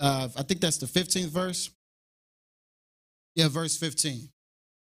the, I think that's the 15th verse. Yeah, verse 15.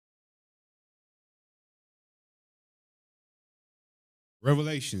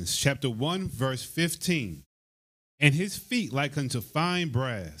 Revelations chapter 1, verse 15. And his feet like unto fine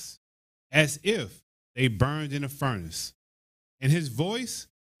brass, as if they burned in a furnace, and his voice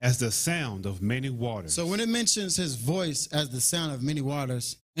as the sound of many waters. So when it mentions his voice as the sound of many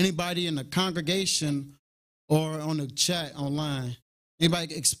waters, anybody in the congregation or on the chat online,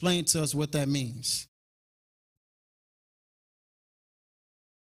 anybody explain to us what that means?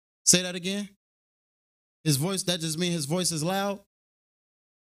 Say that again. His voice, that just means his voice is loud?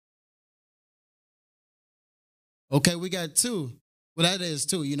 Okay, we got two. Well, that is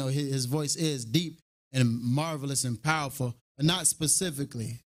two. You know, his voice is deep and marvelous and powerful, but not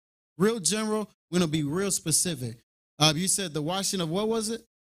specifically. Real general, we're going to be real specific. You said the washing of, what was it?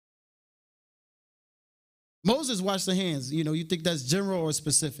 Moses washed the hands. You know, you think that's general or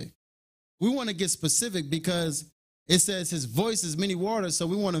specific? We want to get specific because it says his voice is many waters, so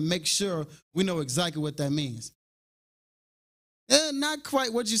we want to make sure we know exactly what that means. Not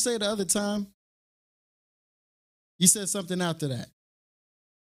quite what you say the other time. You said something after that.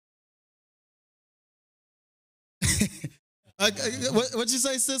 What'd you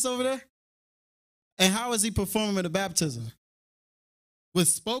say, sis, over there? And how is he performing the baptism? With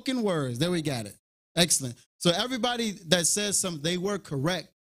spoken words. There we got it. Excellent. So everybody that says something, they were correct.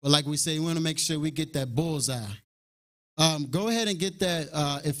 But like we say, we want to make sure we get that bullseye. Go ahead and get that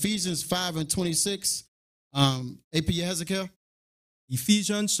Ephesians 5:26. AP Hezekiah.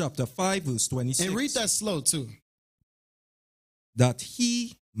 Ephesians chapter 5, verse 26. And read that slow too. That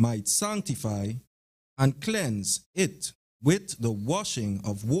he might sanctify and cleanse it with the washing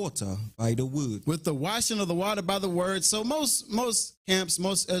of water by the word. With the washing of the water by the word. So most camps,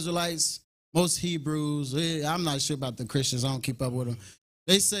 most Israelites, most Hebrews, I'm not sure about the Christians, I don't keep up with them.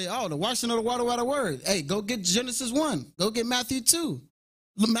 They say, oh, the washing of the water by the word. Hey, go get Genesis 1. Go get Matthew 2.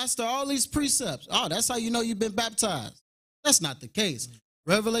 Master all these precepts. Oh, that's how you know you've been baptized. That's not the case.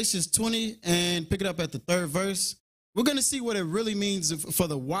 Revelations 20, and pick it up at the 3rd verse. We're going to see what it really means for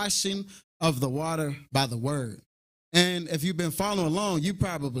the washing of the water by the word. And if you've been following along, you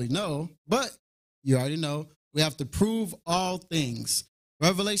probably know, but you already know, we have to prove all things.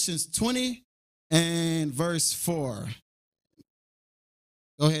 Revelations 20 and verse 4.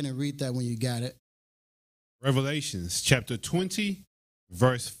 Go ahead and read that when you got it. Revelations chapter 20,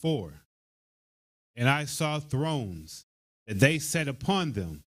 verse 4. And I saw thrones, that they sat upon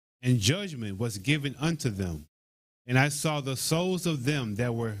them, and judgment was given unto them. And I saw the souls of them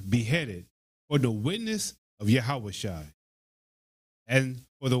that were beheaded for the witness of Yahushua, and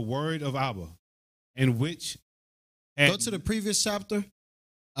for the word of Abba, and which Go to the previous chapter,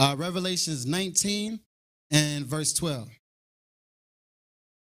 Revelations 19 and verse 12.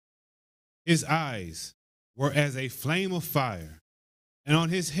 His eyes were as a flame of fire, and on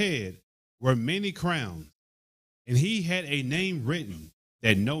his head were many crowns, and he had a name written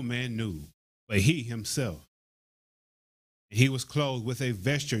that no man knew, but he himself. And he was clothed with a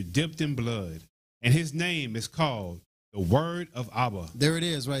vesture dipped in blood, and his name is called the Word of Abba. There it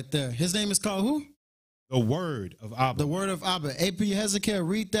is right there. His name is called who? The Word of Abba. The Word of Abba. AP Hezekiah,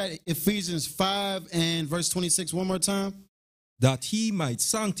 read that Ephesians 5 and verse 26 one more time. That he might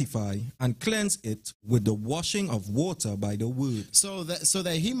sanctify and cleanse it with the washing of water by the word. So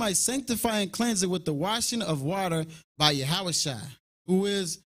that he might sanctify and cleanse it with the washing of water by Yahushua, who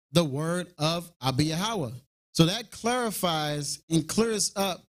is the word of Abba Yahweh. So that clarifies and clears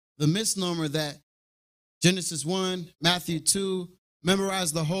up the misnomer that Genesis 1, Matthew 2,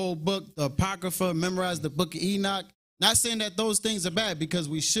 memorize the whole book, the Apocrypha, memorize the book of Enoch. Not saying that those things are bad, because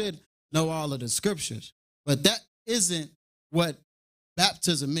we should know all of the scriptures. But that isn't what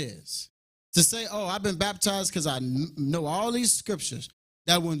baptism is. To say, oh, I've been baptized because I know all these scriptures,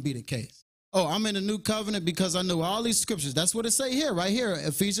 that wouldn't be the case. Oh, I'm in the new covenant because I know all these scriptures. That's what it say here, right here,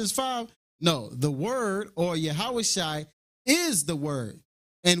 Ephesians 5. No, the word, or Yahushai, is the word.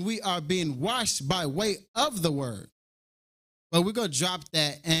 And we are being washed by way of the word. But we're going to drop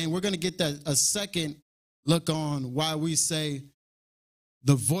that, and we're going to get that a second look on why we say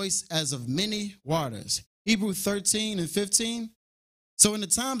the voice as of many waters. Hebrew 13 and 15. So in the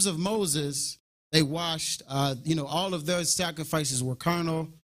times of Moses, they washed, all of their sacrifices were carnal,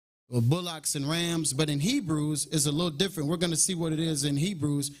 or bullocks and rams. But in Hebrews, it's a little different. We're going to see what it is in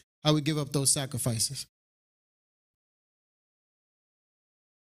Hebrews, how we give up those sacrifices.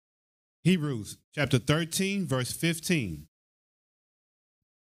 Hebrews chapter 13, verse 15.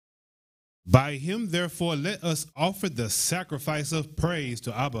 By him, therefore, let us offer the sacrifice of praise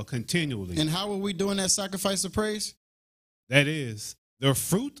to Abba continually. And how are we doing that sacrifice of praise? That is, the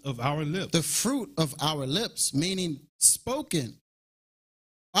fruit of our lips. The fruit of our lips, meaning spoken,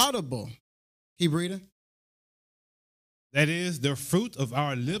 audible. Keep reading. That is, the fruit of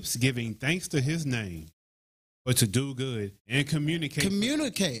our lips, giving thanks to his name, but to do good and communicate.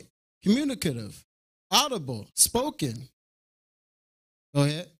 Communicative, audible, spoken. Go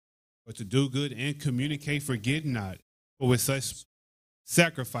ahead. But to do good and communicate, forget not, for with such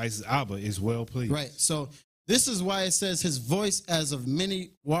sacrifices Abba is well pleased. Right. So this is why it says his voice as of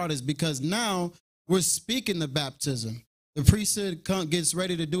many waters, because now we're speaking the baptism. The priesthood gets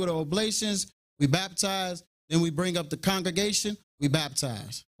ready to do the oblations. We baptize. Then we bring up the congregation. We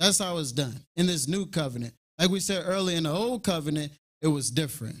baptize. That's how it's done in this new covenant. Like we said earlier, in the old covenant, it was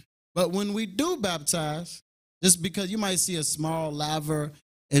different. But when we do baptize, just because you might see a small laver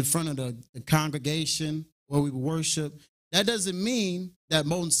in front of the congregation where we worship, that doesn't mean that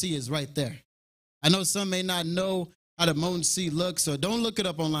molten sea is right there. I know some may not know how the molten sea looks, so don't look it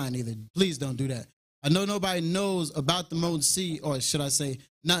up online either. Please don't do that. I know nobody knows about the molten sea, or should I say,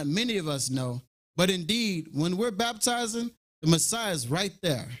 not many of us know. But indeed, when we're baptizing, the Messiah is right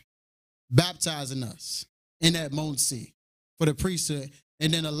there, baptizing us in that molten sea for the priesthood,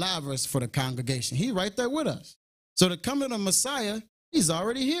 and then a laver for the congregation. He's right there with us. So the coming of the Messiah, he's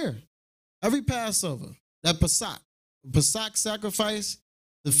already here. Every Passover, that Pesach sacrifice,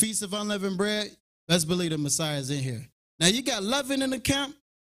 the Feast of Unleavened Bread, best believe the Messiah is in here. Now you got leaven in the camp.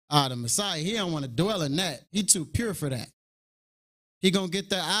 The Messiah, he don't want to dwell in that. He too pure for that. He going to get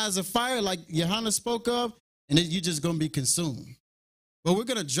the eyes of fire like Johanna spoke of, and then you're just going to be consumed. But we're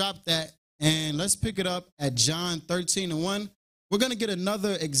going to drop that, and let's pick it up at John 13 and 1. We're going to get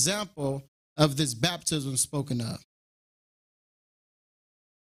another example of this baptism spoken of.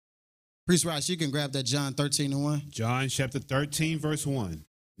 Priest Ross, you can grab that John 13 and 1. John chapter 13, verse 1.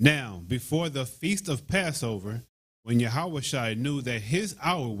 Now, before the feast of Passover, when Yahushua knew that his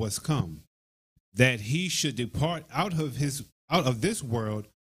hour was come, that he should depart out of this world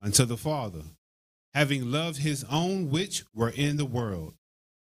unto the Father, having loved his own which were in the world,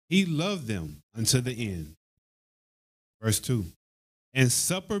 he loved them unto the end. Verse 2. And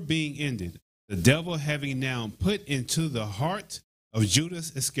supper being ended, the devil having now put into the heart of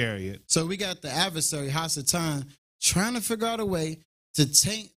Judas Iscariot. So we got the adversary, Hasatan, trying to figure out a way to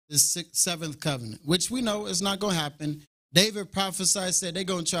taint the seventh covenant, which we know is not going to happen. David prophesied, said they're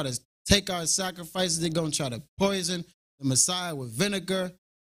going to try to take our sacrifices. They're going to try to poison the Messiah with vinegar.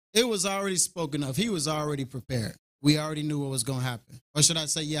 It was already spoken of. He was already prepared. We already knew what was going to happen. Or should I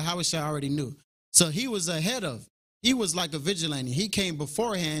say, Yahushua already knew. So he was ahead of. He was like a vigilante. He came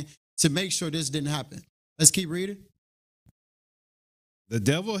beforehand to make sure this didn't happen. Let's keep reading. The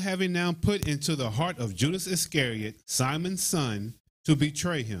devil having now put into the heart of Judas Iscariot, Simon's son, to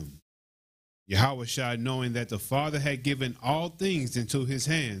betray him. Yahushua, knowing that the Father had given all things into his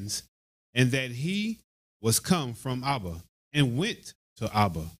hands, and that he was come from Abba, and went to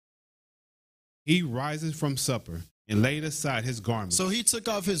Abba. He rises from supper, and laid aside his garment. So he took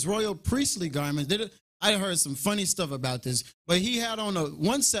off his royal priestly garment. I heard some funny stuff about this, but he had on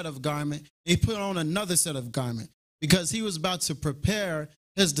one set of garment, he put on another set of garment, because he was about to prepare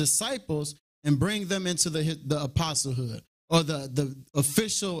his disciples and bring them into the apostlehood, or the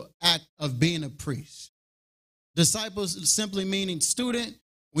official act of being a priest. Disciples simply meaning student.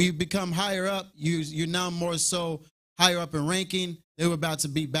 When you become higher up, you're now more so higher up in ranking. They were about to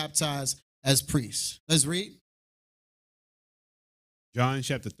be baptized as priests. Let's read. John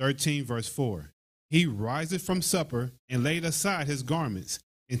chapter 13, verse 4. He riseth from supper and laid aside his garments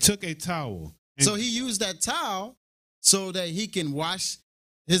and took a towel. So he used that towel so that he can wash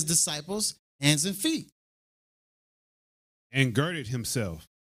his disciples' hands and feet. And girded himself.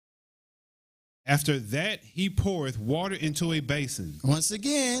 After that, he poureth water into a basin. Once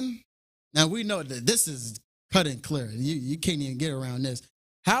again, now we know that this is cut and clear. You can't even get around this.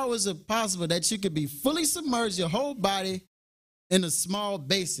 How is it possible that you could be fully submerged, your whole body, in a small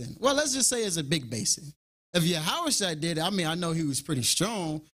basin? Well, let's just say it's a big basin. If Yahushua did it, I mean, I know he was pretty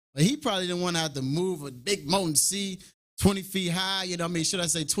strong, but he probably didn't want to have to move a big molten sea 20 feet high, you know what I mean? Should I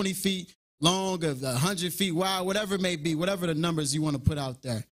say 20 feet long, or 100 feet wide, whatever it may be, whatever the numbers you want to put out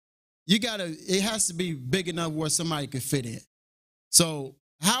there. It has to be big enough where somebody could fit in. So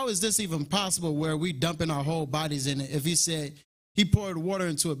how is this even possible where we dumping our whole bodies in it if he said he poured water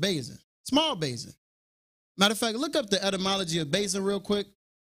into a basin, small basin? Matter of fact, look up the etymology of basin real quick.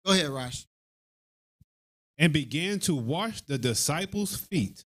 Go ahead, Rosh. And began to wash the disciples'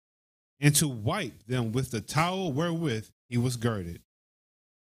 feet and to wipe them with the towel wherewith he was girded.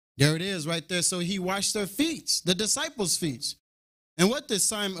 There it is right there. So he washed their feet, the disciples' feet. And what did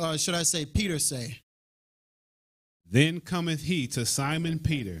Peter say? Then cometh he to Simon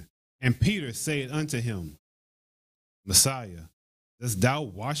Peter, and Peter said unto him, Messiah, dost thou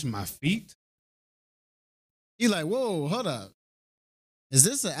wash my feet? He like, whoa, hold up. Is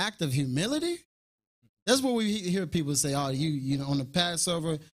this an act of humility? That's what we hear people say. Oh, you know, on the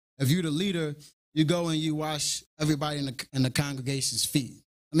Passover, if you're the leader, you go and you wash everybody in the congregation's feet.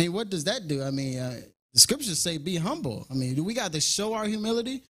 I mean, what does that do? I mean, the scriptures say be humble. I mean, do we got to show our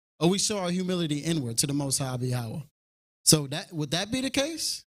humility, or we show our humility inward to the Most High Yahweh? So would that be the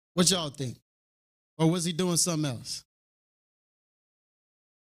case? What y'all think? Or was he doing something else?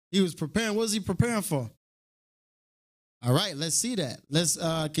 He was preparing. What was he preparing for? All right, let's see that. Let's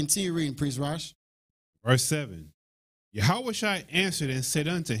continue reading, Priest Rosh. Verse 7. Yahushua answered and said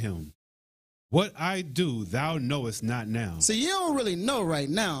unto him, What I do thou knowest not now. See, you don't really know right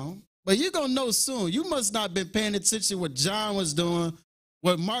now, but you're going to know soon. You must not have been paying attention to what John was doing,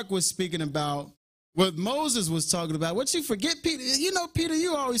 what Mark was speaking about, what Moses was talking about. What you forget, Peter? You know, Peter,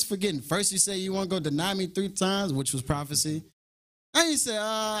 you always forgetting. First you say you want to go deny me 3 times, which was prophecy. And you say,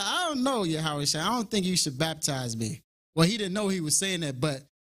 I don't know, Yahushua. I don't think you should baptize me. Well, he didn't know he was saying that, but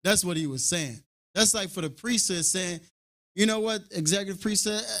that's what he was saying. That's like for the priesthood saying, you know what, executive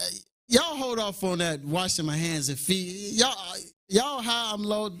priesthood, y'all hold off on that washing my hands and feet. Y'all high, I'm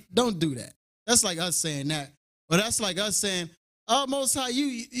low. Don't do that. That's like us saying that. But that's like us saying, oh, Most High,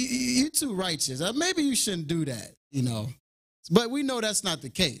 you too righteous. Maybe you shouldn't do that, you know. But we know that's not the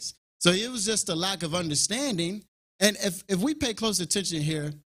case. So it was just a lack of understanding. And if we pay close attention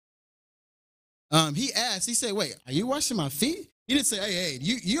here, he asked, he said, wait, are you washing my feet? He didn't say, hey,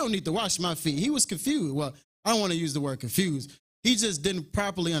 you don't need to wash my feet. He was confused. Well, I don't want to use the word confused. He just didn't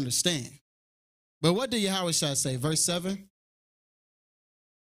properly understand. But what did Yahushua say? Verse 7?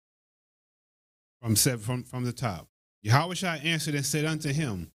 From the top. Yahushua answered and said unto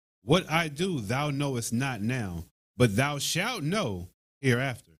him, What I do thou knowest not now, but thou shalt know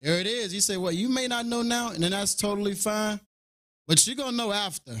hereafter. There it is. He said, well, you may not know now, and then that's totally fine, but you're going to know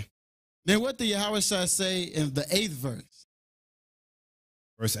after. Then what did Yahushua say in the 8th verse?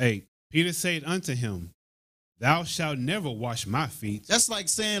 Verse 8, Peter said unto him, Thou shalt never wash my feet. That's like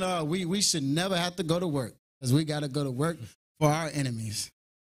saying we should never have to go to work because we got to go to work for our enemies.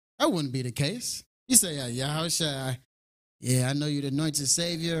 That wouldn't be the case. You say, Yahushua, yeah, I know you're the anointed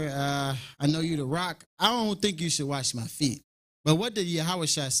Savior. I know you're the rock. I don't think you should wash my feet. But what did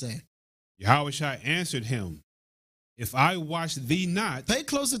Yahushua say? Yahushua answered him, If I wash thee not. Pay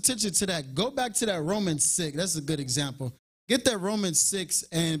close attention to that. Go back to that Romans 6. That's a good example. Get that Romans 6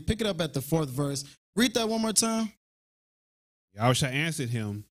 and pick it up at the 4th verse. Read that one more time. Yahushua answered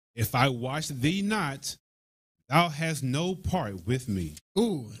him, If I wash thee not, thou hast no part with me.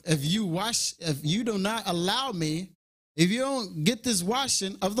 Ooh, if you do not allow me, if you don't get this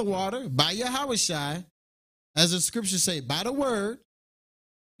washing of the water by Yahushua, as the scriptures say, by the word,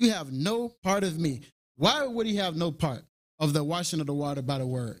 you have no part of me. Why would he have no part of the washing of the water by the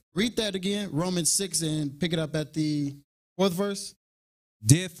word? Read that again, Romans 6, and pick it up at the 4th verse.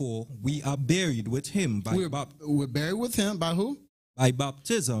 Therefore, we are buried with him by we're buried with him by who? By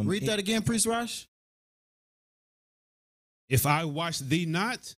baptism. Read that again, Priest Rosh. If I wash thee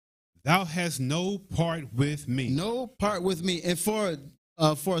not, thou hast no part with me. No part with me. And for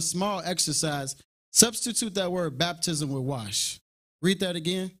a small exercise, substitute that word baptism with wash. Read that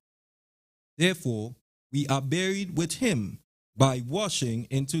again. Therefore, we are buried with him by washing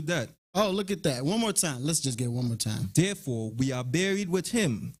into death, Oh, look at that. One more time. Let's just get it one more time. Therefore, we are buried with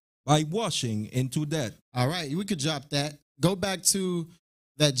him by washing into death. All right, we could drop that. Go back to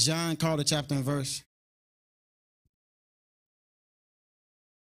that John, call the chapter and verse.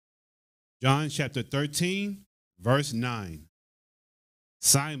 John chapter 13, verse 9.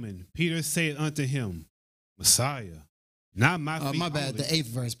 Simon Peter said unto him, Messiah, not my feet My bad, only. the 8th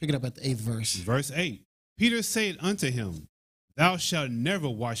verse. Pick it up at the 8th verse. Verse 8. Peter said unto him, Thou shalt never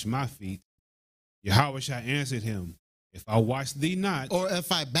wash my feet. Yahushua answered him, If I wash thee not, Or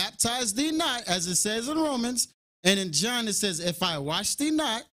if I baptize thee not, as it says in Romans, and in John it says, if I wash thee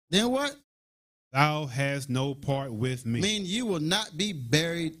not, then what? thou hast no part with me. Mean you will not be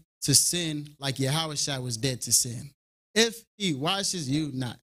buried to sin like Yahushua was dead to sin, if he washes you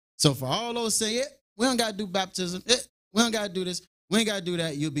not. So for all those saying, we don't got to do baptism, we don't got to do this, we ain't got to do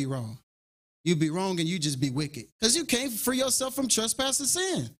that, you'll be wrong. You'll be wrong and you just be wicked because you can't free yourself from trespass and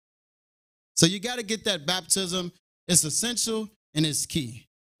sin. So you got to get that baptism. It's essential and it's key.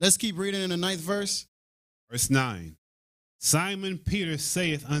 Let's keep reading in the 9th verse. Verse 9. Simon Peter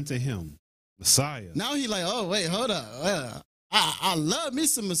saith unto him, Messiah. Now he like, oh, wait, hold up. I love me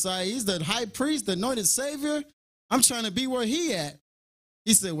some Messiah. He's the high priest, the anointed savior. I'm trying to be where he at.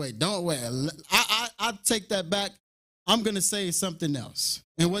 He said, wait, don't wait. I take that back. I'm going to say something else.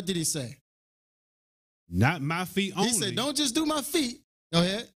 And what did he say? Not my feet only, He said, don't just do my feet. Go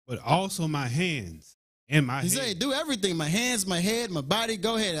ahead. but also my hands and my He head. said, do everything. My hands, my head, my body.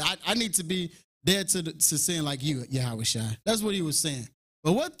 Go ahead. I need to be dead to sin like you, Yahushua. That's what he was saying.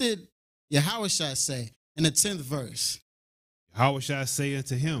 But what did Yahushua say in the 10th verse? Yahushua say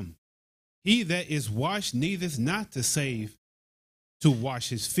unto him, He that is washed needeth not to save to wash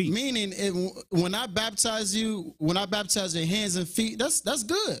his feet. Meaning, when I baptize you, when I baptize your hands and feet, that's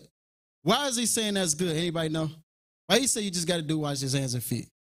good. Why is he saying that's good? Anybody know? Why he say you just got to do wash his hands and feet?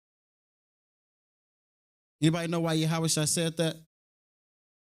 Anybody know why Yahushua said that?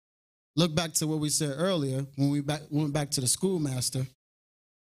 Look back to what we said earlier when we went back to the schoolmaster.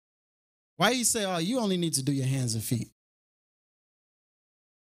 Why he say, oh, you only need to do your hands and feet?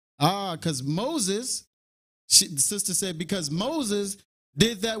 Because Moses, the sister said, because Moses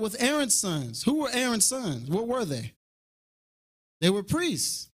did that with Aaron's sons. Who were Aaron's sons? What were they? They were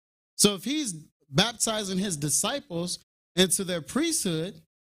priests. So if he's baptizing his disciples into their priesthood,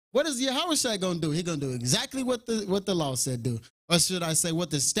 what is Yahushua going to do? He's going to do exactly what the law said do. Or should I say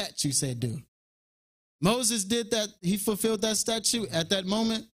what the statute said do? Moses did that. He fulfilled that statute at that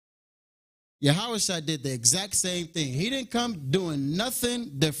moment. Yahushua did the exact same thing. He didn't come doing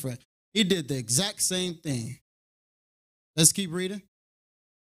nothing different. He did the exact same thing. Let's keep reading.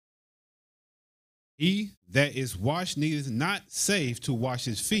 He that is washed needeth not save to wash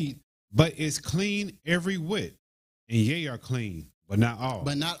his feet, but is clean every whit. And ye are clean, but not all.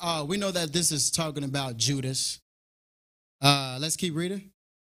 But not all. We know that this is talking about Judas. Let's keep reading.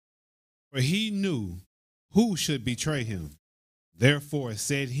 For he knew who should betray him. Therefore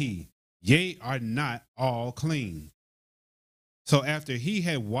said he, Ye are not all clean. So after he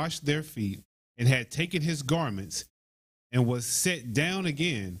had washed their feet and had taken his garments and was set down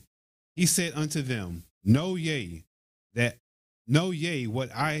again, he said unto them, Know ye what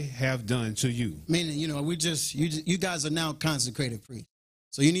I have done to you. Meaning, you guys are now consecrated priests.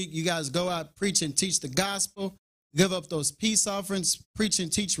 So you guys go out, preach and teach the gospel, give up those peace offerings, preach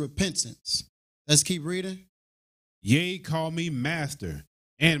and teach repentance. Let's keep reading. Yea, call me master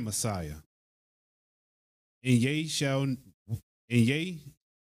and Messiah. And ye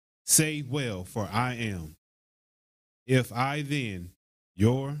say well, for I am. If I then,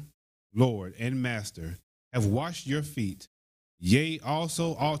 your Lord and Master, have washed your feet, ye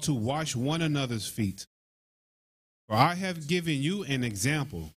also ought to wash one another's feet. For I have given you an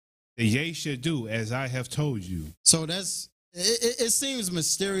example, that ye should do as I have told you. So it seems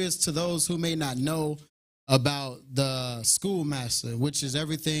mysterious to those who may not know about the schoolmaster, which is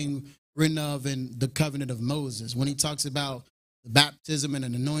everything written of in the covenant of Moses. When he talks about the baptism and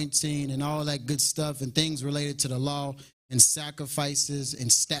an anointing and all that good stuff and things related to the law and sacrifices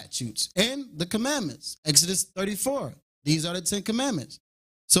and statutes and the commandments. Exodus 34. These are the 10 commandments.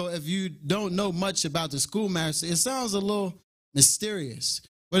 So if you don't know much about the schoolmaster, it sounds a little mysterious.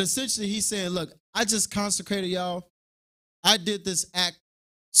 But essentially he's saying, look, I just consecrated y'all. I did this act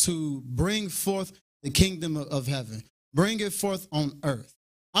to bring forth the kingdom of heaven. Bring it forth on earth.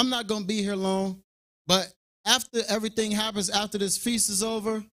 I'm not going to be here long, but after everything happens, after this feast is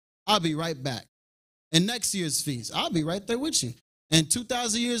over, I'll be right back. And next year's feast, I'll be right there with you. And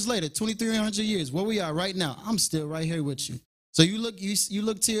 2,000 years later, 2,300 years, where we are right now, I'm still right here with you. So you look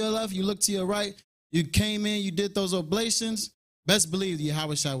to your left, you look to your right, you came in, you did those oblations, best believe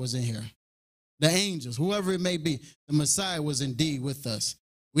Yahushua was in here. The angels, whoever it may be, the Messiah was indeed with us.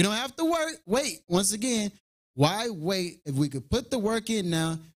 We don't have to wait. Once again, why wait if we could put the work in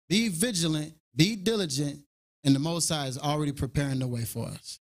now, be vigilant, be diligent, and the Most High is already preparing the way for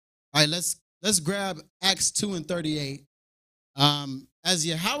us. All right, let's grab Acts 2 and 38. As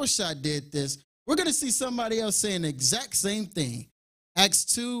Yahushua did this, we're going to see somebody else saying the exact same thing. Acts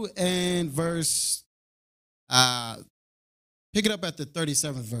 2 and verse, pick it up at the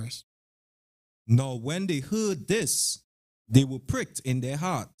 37th verse. Now when they heard this, they were pricked in their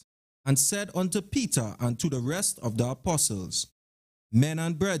heart, and said unto Peter and to the rest of the apostles, Men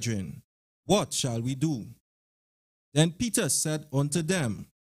and brethren, what shall we do? Then Peter said unto them,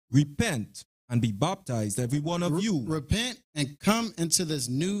 Repent and be baptized, every one of you. Repent and come into this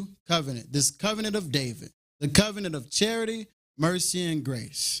new covenant, this covenant of David, the covenant of charity, mercy, and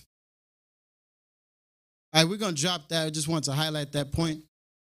grace. All right, we're going to drop that. I just want to highlight that point.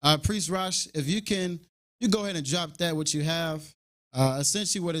 Priest Rosh, if you can, you go ahead and drop that, what you have.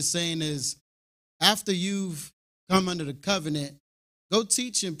 Essentially what it's saying is, after you've come under the covenant, go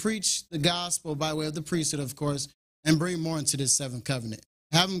teach and preach the gospel by way of the priesthood, of course, and bring more into this seventh covenant.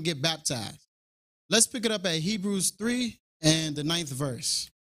 Have them get baptized. Let's pick it up at Hebrews 3 and the 9th verse.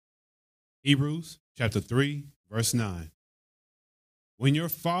 Hebrews chapter 3, verse 9. When your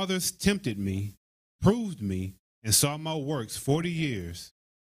fathers tempted me, proved me, and saw my works 40 years,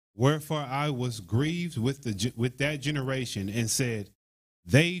 wherefore I was grieved with that generation, and said,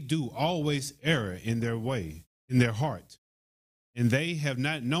 They do always err in their way, in their heart, and they have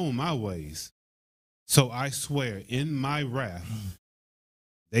not known my ways. So I swear in my wrath,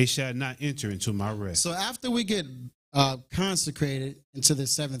 they shall not enter into my rest. So after we get consecrated into the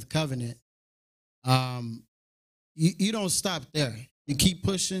seventh covenant, you don't stop there. You keep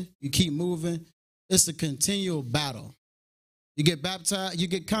pushing, you keep moving. It's a continual battle. You get baptized, you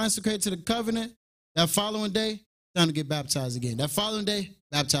get consecrated to the covenant. That following day, time to get baptized again. That following day,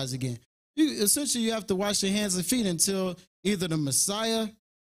 baptized again. Essentially, you have to wash your hands and feet until either the Messiah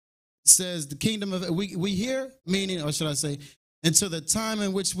says the kingdom of we here, meaning, or should I say, until the time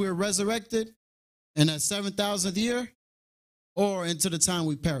in which we're resurrected in that 7,000th year, or until the time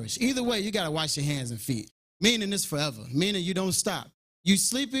we perish. Either way, you got to wash your hands and feet, meaning it's forever, meaning you don't stop. You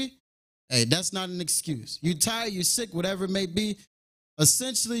sleepy? Hey, that's not an excuse. You tired, you sick, whatever it may be.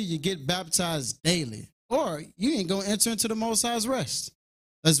 Essentially, you get baptized daily, or you ain't going to enter into the Most High's rest.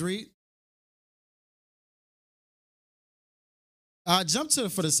 Let's read.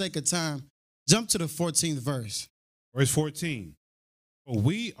 For the sake of time, jump to the 14th verse. Verse 14. For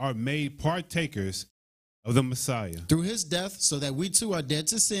we are made partakers of the Messiah, through his death, so that we too are dead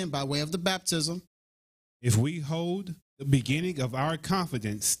to sin by way of the baptism, if we hold the beginning of our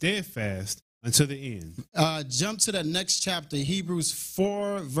confidence steadfast unto the end. Jump to the next chapter, Hebrews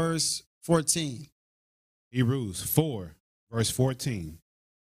 4, verse 14. Hebrews 4, verse 14.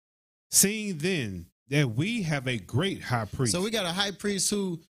 Seeing then that we have a great high priest. So we got a high priest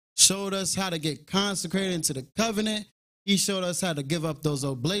who showed us how to get consecrated into the covenant. He showed us how to give up those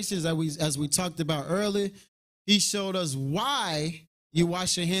oblations as we talked about earlier. He showed us why you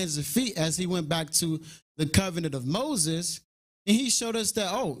wash your hands and feet as he went back to the covenant of Moses. And he showed us that,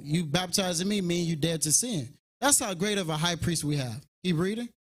 oh, you baptizing me mean you dead to sin. That's how great of a high priest we have. Keep reading.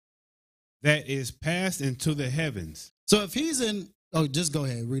 That is passed into the heavens. So if he's in, just go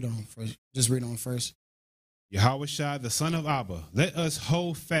ahead, read on first. Just read on first. Yahushua, the son of Abba, let us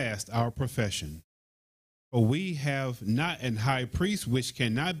hold fast our profession. For we have not an high priest which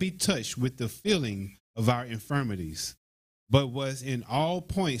cannot be touched with the feeling of our infirmities, but was in all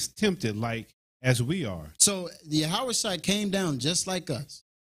points tempted like as we are. So the Yahushua came down just like us.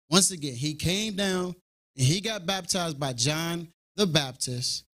 Once again, he came down and he got baptized by John the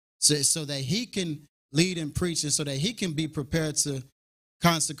Baptist so that he can lead and preach and so that he can be prepared to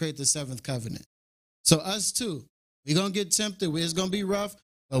consecrate the seventh covenant. So us too, we're going to get tempted. It's going to be rough.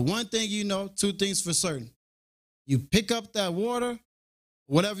 But one thing you know, two things for certain. You pick up that water,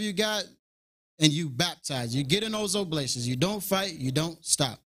 whatever you got, and you baptize. You get in those oblations. You don't fight. You don't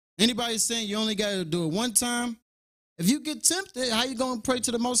stop. Anybody saying you only got to do it one time? If you get tempted, how you going to pray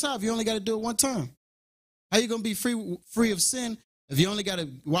to the Most High if you only got to do it one time? How you going to be free of sin if you only got to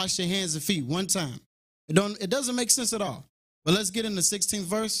wash your hands and feet one time? It doesn't make sense at all. But let's get in the 16th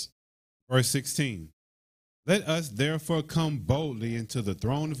verse. Verse 16. Let us therefore come boldly into the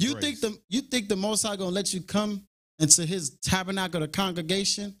throne of grace. You think the Most High going to let you come into his tabernacle, the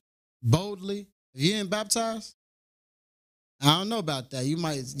congregation, boldly if you ain't baptized? I don't know about that.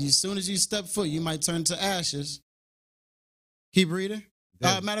 As soon as you step foot, you might turn to ashes. Keep reading.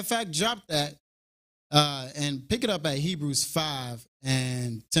 Matter of fact, drop that. And pick it up at Hebrews 5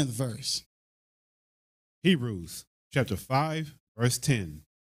 and 10th verse. Hebrews chapter 5, verse 10.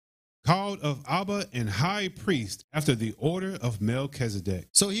 Called of Abba and high priest after the order of Melchizedek.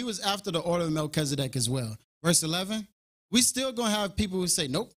 So he was after the order of Melchizedek as well. Verse 11, we still going to have people who say,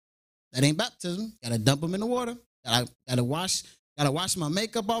 nope, that ain't baptism. Got to dump them in the water. Got to wash my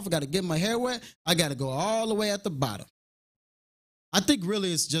makeup off. I got to get my hair wet. I got to go all the way at the bottom. I think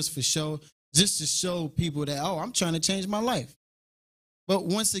really it's just for show, just to show people that, oh, I'm trying to change my life. But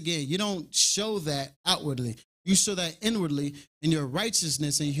once again, you don't show that outwardly. You show that inwardly, and your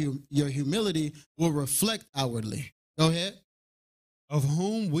righteousness and your humility will reflect outwardly. Go ahead. Of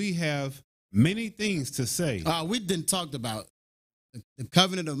whom we have many things to say. We didn't talk about the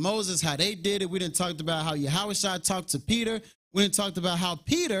covenant of Moses, how they did it. We didn't talk about how Yahushua talked to Peter. We didn't talk about how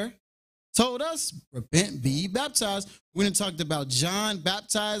Peter told us, repent, be ye baptized. We didn't talk about John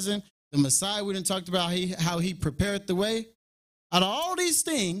baptizing the Messiah. We didn't talk about how he prepared the way. Out of all these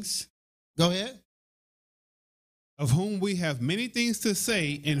things, go ahead. Of whom we have many things to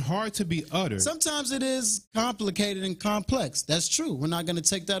say and hard to be uttered. Sometimes it is complicated and complex. That's true. We're not going to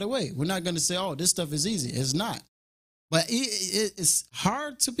take that away. We're not going to say, oh, this stuff is easy. It's not. But it's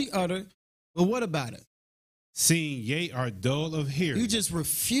hard to be uttered. But what about it? Seeing ye are dull of hearing. You just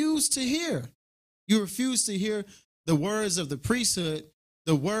refuse to hear. You refuse to hear the words of the priesthood,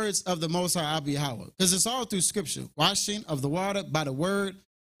 the words of the Most High Abba Yahweh. Because it's all through Scripture. Washing of the water by the word,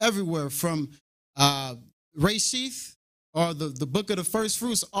 everywhere from Reshith, or the book of the first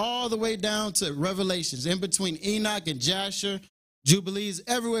fruits, all the way down to Revelations, in between Enoch and Jasher, Jubilees,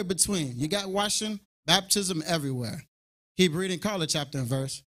 everywhere between. You got washing, baptism everywhere. Keep reading, call it chapter and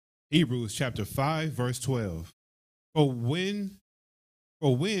verse. Hebrews chapter 5, verse 12. For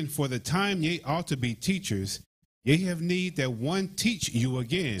the time ye ought to be teachers, ye have need that one teach you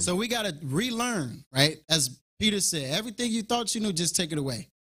again. So we got to relearn, right? As Peter said, everything you thought you knew, just take it away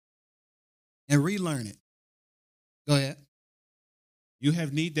and relearn it. Go ahead. You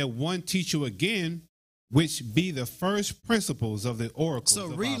have need that one teach you again, which be the first principles of the oracles. So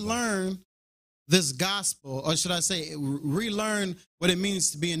of relearn Abba. This gospel, or should I say, relearn what it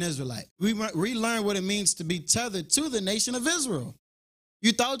means to be an Israelite. Relearn what it means to be tethered to the nation of Israel.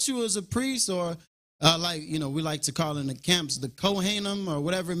 You thought you was a priest, or we like to call in the camps the Kohanim, or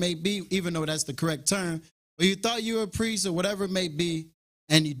whatever it may be, even though that's the correct term. But you thought you were a priest, or whatever it may be,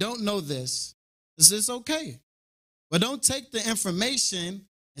 and you don't know this. This is okay. But don't take the information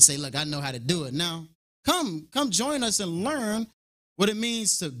and say, look, I know how to do it. Now, come join us and learn what it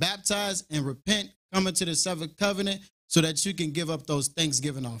means to baptize and repent, come into the seventh covenant, so that you can give up those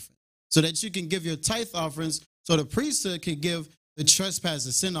Thanksgiving offerings, so that you can give your tithe offerings, so the priesthood can give the trespass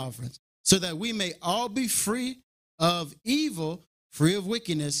and sin offerings, so that we may all be free of evil, free of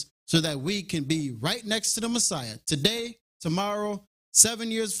wickedness, so that we can be right next to the Messiah today, tomorrow, 7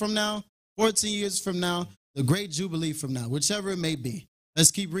 years from now, 14 years from now, the great Jubilee from now, whichever it may be.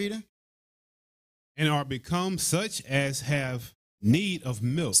 Let's keep reading. And are become such as have need of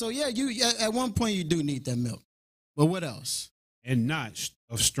milk. So yeah, you at one point you do need that milk. But what else? And not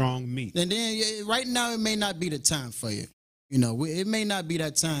of strong meat. And then right now it may not be the time for you. You know, it may not be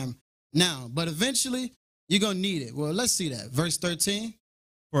that time now, but eventually you're going to need it. Well, let's see that. Verse 13.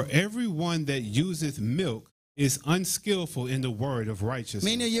 For everyone that useth milk is unskillful in the word of righteousness.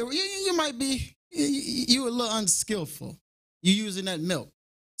 Meaning you might be, you a little unskillful. You using that milk.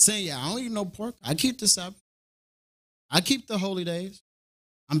 Saying, yeah, I don't eat no pork. I keep the Sabbath. I keep the holy days.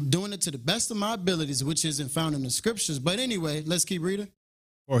 I'm doing it to the best of my abilities, which isn't found in the scriptures. But anyway, let's keep reading.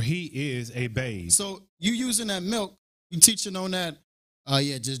 For he is a babe. So you using that milk, you teaching on that,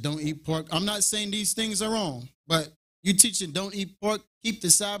 just don't eat pork. I'm not saying these things are wrong, but you teaching don't eat pork, keep the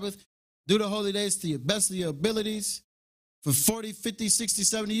Sabbath, do the holy days to your best of your abilities. For 40, 50, 60,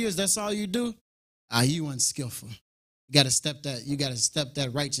 70 years, that's all you do? You unskillful. You got to step that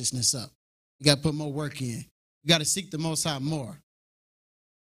righteousness up. You got to put more work in. You got to seek the Most High more.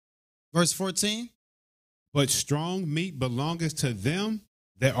 Verse 14. But strong meat belongeth to them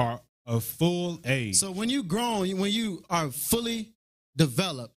that are of full age. So when you grown, when you are fully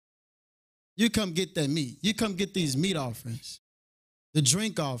developed, you come get that meat. You come get these meat offerings, the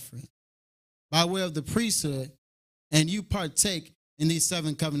drink offering, by way of the priesthood, and you partake in these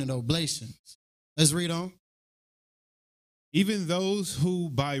 7 covenant oblations. Let's read on. Even those who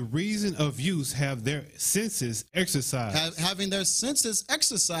by reason of use have their senses exercised. Having their senses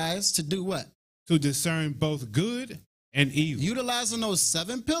exercised to do what? To discern both good and evil. Utilizing those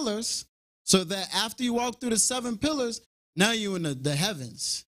 7 pillars so that after you walk through the 7 pillars, now you're in the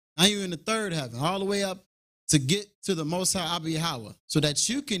heavens. Now you're in the 3rd heaven, all the way up to get to the Most High Abba Yahweh, so that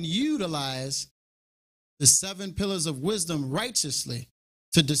you can utilize the 7 pillars of wisdom righteously,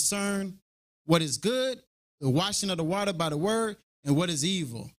 to discern what is good, the washing of the water by the word, and what is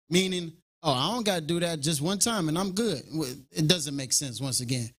evil. Meaning, oh, I don't got to do that just one time and I'm good. It doesn't make sense once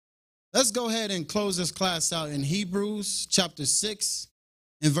again. Let's go ahead and close this class out in Hebrews chapter 6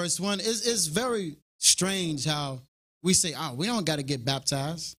 and verse 1. It's very strange how we say, oh, we don't got to get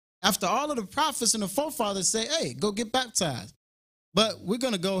baptized. After all of the prophets and the forefathers say, hey, go get baptized. But we're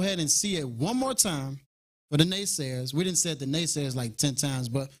going to go ahead and see it one more time for the naysayers. We didn't say it the naysayers like 10 times,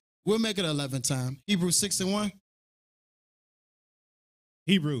 but we'll make it 11 times. Hebrews 6 and 1.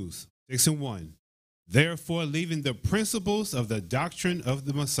 Hebrews 6 and 1. Therefore, leaving the principles of the doctrine of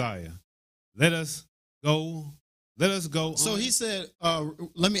the Messiah, let us go So on. he said,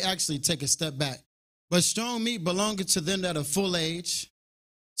 let me actually take a step back. But strong meat belongeth to them that are full age.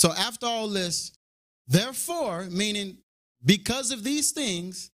 So after all this, therefore, meaning because of these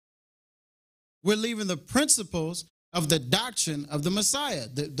things, we're leaving the principles of the doctrine of the Messiah.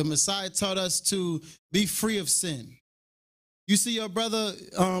 The Messiah taught us to be free of sin. You see your brother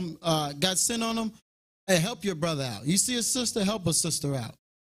got sin on him, hey, help your brother out. You see a sister, help a sister out.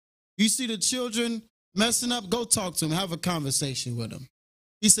 You see the children messing up, go talk to them, have a conversation with them.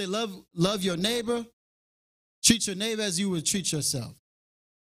 He said, love your neighbor, treat your neighbor as you would treat yourself.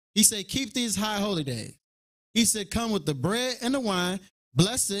 He said, keep these high holy days. He said, come with the bread and the wine,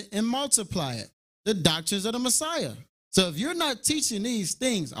 bless it and multiply it. The doctrines of the Messiah. So if you're not teaching these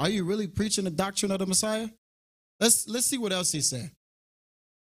things, are you really preaching the doctrine of the Messiah? Let's see what else he said.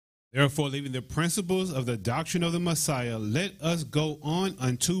 Therefore, leaving the principles of the doctrine of the Messiah, let us go on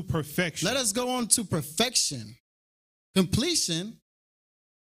unto perfection. Let us go on to perfection. Completion.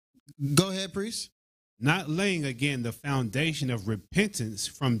 Go ahead, priest. Not laying again the foundation of repentance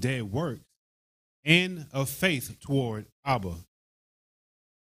from dead works and of faith toward Abba.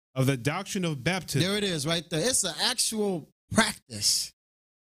 Of the doctrine of baptism. There it is right there. It's an actual practice.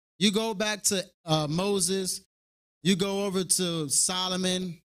 You go back to Moses. You go over to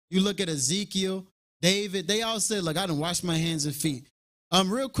Solomon. You look at Ezekiel, David. They all said, look, I done washed my hands and feet.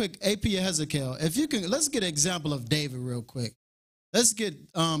 Real quick, AP Hezekiel, if you can, let's get an example of David real quick. Let's get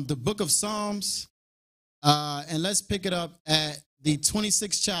the book of Psalms, and let's pick it up at the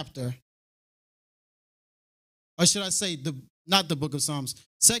 26th chapter. Or should I say, not the book of Psalms,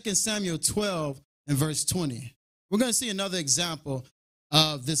 2 Samuel 12 and verse 20. We're going to see another example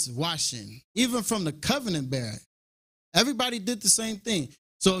of this washing, even from the covenant bearer. Everybody did the same thing.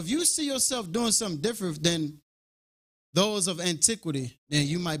 So if you see yourself doing something different than those of antiquity, then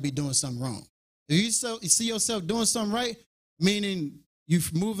you might be doing something wrong. If you see yourself doing something right, meaning you're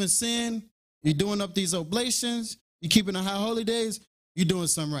moving sin, you're doing up these oblations, you're keeping the high holy days, you're doing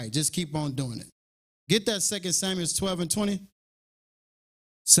something right. Just keep on doing it. Get that 2 Samuel 12 and 20.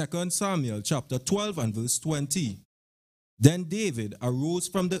 2 Samuel chapter 12 and verse 20. Then David arose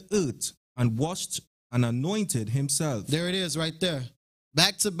from the earth and washed and anointed himself. There it is right there.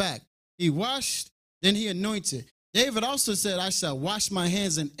 Back to back. He washed, then he anointed. David also said, I shall wash my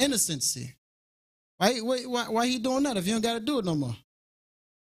hands in innocency. Right? Why he doing that if you don't got to do it no more?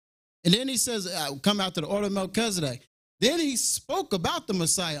 And then he says, come after the order of Melchizedek. Then he spoke about the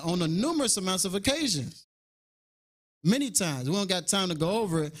Messiah on a numerous amounts of occasions. Many times. We don't got time to go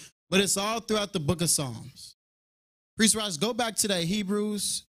over it, but it's all throughout the book of Psalms. Priest Ross, go back to that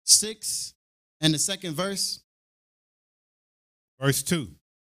Hebrews 6 and the second verse. Verse 2.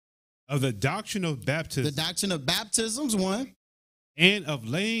 Of the doctrine of baptism. The doctrine of baptism's one. And of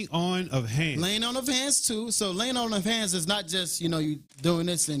laying on of hands. Laying on of hands too. So laying on of hands is not just, you doing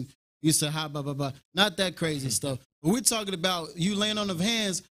this and you say, blah, blah, blah. Not that crazy stuff. But we're talking about you laying on of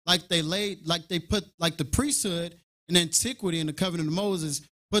hands like they put, like the priesthood in antiquity in the covenant of Moses,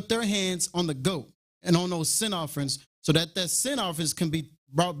 put their hands on the goat and on those sin offerings so that sin offerings can be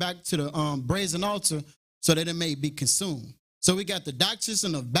brought back to the brazen altar so that it may be consumed. So we got the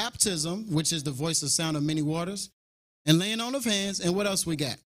doctrine of baptism, which is the voice of sound of many waters, and laying on of hands. And what else we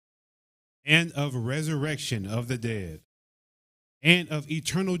got? And of resurrection of the dead, and of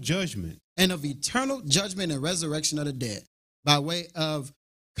eternal judgment. And of eternal judgment and resurrection of the dead, by way of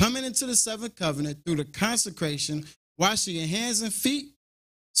coming into the seventh covenant through the consecration, washing your hands and feet,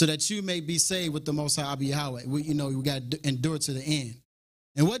 so that you may be saved with the Most High Yahweh. We got to endure to the end.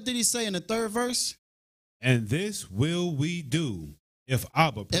 And what did he say in the third verse? And this will we do if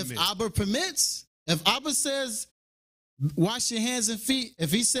Abba permits. If Abba permits. If Abba says, wash your hands and feet.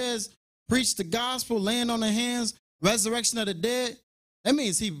 If he says, preach the gospel, laying on the hands, resurrection of the dead, that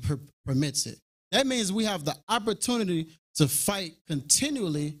means he permits it. That means we have the opportunity to fight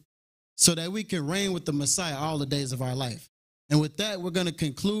continually so that we can reign with the Messiah all the days of our life. And with that, we're going to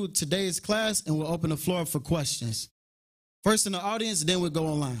conclude today's class, and we'll open the floor up for questions. First in the audience, then we'll go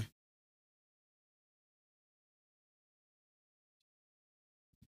online.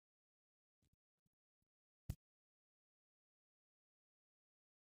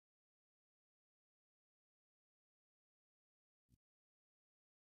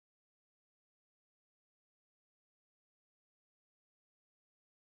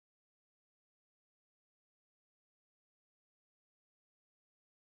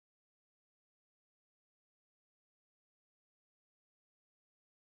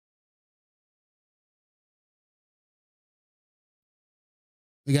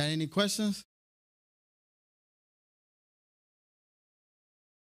 We got any questions?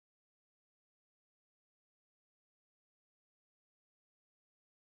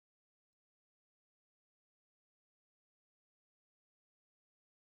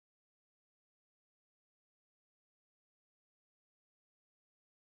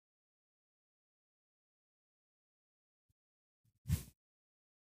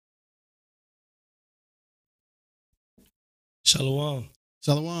 Shalom.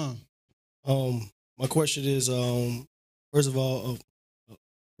 Shalom. My question is, first of all,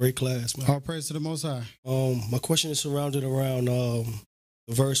 great class, man. All praise to the Most High. My question is surrounded around the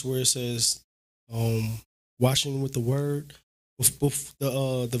verse where it says, washing with the word.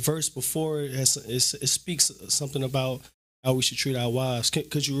 The verse before it speaks something about how we should treat our wives.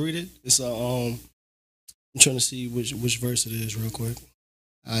 Could you read it? It's I'm trying to see which verse it is real quick.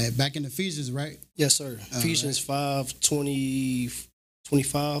 Back in Ephesians, right? Yes, sir. Ephesians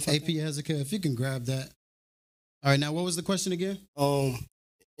 5:25. AP Hezekiah, if you can grab that. All right, now what was the question again?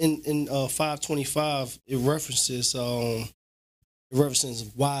 In 5:25, it references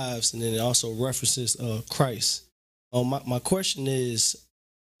wives, and then it also references Christ. My question is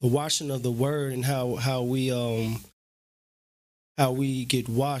the washing of the word and how we get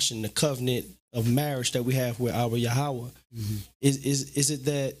washed in the covenant of marriage that we have with our Yahweh. Mm-hmm. Is it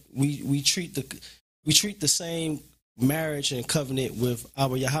that we treat the same marriage and covenant with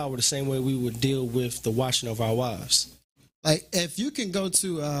our Yahweh the same way we would deal with the washing of our wives? Like, if you can go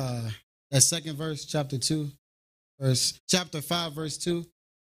to that second verse, chapter 5, verse 2.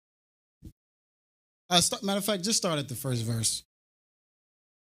 Matter of fact, just start at the first verse.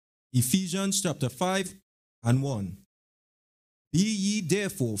 Ephesians chapter 5 and 1. Be ye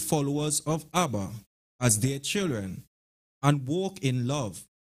therefore followers of Abba, as their children, and walk in love,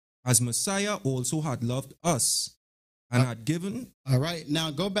 as Messiah also had loved us, and had given. All right,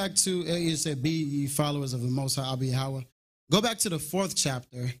 now go back to, you said, be ye followers of the Most High, Abba Yahweh. Go back to the 4th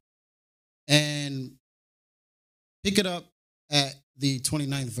chapter and pick it up at the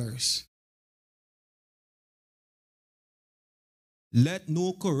 29th verse. Let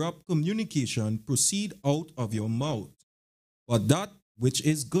no corrupt communication proceed out of your mouth, but that which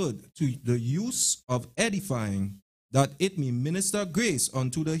is good to the use of edifying, that it may minister grace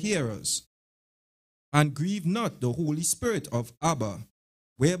unto the hearers. And grieve not the Holy Spirit of Abba,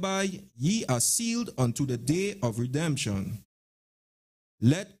 whereby ye are sealed unto the day of redemption.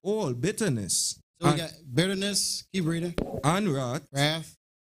 Let all bitterness, so we got bitterness, keep reading, and wrath,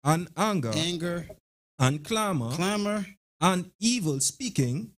 and anger, and clamor, and evil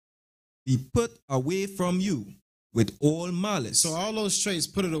speaking be put away from you with all malice. So all those traits,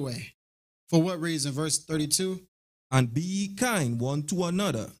 put it away. For what reason? Verse 32. And be ye kind one to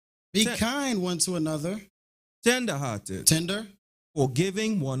another. Be kind one to another. Tender-hearted. Tender.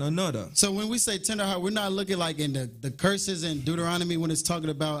 Forgiving one another. So when we say tender-hearted, we're not looking like in the curses in Deuteronomy when it's talking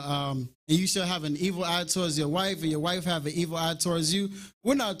about, and you shall have an evil eye towards your wife, and your wife have an evil eye towards you.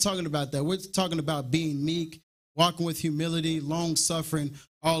 We're not talking about that. We're talking about being meek, walking with humility, long-suffering,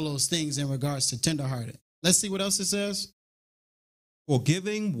 all those things in regards to tender-hearted. Let's see what else it says.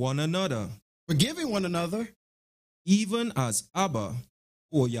 Forgiving one another. Forgiving one another. Even as Abba,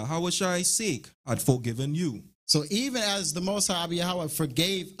 for Yahweh's sake, had forgiven you. So even as the Most High Abba Yahweh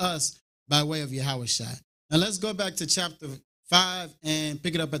forgave us by way of Yahweh. Now let's go back to chapter 5 and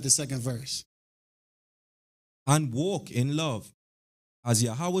pick it up at the 2nd verse. And walk in love, as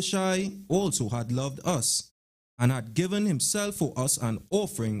Yahweh also had loved us, and had given himself for us an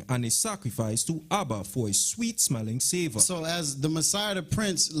offering and a sacrifice to Abba for a sweet-smelling savor. So as the Messiah, the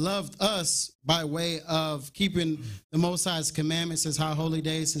Prince, loved us by way of keeping the Most High's commandments, his high holy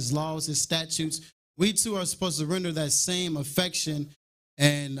days, his laws, his statutes, we too are supposed to render that same affection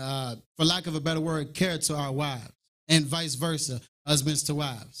and, for lack of a better word, care to our wives, and vice versa, husbands to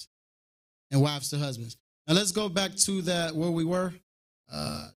wives, and wives to husbands. Now let's go back to that where we were.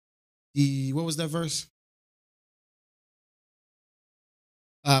 What was that verse?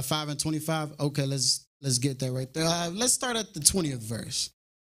 5 and 25. Okay, let's Let's get that right there. Let's start at the 20th verse.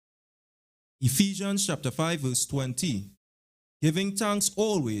 Ephesians chapter 5, verse 20. Giving thanks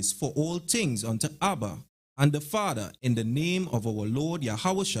always for all things unto Abba and the Father in the name of our Lord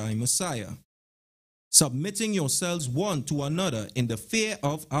Yahushua Messiah, submitting yourselves one to another in the fear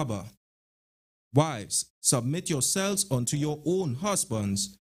of Abba. Wives, submit yourselves unto your own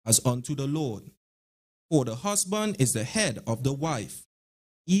husbands as unto the Lord. For the husband is the head of the wife,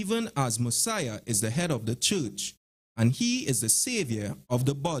 even as Messiah is the head of the church, and he is the Savior of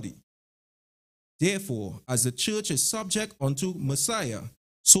the body. Therefore, as the church is subject unto Messiah,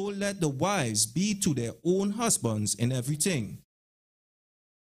 so let the wives be to their own husbands in everything.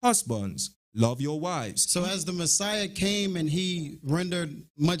 Husbands, love your wives. So as the Messiah came and he rendered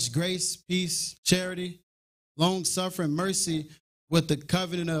much grace, peace, charity, long suffering, mercy with the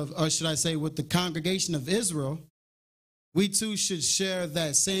covenant of, or should I say with the congregation of Israel, we too should share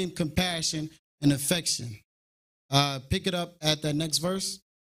that same compassion and affection. Pick it up at that next verse.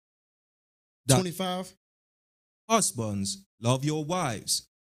 25. Husbands, love your wives,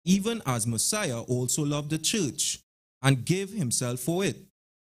 even as Messiah also loved the church, and gave himself for it,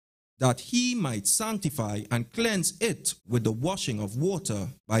 that he might sanctify and cleanse it with the washing of water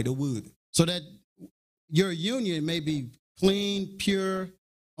by the word. So that your union may be clean, pure,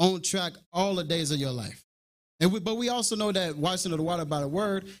 on track all the days of your life. But we also know that washing of the water by the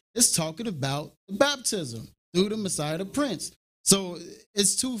word is talking about the baptism through the Messiah, the Prince. So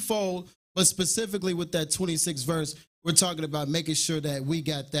it's twofold, but specifically with that 26th verse, we're talking about making sure that we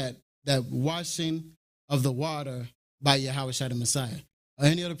got that washing of the water by Yahushua the Messiah.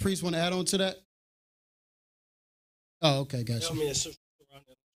 Any other priests want to add on to that? Oh, okay, gotcha. I mean, it's around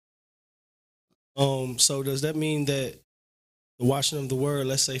that. So does that mean that the washing of the word,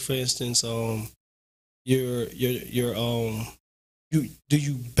 let's say for instance, do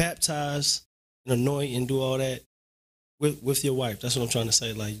you baptize and anoint and do all that with your wife? That's what I'm trying to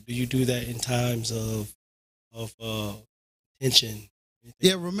say. Like, do you do that in times of tension?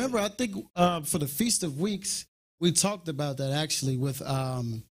 Yeah, remember, I think for the Feast of Weeks, we talked about that actually with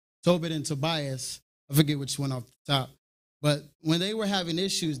Tobit and Tobias. I forget which one off the top. But when they were having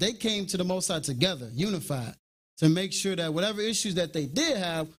issues, they came to the Most High together, unified, to make sure that whatever issues that they did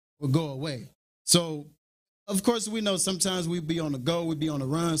have would go away. So, of course, we know sometimes we be on the go, we be on the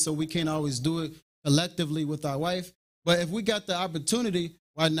run, so we can't always do it collectively with our wife. But if we got the opportunity,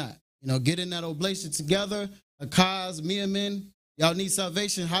 why not? You know, get in that oblation together, a cause, me and men, y'all need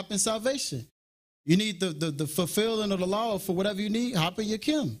salvation, hop in salvation. You need the fulfilling of the law for whatever you need, hop in your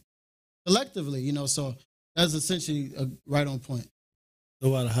Kim. Collectively, you know, so that's essentially right on point.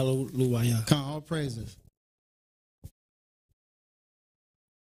 Hallelujah. Come on, all praises.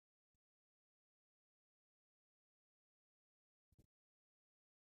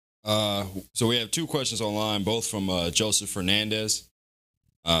 So we have two questions online, both from Joseph Fernandez.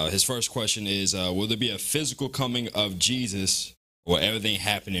 His first question is, will there be a physical coming of Jesus, or everything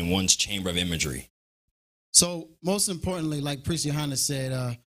happen in one's chamber of imagery? So most importantly, like Priest Johannes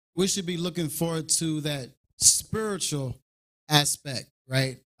said, we should be looking forward to that spiritual aspect,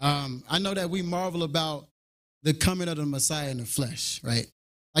 right? I know that we marvel about the coming of the Messiah in the flesh, right?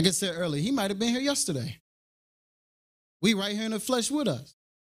 Like I said earlier, he might have been here yesterday. We right here in the flesh with us.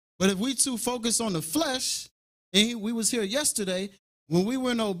 But if we too focus on the flesh, and we was here yesterday, when we were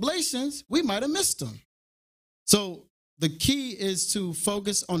in oblations, we might have missed him. So the key is to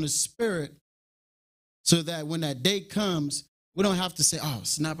focus on the spirit so that when that day comes, we don't have to say, oh,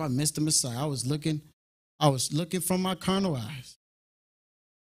 snap, I missed the Messiah. I was looking from my carnal eyes.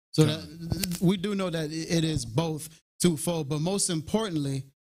 So that we do know that it is both twofold, but most importantly,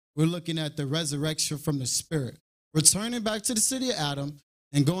 we're looking at the resurrection from the spirit, returning back to the city of Adam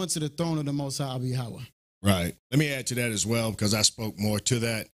and going to the throne of the Most High Yahweh. Right. Let me add to that as well, because I spoke more to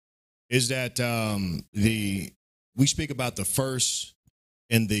that, is that we speak about the first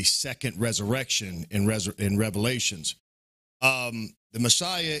and the second resurrection in Revelations. The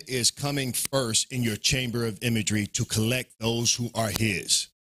Messiah is coming first in your chamber of imagery to collect those who are his.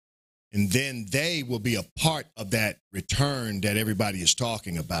 And then they will be a part of that return that everybody is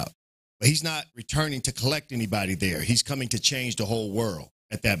talking about. But he's not returning to collect anybody there. He's coming to change the whole world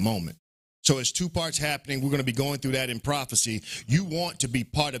at that moment. So it's two parts happening. We're going to be going through that in prophecy. You want to be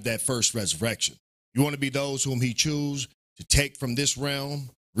part of that first resurrection. You want to be those whom he chooses to take from this realm,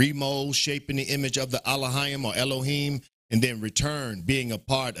 remold, shape in the image of the Elohim or Elohim, and then return, being a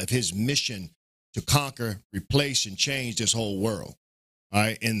part of his mission to conquer, replace, and change this whole world. All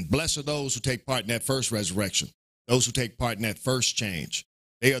right. And blessed are those who take part in that first resurrection, those who take part in that first change.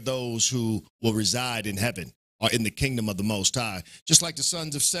 They are those who will reside in heaven. are in the kingdom of the Most High. Just like the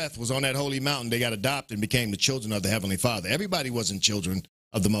sons of Seth was on that holy mountain, they got adopted and became the children of the Heavenly Father. Everybody wasn't children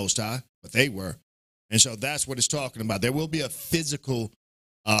of the Most High, but they were. And so that's what it's talking about. There will be a physical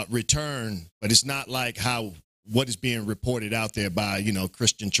return, but it's not like what is being reported out there by,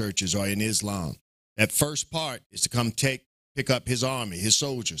 Christian churches or in Islam. That first part is to come pick up his army, his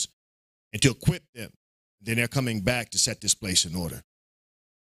soldiers, and to equip them. Then they're coming back to set this place in order.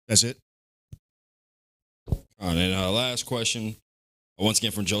 That's it. All right, and last question, once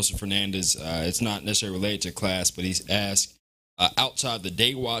again from Joseph Fernandez. It's not necessarily related to class, but he's asked, outside the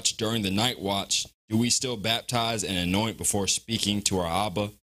day watch, during the night watch, do we still baptize and anoint before speaking to our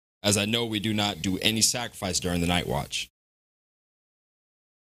Abba? As I know we do not do any sacrifice during the night watch.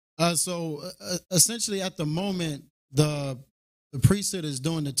 So essentially at the moment, the priesthood is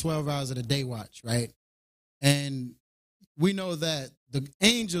doing the 12 hours of the day watch, right? And we know that the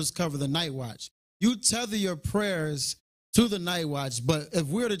angels cover the night watch. You tether your prayers to the night watch, but if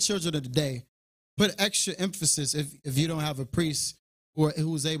we're the children of the day, put extra emphasis if you don't have a priest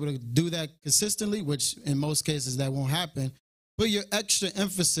who's able to do that consistently, which in most cases that won't happen, put your extra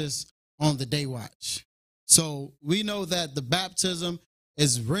emphasis on the day watch. So we know that the baptism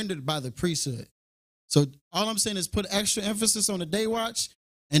is rendered by the priesthood. So all I'm saying is put extra emphasis on the day watch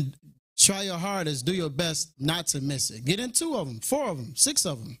and try your hardest, do your best not to miss it. Get in 2 of them, 4 of them, 6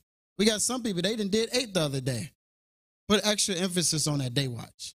 of them. We got some people, they did 8 the other day. Put extra emphasis on that day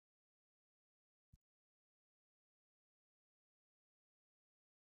watch.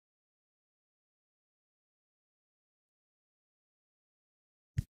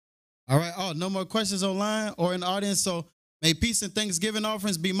 All right. Oh, no more questions online or in the audience. So may peace and thanksgiving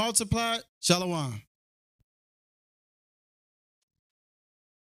offerings be multiplied. Shalom.